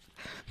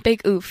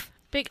 Big oof.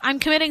 Big, I'm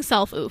committing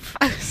self-oof.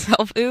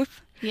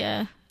 Self-oof?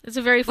 Yeah. It's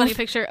a very funny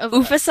picture of...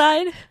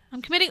 Oofacide?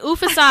 I'm committing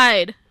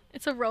oofacide.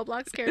 It's a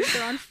Roblox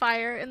character on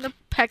fire, and the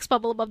PEX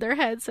bubble above their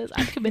head says,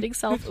 I'm committing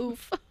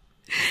self-oof.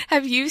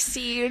 Have you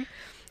seen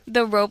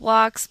the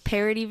Roblox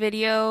parody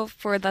video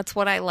for That's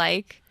What I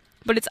Like?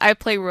 But it's I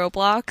Play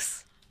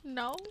Roblox.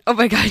 No. Oh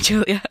my god,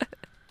 Julia.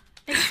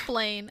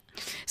 Explain.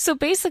 So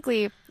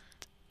basically,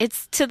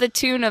 it's to the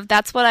tune of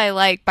That's What I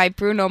Like by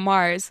Bruno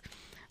Mars.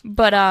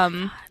 But,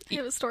 I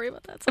have a story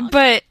about that song.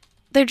 But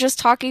they're just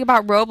talking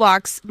about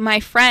Roblox. My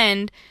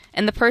friend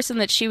and the person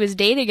that she was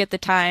dating at the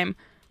time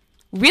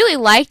really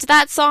liked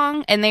that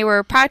song, and they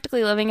were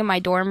practically living in my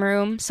dorm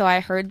room, so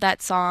I heard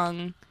that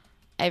song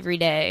every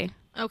day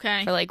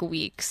Okay. for like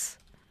weeks.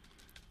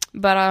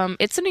 But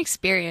it's an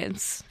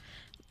experience.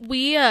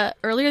 We,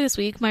 earlier this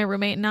week, my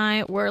roommate and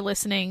I were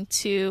listening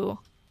to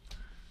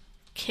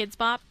Kids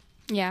Bop.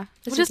 Yeah.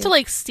 Just to,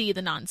 like, see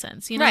the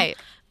nonsense, you know? Right.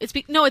 It's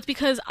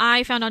because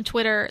I found on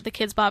Twitter the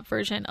Kids Bop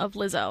version of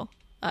Lizzo,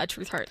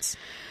 Truth Hurts.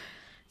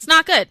 It's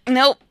not good.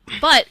 Nope.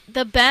 But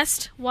the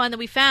best one that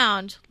we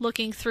found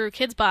looking through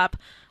Kids Bop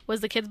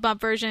was the Kids Bop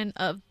version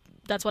of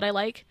That's What I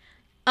Like.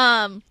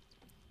 And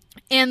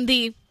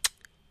the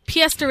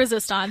pièce de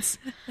resistance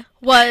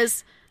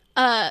was,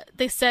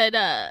 they said,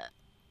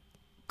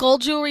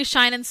 gold jewelry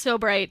shining so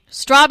bright,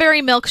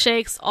 strawberry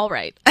milkshakes, all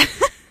right.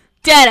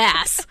 Dead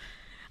ass.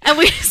 And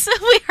we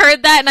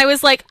heard that, and I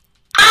was like,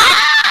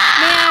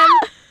 Man,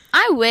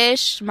 I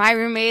wish my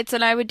roommates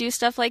and I would do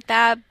stuff like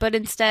that, but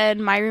instead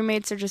my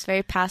roommates are just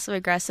very passive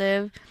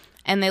aggressive,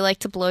 and they like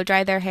to blow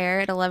dry their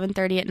hair at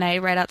 11:30 at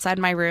night right outside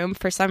my room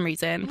for some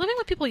reason. Living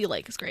with people you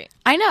like is great.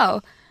 I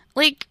know.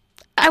 Like,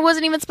 I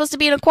wasn't even supposed to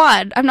be in a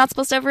quad. I'm not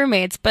supposed to have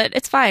roommates, but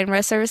it's fine.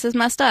 Rest service is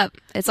messed up.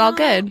 It's all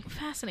good.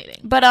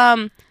 Fascinating. But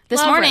this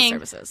Love morning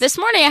rest services.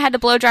 I had to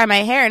blow dry my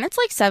hair, and it's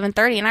like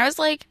 7:30, and I was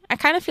like, I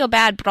kind of feel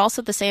bad, but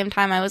also at the same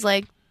time I was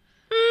like,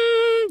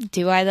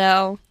 do I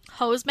though?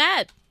 Ho's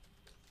mad.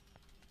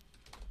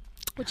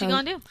 What you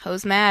gonna do?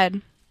 Ho's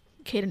mad.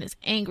 Kaden is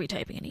angry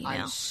typing an email.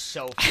 I'm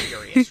so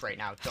furious right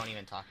now. Don't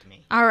even talk to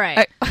me. All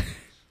right.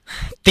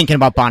 Thinking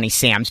about Bonnie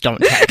Sams, don't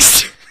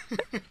text.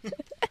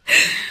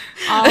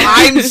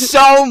 I'm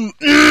so...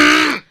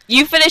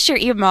 You finish your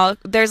email.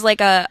 There's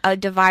like a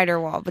divider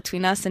wall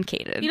between us and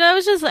Kaden. You know,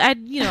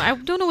 I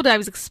don't know what I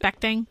was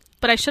expecting,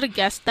 but I should have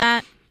guessed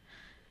that.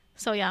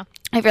 So yeah.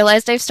 I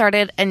realized I've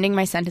started ending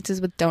my sentences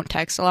with "don't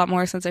text" a lot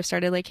more since I've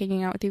started like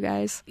hanging out with you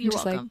guys. You're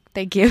just welcome. Like,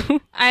 thank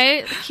you.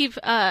 I keep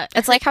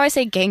It's like how I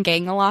say "gang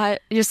gang" a lot.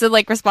 Just in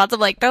like response of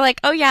like they're like,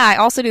 "Oh yeah, I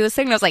also do this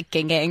thing." And I was like,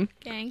 "Gang gang."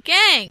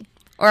 gang.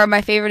 Or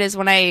my favorite is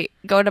when I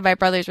go to my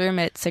brother's room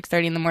at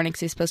 6:30 in the morning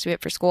because he's supposed to be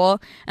up for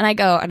school, and I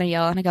go and I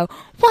yell and I go,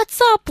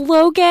 "What's up,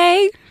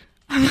 Loge?"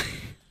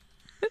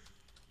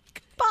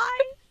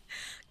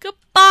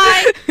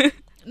 Goodbye.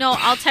 No,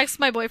 I'll text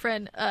my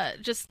boyfriend,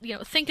 just,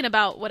 thinking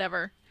about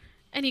whatever.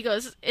 And he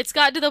goes, it's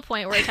gotten to the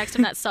point where I text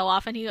him that so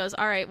often. He goes,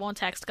 all right, won't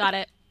text, got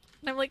it.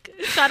 And I'm like,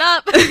 shut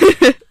up.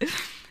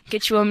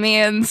 Get you a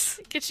man's.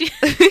 Get you.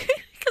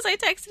 Because I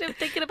texted him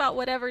thinking about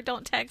whatever,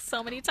 don't text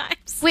so many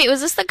times. Wait,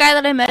 was this the guy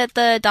that I met at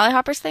the Dolly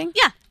Hoppers thing?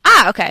 Yeah.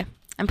 Ah, okay.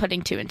 I'm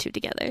putting two and two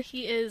together.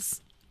 He is,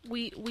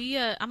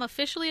 I'm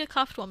officially a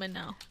cuffed woman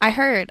now. I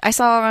heard. I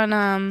saw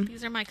on,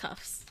 These are my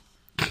cuffs.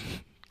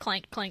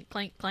 Clank, clank,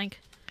 clank, clank.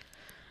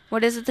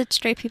 What is it that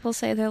straight people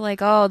say? They're like,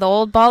 oh, the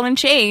old ball and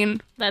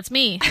chain. That's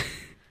me.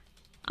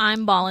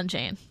 I'm Ball and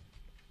Chain.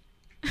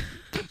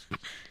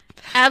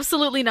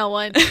 Absolutely no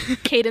one.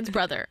 Caden's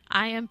brother.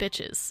 I am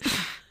bitches.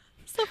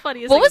 So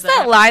funny. What was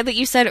that lie that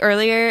you said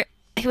earlier?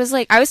 It was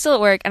like, I was still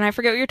at work, and I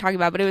forget what you were talking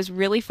about, but it was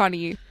really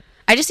funny.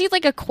 I just need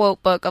like a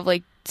quote book of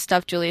like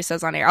stuff Julia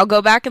says on air. I'll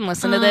go back and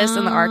listen to this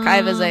in the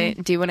archive as I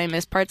do when I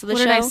miss parts of the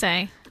show. What did I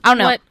say? I don't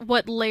know.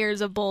 What layers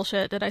of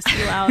bullshit did I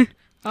spew out?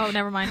 Oh,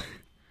 never mind.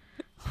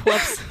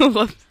 Whoops.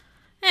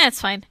 It's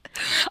fine.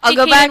 I'll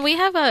go Kaden, back. We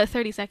have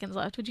 30 seconds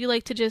left. Would you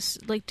like to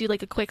just do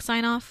like a quick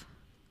sign off?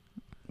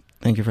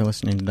 Thank you for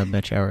listening to the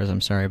Bitch Hours.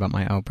 I'm sorry about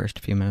my outburst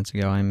a few minutes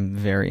ago. I'm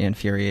very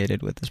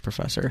infuriated with this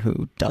professor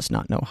who does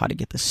not know how to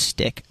get the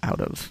stick out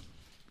of...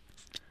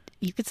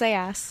 You could say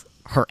ass.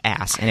 Her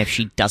ass. And if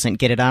she doesn't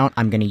get it out,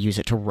 I'm going to use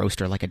it to roast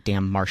her like a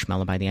damn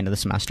marshmallow by the end of the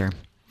semester.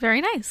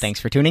 Very nice.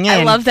 Thanks for tuning in.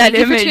 I love that Thank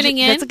you for image. tuning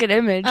in. That's a good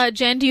image.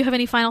 Jen, do you have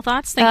any final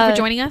thoughts? Thank you for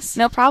joining us.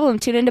 No problem.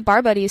 Tune into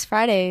Bar Buddies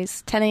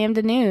Fridays, 10 a.m.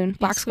 to noon.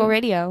 Box School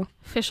Radio.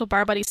 Official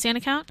Bar Buddy Stan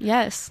account.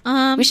 Yes.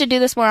 We should do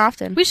this more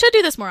often. We should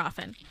do this more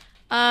often.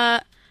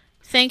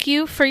 Thank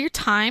you for your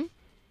time.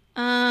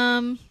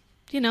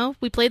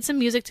 We played some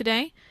music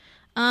today.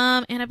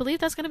 And I believe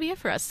that's going to be it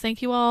for us.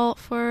 Thank you all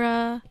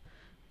for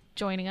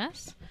joining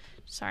us.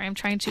 Sorry, I'm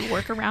trying to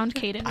work around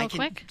Kaden real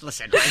quick.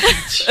 Listen,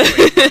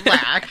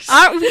 relax.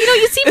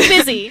 You seem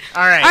busy.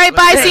 All right. All right,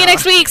 bye. See you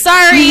next week.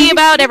 Sorry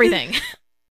about everything.